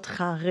dat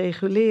gaan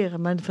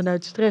reguleren. Maar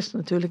vanuit stress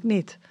natuurlijk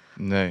niet.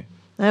 Nee.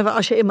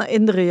 Als je eenmaal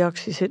in de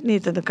reactie zit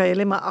niet. En dan kan je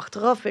alleen maar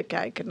achteraf weer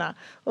kijken naar,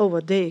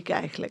 wat deed ik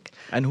eigenlijk?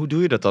 En hoe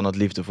doe je dat dan, het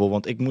liefdevol?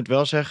 Want ik moet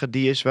wel zeggen,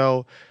 die is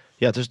wel...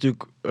 Ja, het is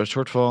natuurlijk een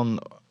soort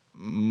van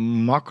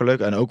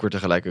makkelijk en ook weer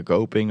tegelijk een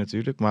coping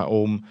natuurlijk. Maar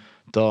om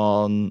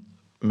dan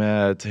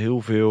met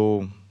heel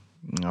veel...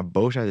 Nou,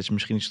 boosheid is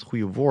misschien niet het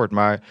goede woord,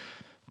 maar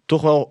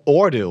toch wel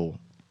oordeel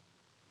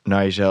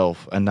naar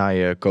jezelf en naar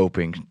je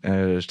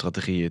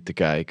copingstrategieën te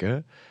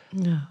kijken.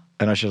 Ja.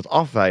 En als je dat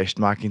afwijst,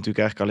 maak je natuurlijk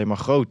eigenlijk alleen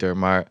maar groter.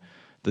 Maar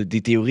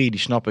die theorie, die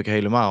snap ik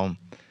helemaal.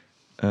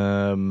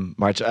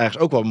 Maar het is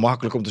eigenlijk ook wel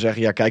makkelijk om te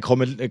zeggen... ja, kijk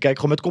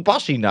gewoon met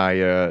compassie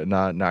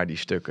naar die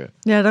stukken.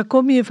 Ja, daar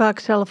kom je vaak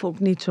zelf ook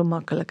niet zo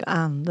makkelijk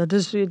aan.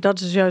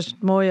 Dat is juist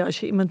het mooie als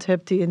je iemand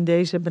hebt die in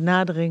deze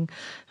benadering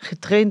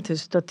getraind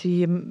is... dat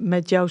hij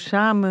met jou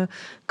samen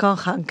kan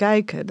gaan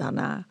kijken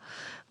daarna.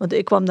 Want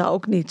ik kwam daar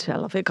ook niet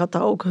zelf. Ik had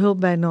daar ook hulp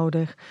bij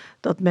nodig.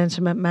 Dat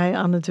mensen met mij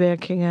aan het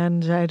werk gingen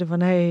en zeiden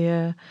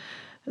van...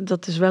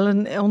 dat is wel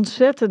een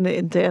ontzettende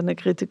interne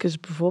criticus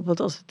bijvoorbeeld...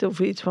 als het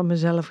over iets van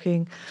mezelf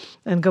ging.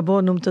 En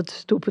Gabor noemt dat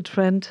stupid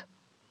friend.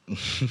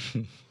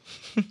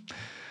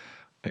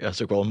 Ja, dat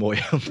is ook wel mooi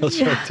om dat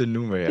zo te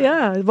noemen.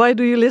 Ja, why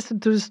do you listen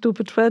to the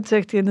stupid friend,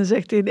 zegt hij. En dan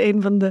zegt hij in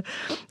een van de...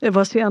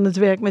 was hij aan het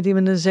werk met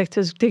iemand en dan zegt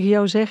hij... als ik tegen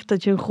jou zeg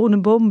dat je een groene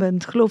boom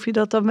bent, geloof je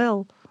dat dan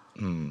wel?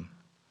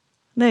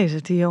 Nee,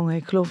 zegt die jongen,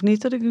 ik geloof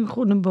niet dat ik een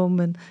groene boom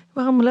ben.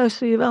 Waarom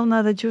luister je wel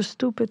naar dat you're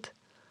stupid?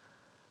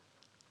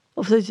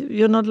 Of dat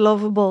you're not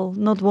lovable,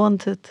 not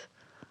wanted.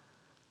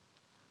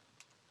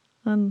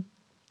 En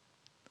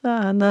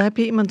daar heb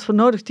je iemand voor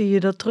nodig die je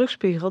dat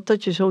terugspiegelt.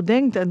 Dat je zo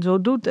denkt en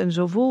zo doet en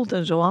zo voelt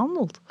en zo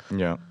handelt.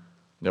 Ja,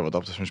 wat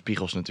dat is een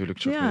spiegels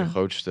natuurlijk zo van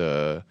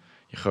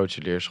je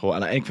grootste leerschool.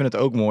 En ik vind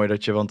het ook mooi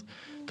dat je, want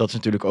dat is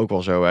natuurlijk ook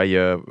wel zo, hè,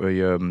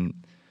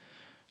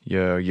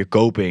 je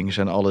copings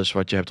en alles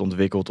wat je hebt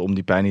ontwikkeld om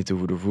die pijn niet te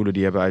hoeven voelen,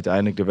 die hebben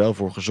uiteindelijk er wel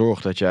voor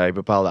gezorgd dat jij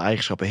bepaalde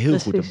eigenschappen heel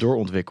goed hebt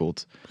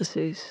doorontwikkeld.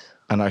 Precies.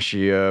 En als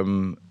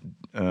je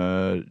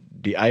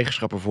die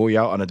eigenschappen voor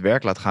jou aan het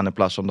werk laat gaan in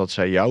plaats van dat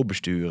zij jou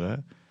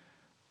besturen,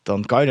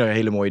 dan kan je er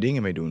hele mooie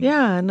dingen mee doen.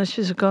 Ja, en als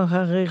je ze kan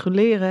gaan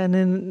reguleren en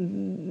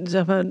in,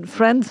 zeg maar,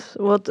 friends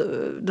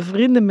de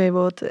vrienden mee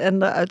wordt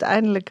en er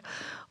uiteindelijk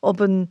op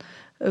een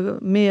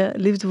meer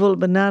liefdevolle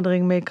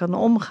benadering mee kan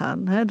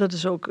omgaan. Hè? Dat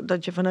is ook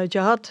dat je vanuit je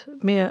hart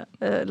meer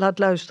laat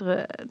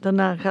luisteren,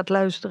 daarna gaat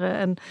luisteren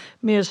en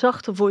meer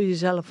zachter voor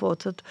jezelf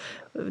wordt.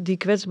 Die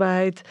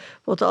kwetsbaarheid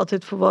wordt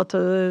altijd verward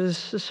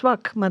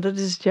zwak, maar dat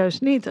is het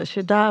juist niet. Als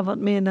je daar wat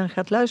meer naar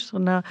gaat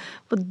luisteren, naar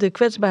de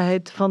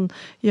kwetsbaarheid van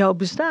jouw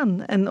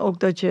bestaan. En ook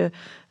dat je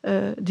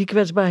die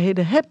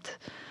kwetsbaarheden hebt.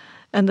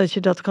 En dat je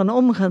dat kan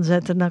om gaan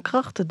zetten naar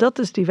krachten. Dat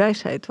is die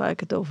wijsheid waar ik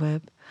het over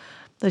heb.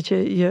 Dat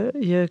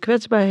je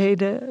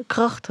kwetsbaarheden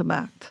krachten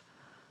maakt.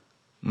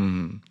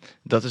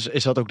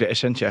 Is dat ook de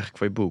essentie eigenlijk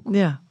van je boek?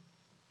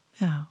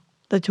 Ja.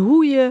 Dat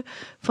hoe je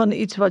van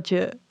iets wat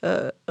je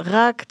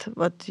raakt,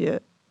 wat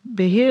je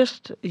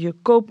beheerst, je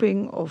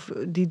coping of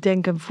die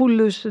denk- en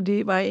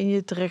voellussen waarin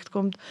je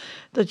terechtkomt,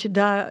 dat je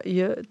daar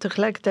je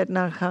tegelijkertijd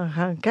naar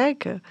gaan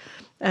kijken.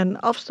 En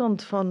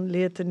afstand van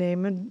leert te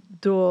nemen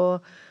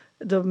door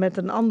met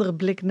een andere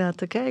blik naar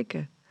te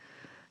kijken.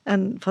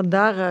 En van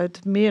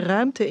daaruit meer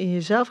ruimte in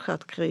jezelf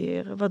gaat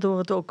creëren, waardoor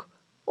het ook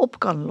op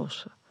kan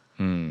lossen.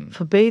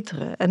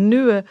 Verbeteren. En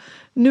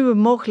nieuwe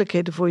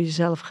mogelijkheden voor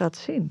jezelf gaat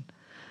zien.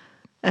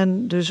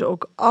 En dus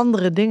ook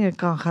andere dingen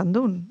kan gaan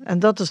doen. En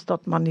dat is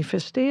dat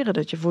manifesteren,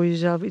 dat je voor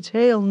jezelf iets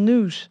heel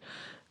nieuws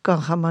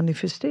kan gaan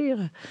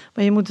manifesteren.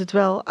 Maar je moet het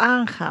wel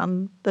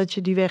aangaan dat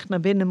je die weg naar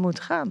binnen moet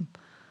gaan.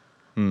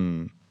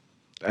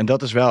 En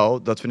dat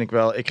vind ik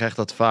wel, ik krijg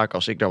dat vaak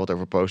als ik daar wat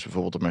over post,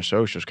 bijvoorbeeld op mijn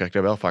socials, krijg ik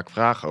daar wel vaak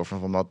vragen over.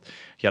 Van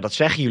dat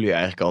zeggen jullie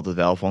eigenlijk altijd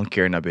wel van een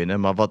keer naar binnen,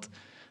 maar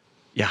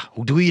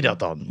hoe doe je dat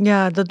dan?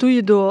 Ja, dat doe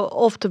je door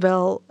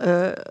oftewel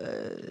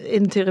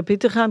in therapie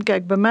te gaan.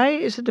 Kijk, bij mij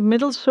is het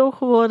inmiddels zo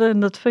geworden, en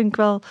dat vind ik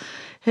wel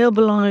heel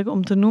belangrijk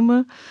om te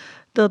noemen,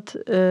 dat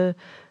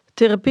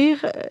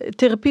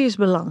therapie is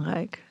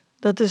belangrijk.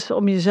 Dat is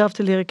om jezelf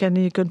te leren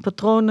kennen. Je kunt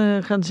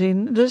patronen gaan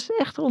zien. Dat is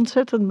echt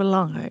ontzettend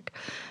belangrijk.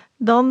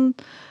 Dan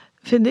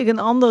vind ik een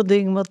ander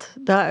ding wat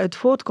daaruit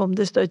voortkomt,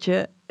 is dat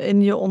je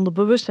in je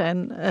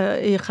onderbewustzijn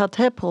je gaat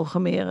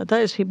herprogrammeren.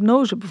 Daar is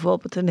hypnose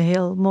bijvoorbeeld een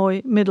heel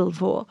mooi middel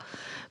voor.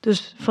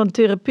 Dus van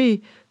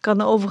therapie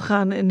kan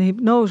overgaan in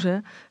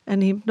hypnose en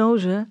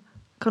hypnose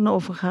kan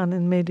overgaan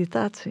in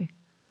meditatie.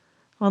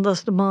 Want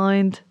als de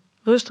mind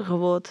rustiger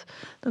wordt,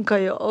 dan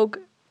kan je ook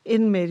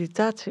in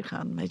meditatie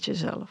gaan met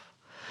jezelf.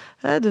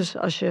 Dus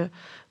als je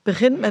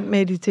begint met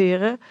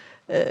mediteren,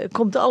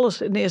 komt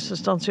alles in eerste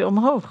instantie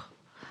omhoog.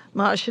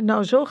 Maar als je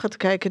nou zo gaat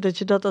kijken dat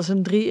je dat als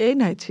een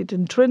 3-eenheid ziet,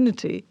 een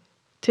trinity,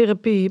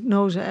 therapie,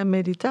 hypnose en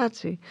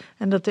meditatie,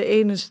 en dat de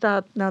ene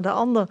staat naar de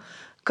ander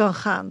kan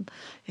gaan,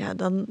 ja,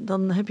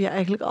 dan heb je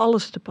eigenlijk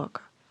alles te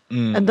pakken.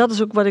 En dat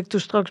is ook wat ik toen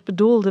straks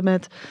bedoelde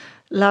met,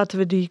 laten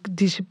we die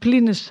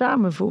disciplines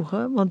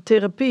samenvoegen, want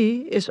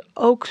therapie is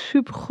ook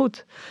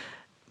supergoed,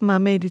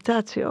 maar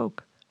meditatie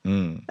ook.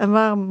 En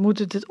waarom moet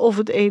het of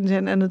het een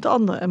zijn en het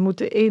ander, en moet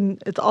de een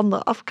het ander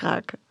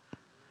afkraken?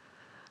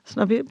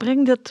 Snap je?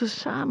 Breng dat dus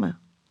samen.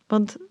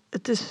 Want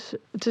het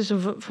is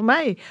voor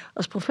mij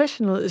als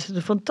professional is het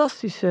een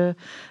fantastische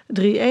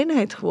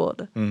 3-eenheid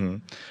geworden.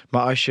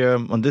 Maar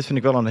want dit vind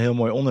ik wel een heel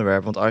mooi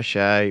onderwerp, want als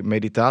jij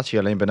meditatie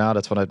alleen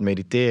benadert vanuit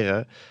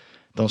mediteren,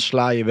 dan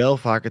sla je wel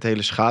vaak het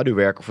hele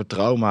schaduwwerk of het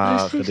trauma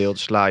gedeelte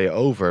sla je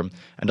over.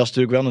 En dat is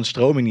natuurlijk wel een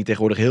stroming die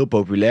tegenwoordig heel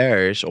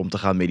populair is om te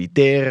gaan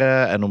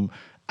mediteren en om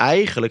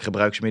eigenlijk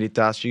gebruik je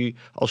meditatie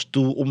als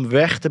tool om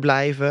weg te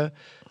blijven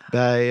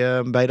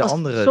bij de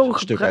andere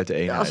stukken uit de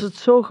eenheid. Als het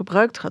zo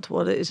gebruikt gaat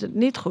worden, is het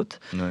niet goed.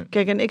 Nee.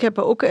 Kijk, en ik heb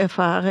ook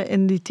ervaren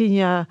in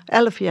die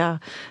 11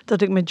 jaar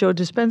dat ik met Joe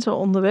Dispenza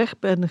onderweg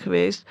ben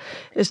geweest,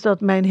 is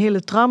dat mijn hele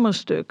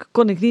traumastuk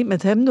kon ik niet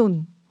met hem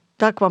doen.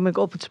 Daar kwam ik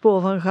op het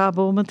spoor van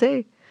Gabor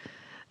Maté.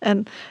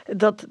 En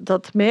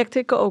dat merkte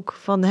ik ook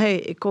van,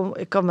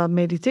 ik kan wel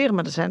mediteren,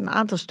 maar er zijn een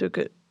aantal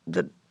stukken,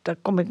 daar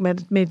kom ik met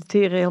het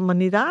mediteren helemaal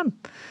niet aan.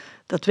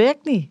 Dat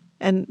werkt niet.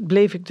 En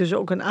bleef ik dus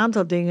ook een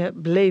aantal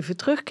dingen bleven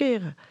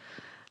terugkeren.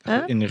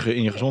 In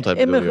je gezondheid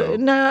in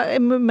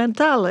mijn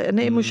mentale en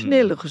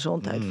emotionele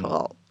gezondheid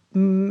vooral.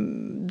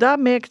 Daar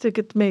merkte ik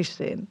het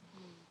meeste in.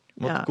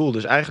 Wat cool.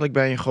 Dus eigenlijk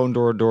ben je gewoon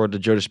door de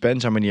Joe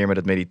Dispenza manier met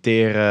het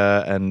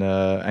mediteren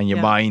en je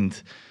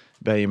mind,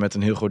 ben je met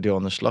een heel groot deel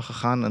aan de slag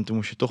gegaan. En toen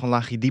moest je toch een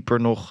laagje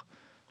dieper nog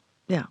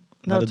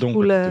naar de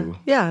donkerte toe.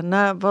 Ja,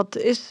 naar wat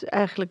is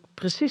eigenlijk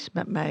precies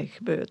met mij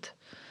gebeurd.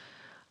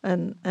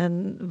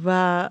 En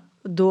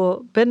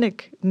waardoor ben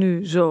ik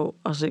nu zo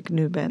als ik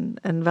nu ben?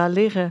 En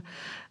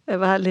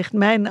waar ligt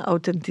mijn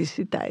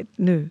authenticiteit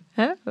nu?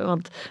 Hè?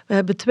 Want we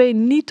hebben 2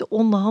 niet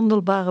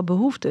onderhandelbare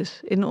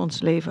behoeftes in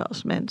ons leven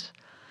als mens.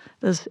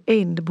 Dat is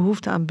 1, de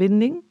behoefte aan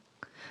binding.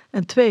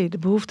 En 2, de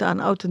behoefte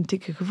aan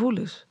authentieke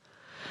gevoelens.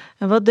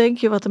 En wat denk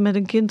je wat er met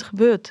een kind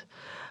gebeurt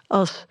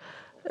als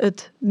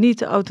het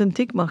niet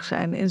authentiek mag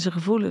zijn in zijn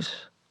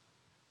gevoelens?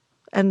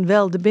 En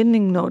wel de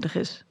binding nodig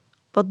is.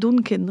 Wat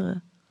doen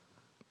kinderen?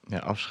 Ja,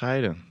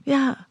 afscheiden.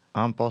 Ja.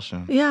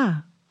 Aanpassen.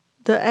 Ja.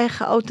 De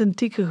eigen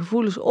authentieke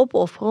gevoelens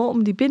opofferen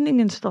om die binding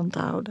in stand te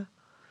houden.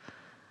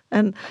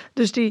 En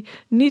dus die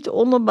niet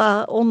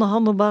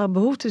onderhandelbare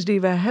behoeftes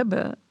die wij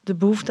hebben, de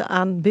behoefte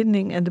aan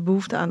binding en de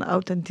behoefte aan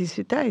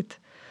authenticiteit,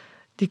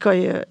 die kan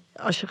je,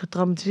 als je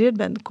getraumatiseerd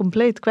bent,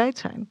 compleet kwijt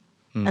zijn.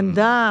 En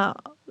daar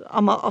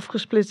allemaal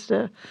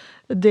afgesplitste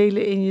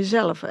delen in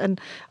jezelf. En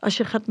als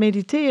je gaat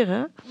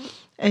mediteren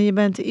en je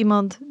bent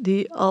iemand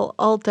die al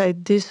altijd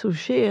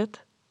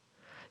dissocieert,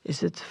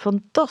 is het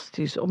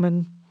fantastisch om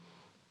in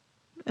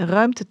een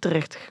ruimte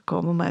terecht te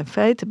komen. Maar in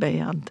feite ben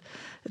je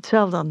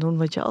hetzelfde aan het doen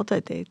wat je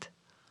altijd deed.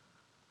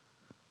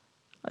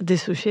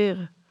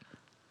 Dissociëren.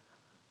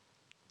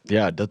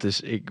 Ja, dat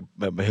is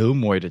heel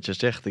mooi dat je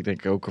zegt. Ik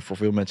denk ook voor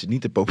veel mensen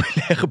niet de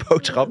populaire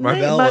boodschap, maar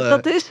nee, wel. Maar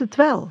dat is het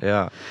wel.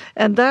 Ja.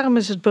 En daarom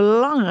is het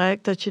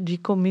belangrijk dat je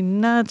die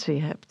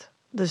combinatie hebt.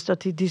 Dus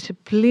dat die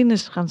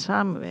disciplines gaan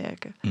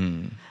samenwerken.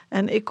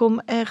 En ik kom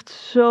echt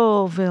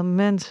zoveel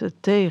mensen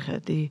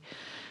tegen die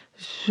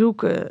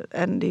zoeken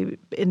en die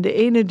in de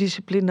ene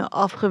discipline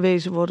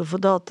afgewezen worden voor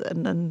dat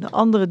en in de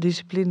andere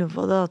discipline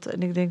voor dat.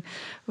 En ik denk,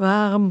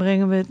 waarom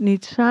brengen we het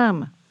niet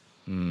samen?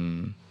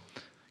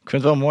 Ik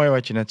vind het wel mooi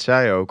wat je net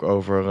zei ook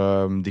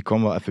over, die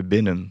kwam wel even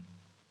binnen,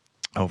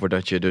 over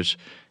dat je dus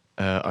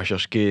als je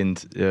als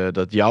kind,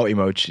 dat jouw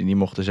emoties niet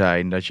mochten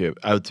zijn, dat je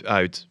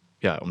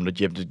omdat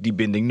je hebt dus die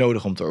binding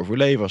nodig om te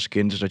overleven als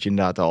kind, dus dat je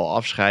inderdaad al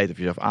afscheidt of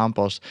jezelf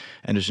aanpast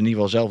en dus in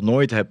ieder geval zelf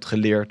nooit hebt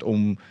geleerd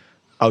om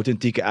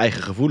authentieke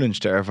eigen gevoelens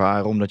te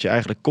ervaren, omdat je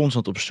eigenlijk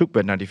constant op zoek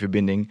bent naar die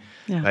verbinding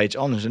bij iets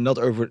anders. En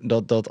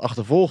dat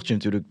achtervolgt je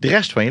natuurlijk de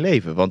rest van je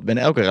leven. Want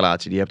binnen elke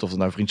relatie die je hebt, of het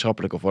nou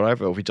vriendschappelijk of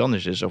whatever, of iets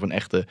anders is, of een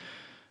echte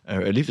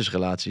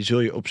liefdesrelatie, zul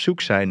je op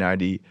zoek zijn naar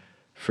die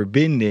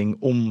verbinding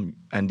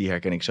en die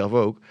herken ik zelf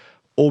ook,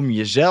 om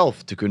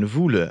jezelf te kunnen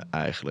voelen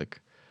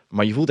eigenlijk.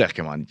 Maar je voelt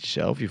eigenlijk helemaal niet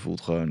jezelf. Je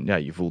voelt gewoon,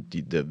 je voelt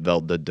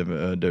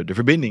de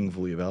verbinding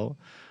voel je wel.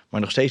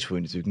 Maar nog steeds voel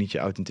je natuurlijk niet je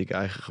authentieke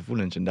eigen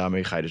gevoelens. En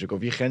daarmee ga je dus ook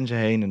over je grenzen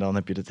heen. En dan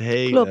heb je dat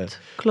hele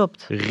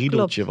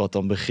riedeltje wat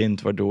dan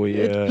begint, waardoor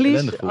je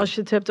ellendig voelt. Als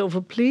je het hebt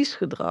over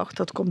please-gedrag,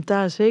 dat komt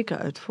daar zeker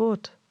uit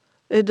voort.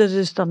 Dat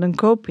is dan een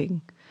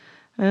coping.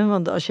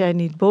 Want als jij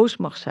niet boos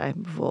mag zijn,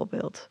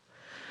 bijvoorbeeld,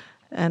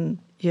 en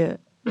je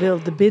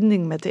wil de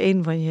binding met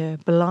een van je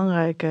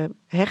belangrijke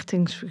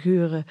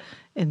hechtingsfiguren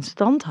in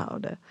stand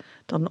houden,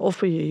 dan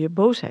offer je je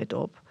boosheid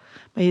op.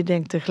 Maar je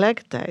denkt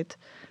tegelijkertijd,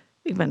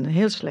 ik ben een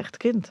heel slecht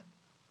kind.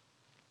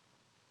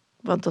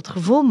 Want dat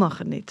gevoel mag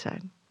er niet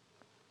zijn.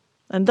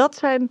 En dat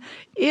zijn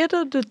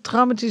eerder de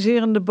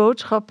traumatiserende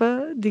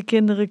boodschappen die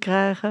kinderen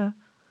krijgen.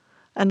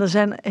 En daar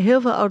zijn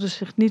heel veel ouders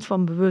zich niet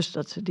van bewust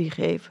dat ze die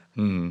geven.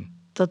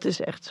 Dat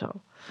is echt zo.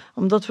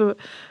 Omdat we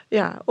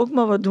ook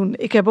maar wat doen.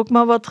 Ik heb ook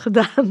maar wat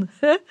gedaan.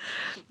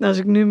 Als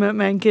ik nu met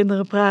mijn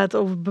kinderen praat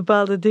over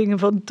bepaalde dingen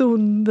van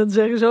toen, dan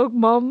zeggen ze ook,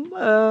 mam.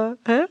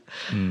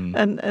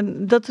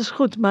 En dat is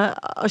goed. Maar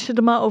als je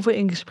er maar over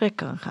in gesprek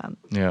kan gaan.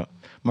 Ja,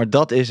 maar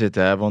dat is het,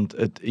 hè. Want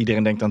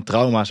iedereen denkt aan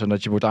trauma's en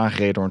dat je wordt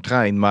aangereden door een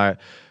trein. Maar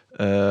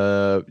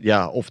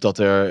of dat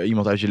er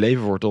iemand uit je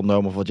leven wordt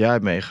ontnomen of wat jij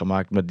hebt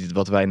meegemaakt. Maar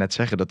wat wij net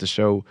zeggen, dat is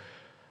zo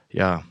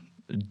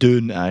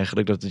dun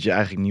eigenlijk, dat het je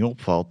eigenlijk niet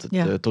opvalt.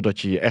 Totdat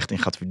je je echt in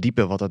gaat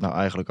verdiepen wat het nou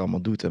eigenlijk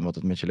allemaal doet en wat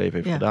het met je leven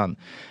heeft gedaan.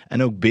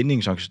 En ook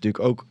bindingsangst is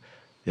natuurlijk ook,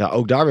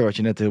 ook daar weer wat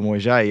je net heel mooi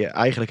zei.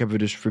 Eigenlijk hebben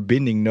we dus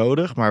verbinding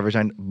nodig, maar we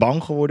zijn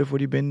bang geworden voor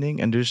die binding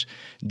en dus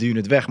duwen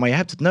het weg. Maar je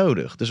hebt het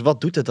nodig. Dus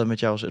wat doet het dan met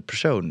jou als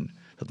persoon?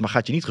 Dat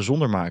gaat je niet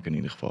gezonder maken in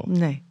ieder geval.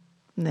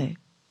 Nee,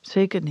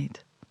 zeker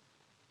niet.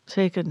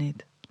 Zeker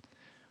niet.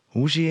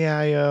 Hoe zie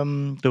jij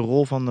de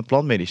rol van de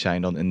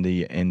plantmedicijn dan in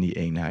die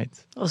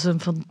eenheid? Als een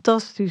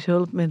fantastisch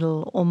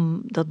hulpmiddel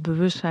om dat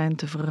bewustzijn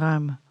te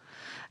verruimen.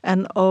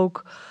 En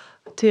ook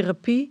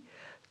therapie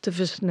te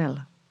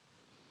versnellen.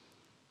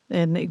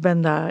 En ik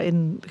ben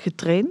daarin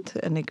getraind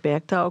en ik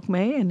werk daar ook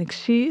mee. En ik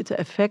zie het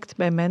effect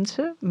bij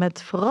mensen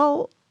met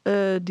vooral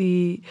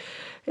die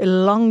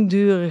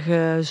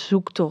langdurige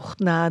zoektocht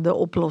naar de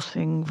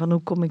oplossing. Van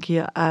hoe kom ik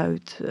hier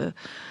uit?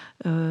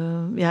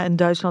 In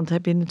Duitsland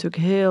heb je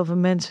natuurlijk heel veel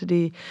mensen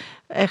die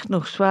echt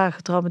nog zwaar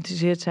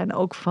getraumatiseerd zijn,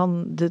 ook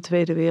van de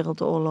Tweede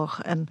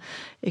Wereldoorlog. En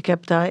ik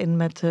heb daarin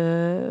met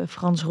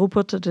Frans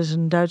Ruppert, dat is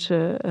een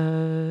Duitse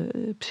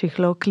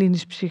psycholoog,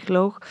 klinisch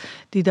psycholoog,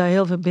 die daar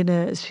heel veel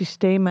binnen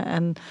systemen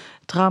en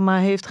trauma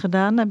heeft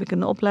gedaan. Daar heb ik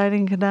een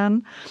opleiding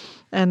gedaan.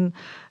 En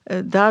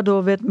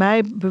daardoor werd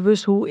mij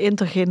bewust hoe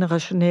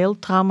intergenerationeel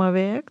trauma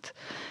werkt.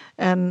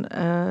 En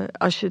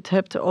als je het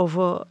hebt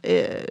over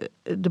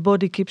de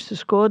body keeps the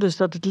score, dus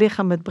dat het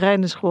lichaam het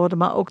brein is geworden,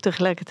 maar ook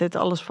tegelijkertijd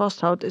alles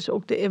vasthoudt, is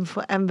ook de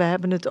info. En we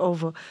hebben het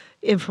over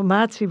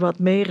informatie wat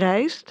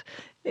meereist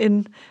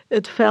in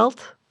het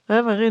veld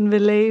waarin we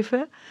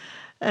leven.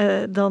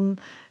 Dan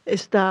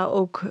is daar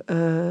ook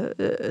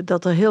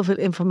dat er heel veel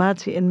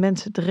informatie in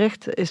mensen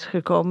terecht is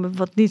gekomen,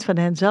 wat niet van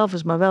hen zelf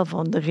is, maar wel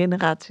van de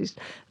generaties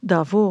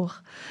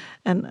daarvoor.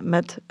 En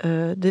met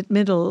dit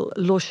middel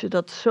los je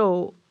dat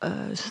zo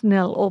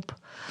snel op.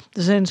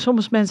 Er zijn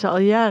soms mensen al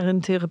jaren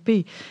in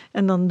therapie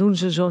en dan doen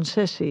ze zo'n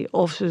sessie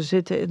of ze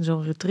zitten in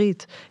zo'n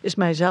retreat. Is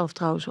mijzelf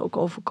trouwens ook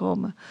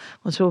overkomen.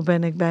 Want zo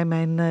ben ik bij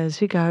mijn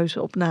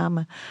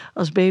ziekenhuisopname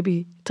als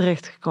baby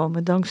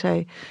terechtgekomen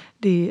dankzij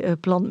die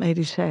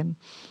plantmedicijn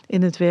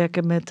in het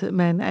werken met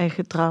mijn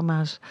eigen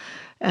trauma's.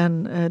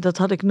 En dat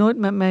had ik nooit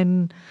met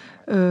mijn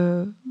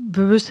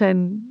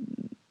bewustzijn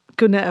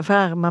kunnen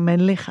ervaren, maar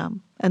mijn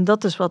lichaam. En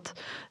dat is wat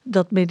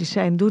dat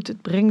medicijn doet.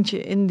 Het brengt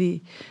je in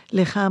die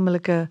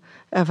lichamelijke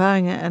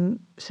ervaringen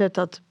en zet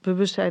dat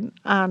bewustzijn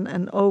aan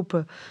en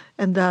open.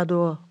 En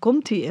daardoor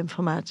komt die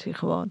informatie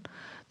gewoon.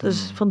 Dat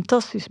is een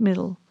fantastisch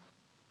middel.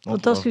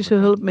 Fantastische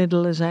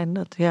hulpmiddelen zijn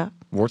dat,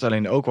 Wordt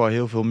alleen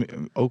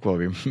ook wel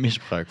weer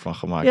misbruik van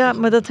gemaakt. Ja,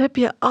 maar dat heb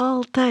je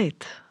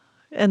altijd.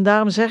 En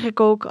daarom zeg ik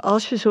ook,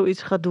 als je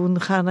zoiets gaat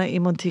doen, ga naar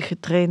iemand die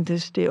getraind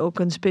is, die ook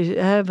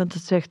want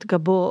dat zegt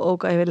Gabor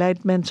ook, hij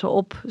leidt mensen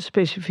op,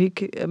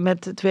 specifiek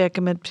met het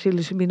werken met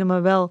psilocybine,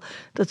 maar wel,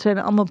 dat zijn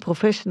allemaal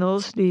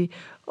professionals die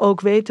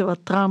ook weten wat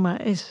trauma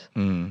is.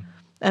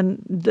 En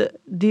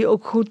die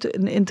ook goed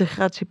een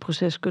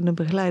integratieproces kunnen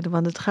begeleiden.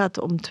 Want het gaat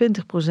om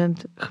 20%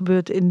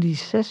 gebeurt in die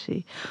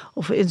sessie.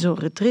 Of in zo'n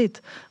retreat.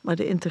 Maar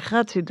de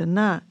integratie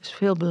daarna is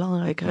veel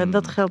belangrijker. En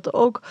dat geldt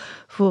ook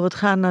voor het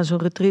gaan naar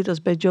zo'n retreat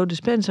als bij Joe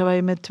Dispenza. Waar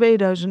je met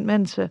 2000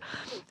 mensen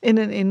in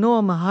een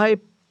enorme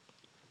high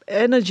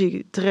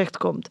energy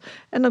terechtkomt.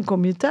 En dan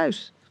kom je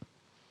thuis.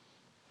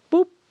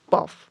 Poep,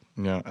 paf.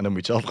 Ja, en dan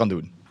moet je het zelf gaan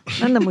doen.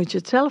 En dan moet je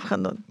het zelf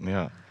gaan doen.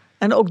 Ja.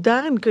 En ook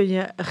daarin kun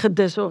je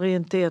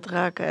gedesoriënteerd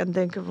raken en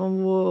denken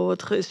van wow,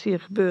 wat is hier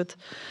gebeurd.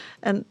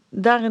 En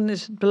daarin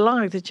is het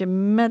belangrijk dat je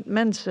met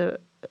mensen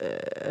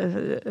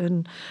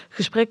een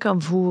gesprek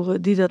kan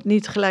voeren die dat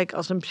niet gelijk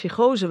als een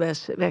psychose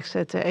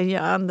wegzetten en je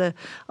aan de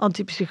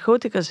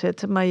antipsychotica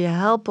zetten, maar je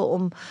helpen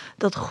om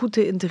dat goed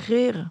te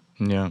integreren.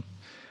 Ja.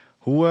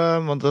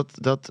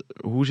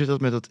 Hoe zit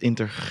dat met dat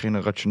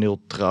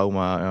intergenerationeel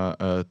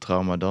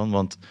trauma dan?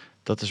 Want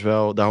dat is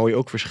wel, daar hoor je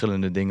ook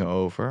verschillende dingen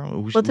over.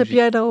 Wat heb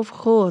jij daarover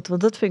gehoord?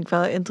 Want dat vind ik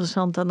wel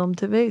interessant dan om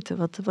te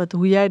weten.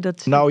 Hoe jij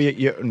dat ziet. Hoe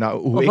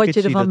of ik wat het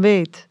je zie, ervan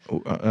weet.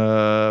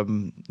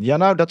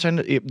 Dat zijn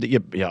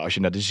als je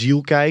naar de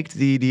ziel kijkt,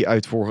 die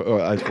uit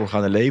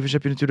voorgaande levens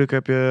heb je natuurlijk,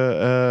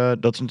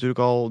 dat is natuurlijk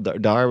al,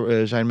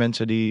 daar zijn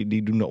mensen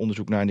die doen er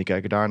onderzoek naar en die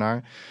kijken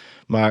daarnaar.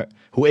 Maar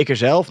hoe ik er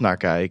zelf naar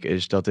kijk,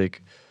 is dat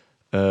ik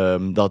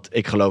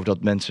geloof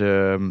dat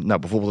mensen,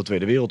 bijvoorbeeld de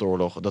Tweede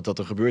Wereldoorlog, dat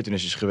een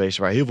gebeurtenis is geweest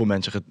waar heel veel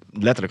mensen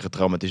letterlijk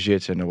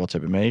getraumatiseerd zijn door wat ze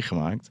hebben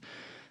meegemaakt.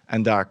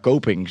 En daar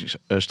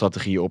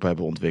copingstrategieën op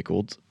hebben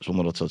ontwikkeld,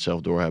 zonder dat ze dat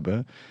zelf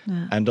doorhebben.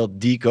 Ja. En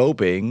dat die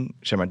coping,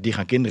 die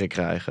gaan kinderen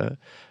krijgen.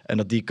 En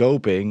dat die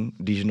coping,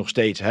 die ze nog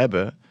steeds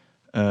hebben,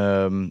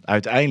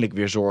 uiteindelijk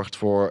weer zorgt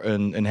voor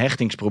een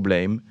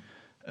hechtingsprobleem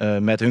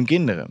met hun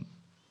kinderen.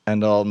 En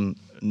dan,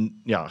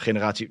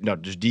 generatie,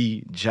 dus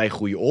zij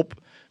groeien op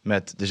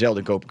met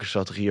dezelfde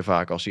copingstrategieën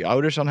vaak als die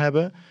ouders dan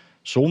hebben,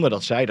 zonder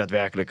dat zij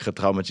daadwerkelijk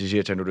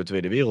getraumatiseerd zijn door de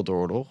Tweede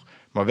Wereldoorlog,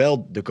 maar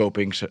wel de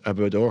copings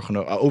hebben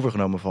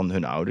overgenomen van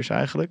hun ouders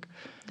eigenlijk.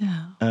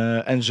 Ja.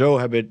 En zo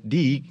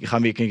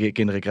gaan weer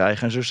kinderen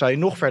krijgen. En zo sta je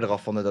nog verder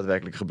af van de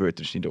daadwerkelijke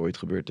gebeurtenis die er ooit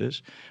gebeurd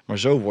is. Maar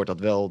zo wordt dat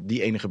wel,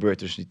 die ene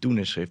gebeurtenis die toen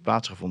heeft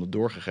plaatsgevonden,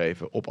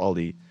 doorgegeven op al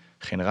die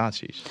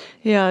generaties.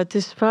 Ja, het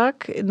is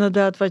vaak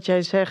inderdaad wat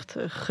jij zegt,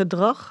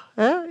 gedrag.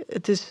 Hè?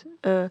 Het is,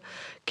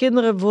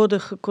 kinderen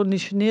worden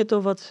geconditioneerd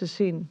door wat ze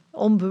zien,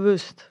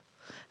 onbewust.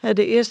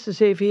 De eerste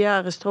 7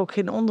 jaar is er ook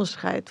geen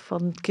onderscheid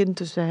van het kind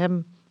tussen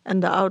hem en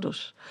de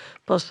ouders.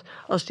 Pas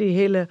als die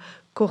hele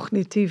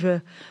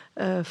cognitieve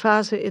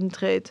fase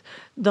intreedt,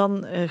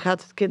 dan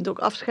gaat het kind ook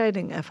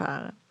afscheiding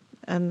ervaren.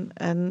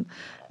 En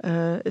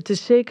het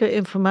is zeker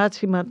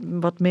informatie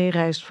wat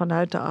meereist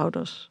vanuit de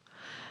ouders.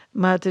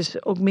 Maar het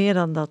is ook meer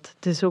dan dat.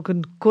 Het is ook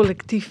een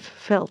collectief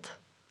veld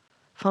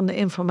van de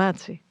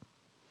informatie.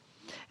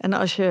 En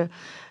als je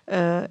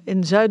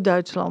in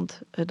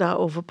Zuid-Duitsland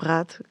daarover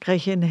praat,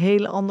 krijg je een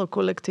heel ander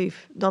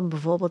collectief dan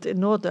bijvoorbeeld in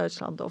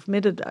Noord-Duitsland of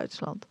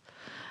Midden-Duitsland.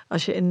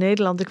 Als je in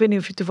Nederland, ik weet niet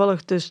of je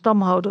toevallig de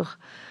Stamhouder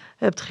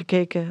hebt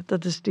gekeken,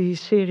 dat is die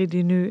serie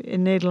die nu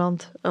in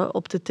Nederland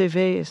op de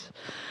tv is.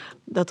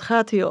 Dat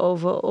gaat hier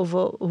over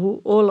hoe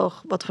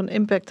oorlog, wat voor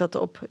impact dat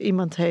op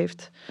iemand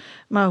heeft.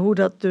 Maar hoe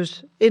dat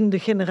dus in de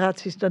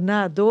generaties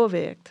daarna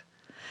doorwerkt.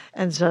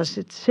 En daar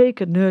zit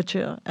zeker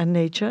nurture en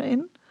nature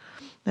in.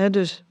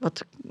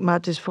 Maar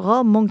het is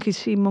vooral monkey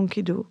see,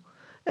 monkey do.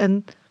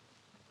 En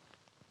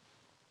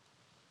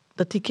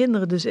dat die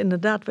kinderen dus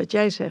inderdaad, wat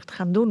jij zegt,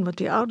 gaan doen wat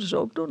die ouders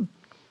ook doen.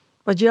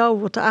 Wat jou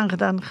wordt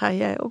aangedaan, ga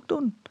jij ook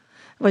doen.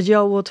 Wat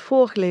jou wordt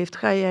voorgeleefd,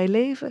 ga jij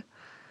leven.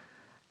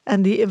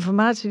 En die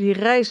informatie die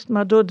reist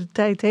maar door de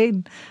tijd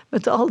heen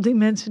met al die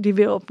mensen die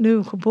weer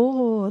opnieuw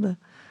geboren worden.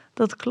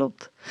 Dat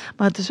klopt.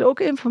 Maar het is ook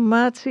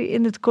informatie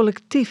in het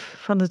collectief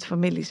van het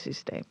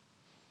familiesysteem.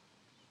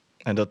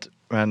 En dat,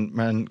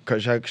 kan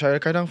je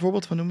daar een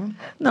voorbeeld van noemen?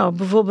 Nou,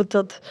 bijvoorbeeld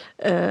dat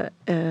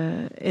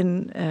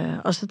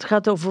als het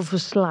gaat over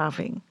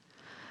verslaving.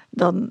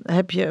 Dan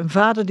heb je een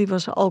vader die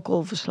was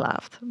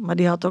alcoholverslaafd. Maar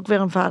die had ook weer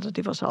een vader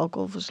die was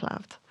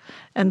alcoholverslaafd.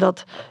 En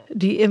dat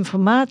die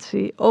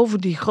informatie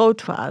over die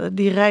grootvader,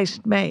 die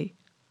reist mee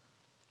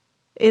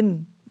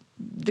in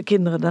de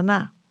kinderen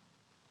daarna.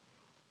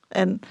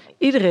 En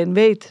iedereen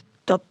weet,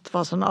 dat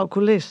was een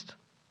alcoholist.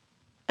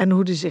 En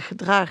hoe die zich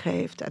gedragen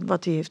heeft en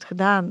wat hij heeft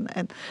gedaan.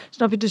 En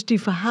snap je, dus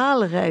die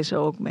verhalen reizen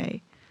ook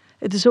mee.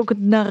 Het is ook het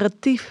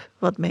narratief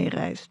wat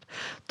meereist.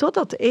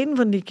 Totdat een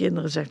van die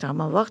kinderen zegt, nou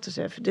maar wacht eens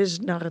even, dit is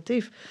het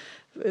narratief.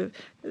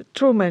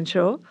 Trueman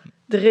Show,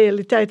 de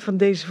realiteit van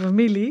deze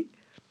familie.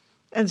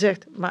 En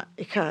zegt, maar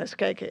ik ga eens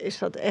kijken, is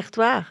dat echt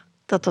waar?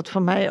 Dat dat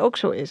voor mij ook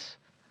zo is.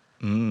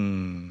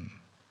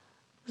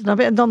 Snap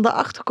je? En dan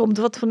erachter komt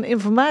wat voor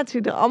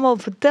informatie er allemaal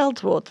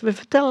verteld wordt. We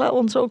vertellen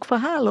ons ook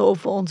verhalen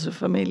over onze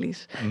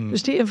families.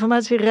 Dus die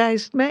informatie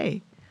reist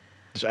mee.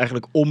 Dus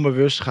eigenlijk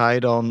onbewust ga je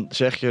dan,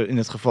 zeg je in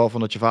het geval van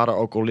dat je vader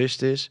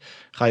alcoholist is,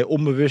 ga je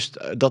onbewust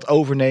dat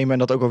overnemen en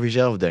dat ook over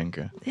jezelf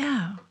denken.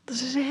 Ja, er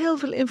is heel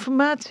veel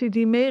informatie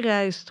die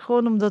meereist.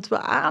 Gewoon omdat we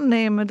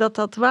aannemen dat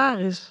dat waar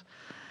is.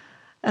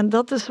 En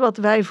dat is wat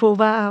wij voor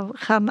waar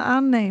gaan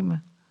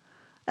aannemen.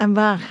 En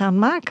waar gaan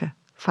maken,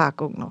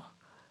 vaak ook nog.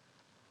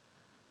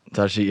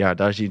 Daar zie je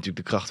natuurlijk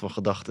de kracht van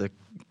gedachten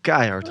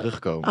keihard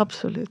terugkomen.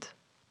 Absoluut.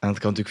 En het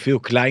kan natuurlijk veel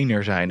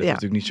kleiner zijn. Dat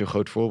hoeft natuurlijk niet zo'n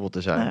groot voorbeeld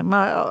te zijn. Nee,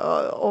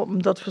 maar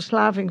omdat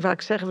verslaving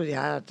vaak zeggen we,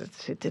 ja, dat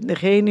zit in de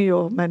genen,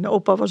 joh. Mijn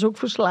opa was ook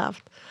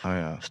verslaafd. Oh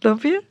ja.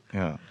 Snap je?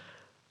 Ja.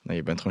 Nee,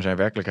 je bent gewoon zijn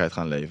werkelijkheid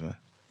gaan leven.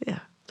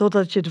 Ja,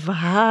 doordat je de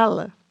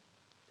verhalen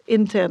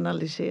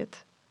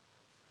internaliseert.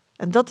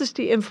 En dat is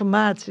die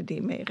informatie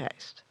die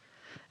meereist.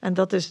 En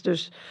dat is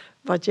dus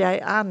wat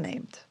jij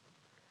aanneemt.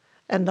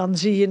 En dan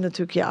zie je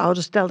natuurlijk je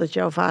ouders, stel dat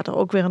jouw vader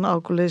ook weer een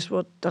alcoholist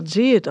wordt, dan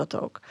zie je dat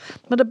ook.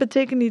 Maar dat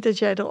betekent niet dat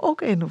jij er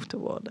ook een hoeft te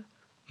worden.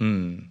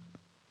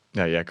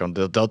 Ja, jij kan,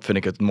 dat vind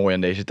ik het mooi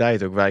aan deze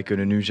tijd ook. Wij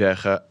kunnen nu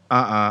zeggen,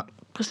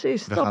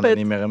 Precies, We gaan er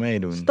niet meer aan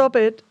meedoen. Stop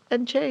it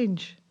and change.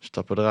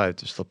 Stappen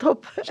eruit.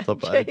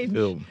 Stappen uit de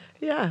film.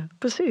 Ja,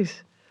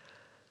 precies.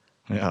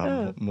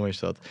 Ja, mooi is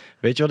dat.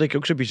 Weet je wat ik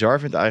ook zo bizar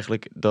vind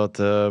eigenlijk?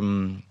 Dat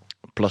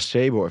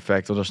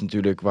placebo-effect, dat is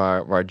natuurlijk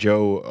waar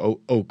Joe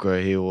ook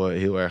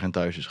heel erg aan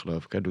thuis is,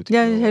 geloof ik. Hè?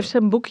 Hij heeft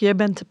zijn boek, Jij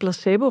bent de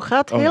placebo,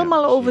 gaat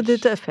helemaal over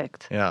dit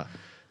effect. Ja,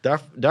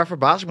 daar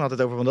verbaas ik me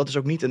altijd over, want dat is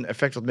ook niet een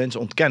effect wat mensen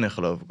ontkennen,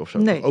 geloof ik. Of zo.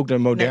 Nee. Ook de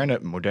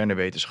moderne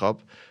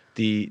wetenschap,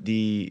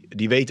 die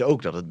weten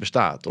ook dat het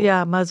bestaat, toch?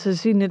 Ja, maar ze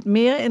zien het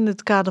meer in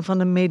het kader van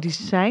een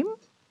medicijn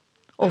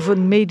of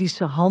een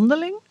medische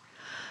handeling,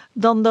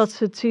 dan dat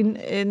ze het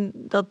zien in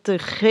dat de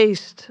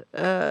geest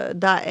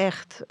daar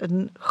echt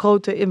een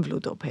grote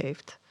invloed op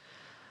heeft.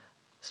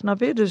 Snap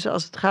je? Dus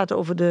als het gaat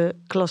over de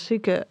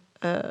klassieke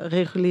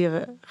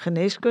reguliere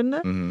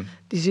geneeskunde,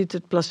 die ziet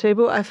het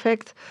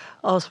placebo-effect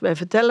als wij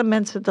vertellen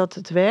mensen dat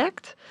het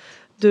werkt,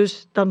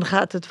 dus dan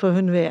gaat het voor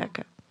hun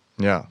werken.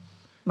 Ja.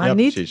 Maar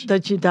niet precies.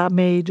 dat je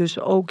daarmee dus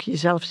ook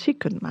jezelf ziek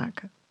kunt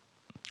maken.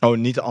 Oh,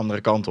 niet de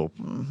andere kant op.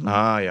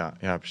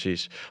 Ja,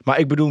 precies. Maar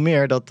ik bedoel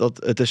meer dat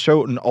het is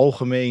zo'n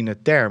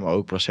algemene term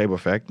ook,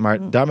 placebo-effect.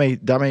 Maar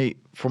daarmee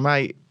voor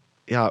mij,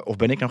 ja, of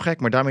ben ik nou gek,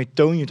 maar daarmee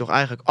toon je toch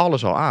eigenlijk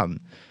alles al aan.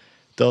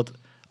 Dat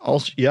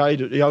als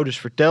jou dus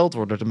verteld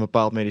wordt dat een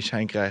bepaald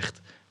medicijn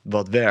krijgt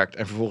wat werkt,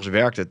 en vervolgens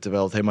werkt het,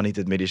 terwijl het helemaal niet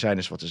het medicijn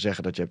is wat ze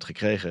zeggen dat je hebt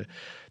gekregen.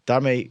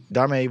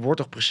 Daarmee wordt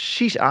toch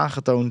precies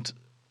aangetoond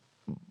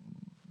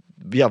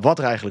wat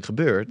er eigenlijk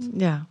gebeurt.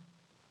 Ja.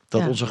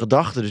 Dat onze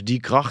gedachten dus die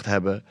kracht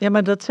hebben. Ja,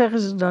 maar dat zeggen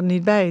ze dan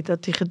niet bij,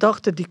 dat die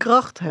gedachten die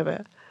kracht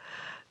hebben.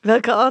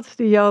 Welke arts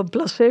die jou een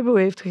placebo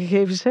heeft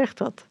gegeven, zegt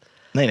dat?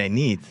 Nee,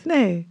 niet.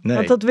 Nee,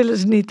 want dat willen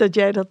ze niet dat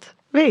jij dat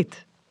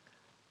weet.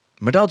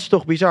 Maar dat is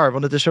toch bizar,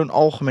 want het is zo'n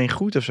algemeen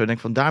goed of zo. Ik denk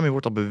van, daarmee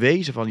wordt al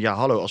bewezen van, ja,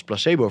 hallo, als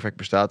placebo-effect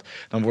bestaat,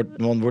 dan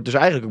wordt dus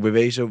eigenlijk ook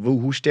bewezen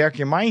hoe sterk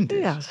je mind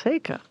is. Ja,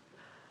 zeker.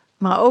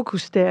 Maar ook hoe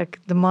sterk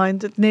de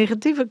mind het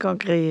negatieve kan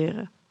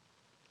creëren.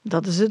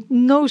 Dat is het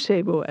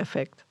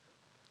nocebo-effect.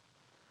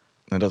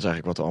 En dat is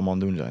eigenlijk wat we allemaal aan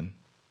het doen zijn.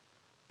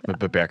 Met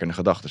beperkende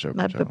gedachten ook.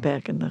 Met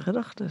beperkende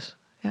gedachten,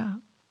 ja.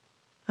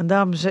 En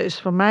daarom is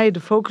voor mij de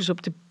focus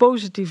op de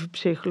positieve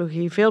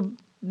psychologie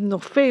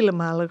nog vele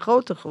malen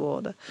groter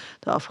geworden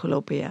de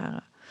afgelopen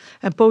jaren.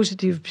 En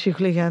positieve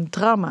psychologie en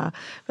trauma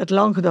werd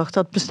lang gedacht,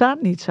 dat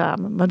bestaat niet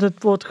samen. Maar dat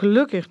wordt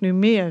gelukkig nu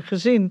meer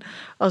gezien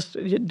als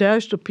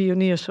duistere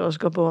pioniers zoals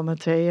Gabor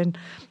Maté en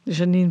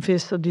Janine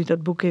Visser, die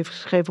dat boek heeft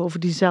geschreven over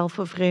die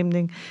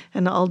zelfvervreemding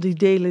en al die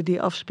delen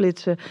die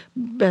afsplitsen.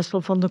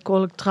 Bessel van der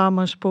Kolk,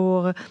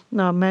 traumasporen.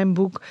 Nou, mijn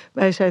boek,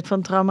 Wijsheid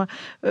van trauma.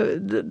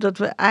 Dat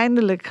we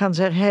eindelijk gaan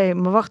zeggen, hé,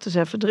 maar wacht eens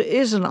even, er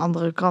is een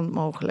andere kant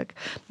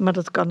mogelijk. Maar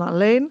dat kan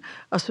alleen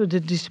als we de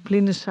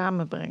disciplines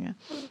samenbrengen.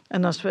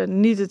 En als we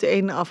niet het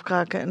ene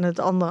afkraken en het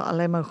andere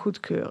alleen maar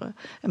goedkeuren.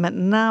 En met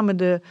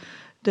name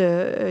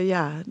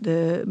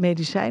de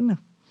medicijnen.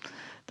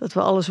 Dat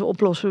we alles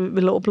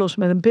willen oplossen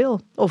met een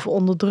pil. Of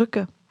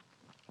onderdrukken.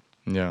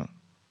 Ja,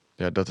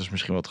 dat is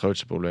misschien wel het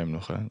grootste probleem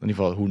nog. Hè? In ieder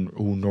geval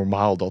hoe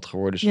normaal dat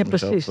geworden is. Ja,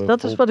 precies.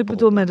 Dat is wat ik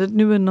bedoel met het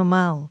nieuwe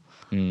normaal.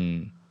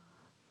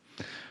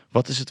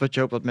 Wat is het wat je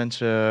hoopt dat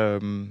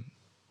mensen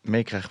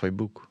meekrijgen van je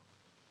boek?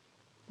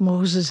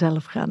 Mogen ze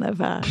zelf gaan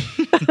ervaren.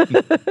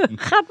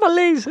 Gaat maar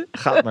lezen.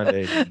 Gaat maar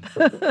lezen.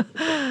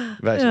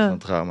 Wijsheid van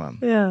trauma.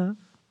 Ja.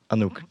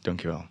 Anouk,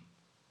 dankjewel.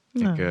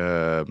 Nou.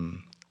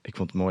 Ik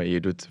vond het mooi. Je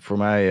doet voor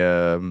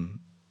mij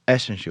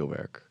essentieel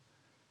werk.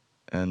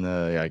 En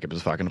ik heb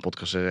het vaak in de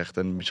podcast gezegd.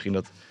 En misschien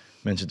dat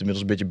mensen het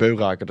inmiddels een beetje beu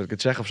raken dat ik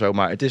het zeg of zo.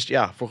 Maar het is,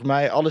 volgens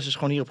mij, alles is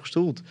gewoon hierop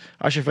gestoeld.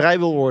 Als je vrij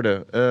wil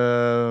worden,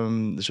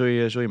 zul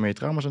je met je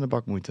trauma's aan de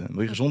bak moeten.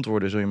 Wil je gezond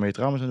worden, zul je met je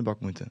trauma's aan de bak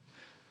moeten.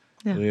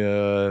 Ja. Wil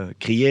je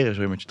creëren,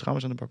 zul je met je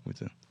trauma's aan de bak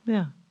moeten.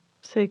 Ja,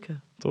 zeker.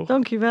 Toch?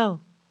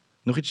 Dankjewel.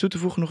 Nog iets toe te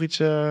voegen? Nog iets?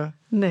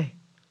 Nee.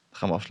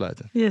 Gaan we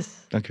afsluiten. Yes.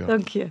 Dankjewel.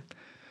 Dank je.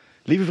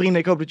 Lieve vrienden,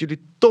 ik hoop dat jullie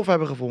het tof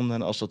hebben gevonden.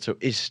 En als dat zo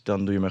is,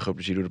 dan doe je mij groot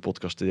plezier door de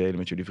podcast te delen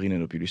met jullie vrienden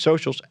en op jullie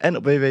socials. En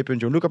op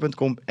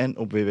www.johnluca.com en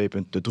op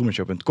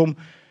www.detruemanshow.com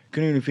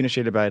kunnen jullie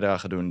financiële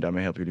bijdrage doen.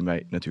 Daarmee helpen jullie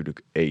mij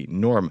natuurlijk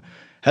enorm.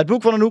 Het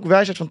boek van Anouk,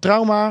 Wijsheid van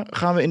Trauma,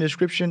 gaan we in de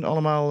description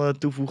allemaal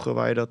toevoegen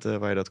waar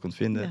je dat kunt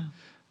vinden.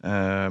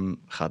 Ja.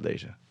 Ga het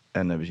lezen.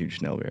 En we zien jullie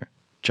snel weer.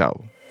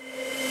 Ciao.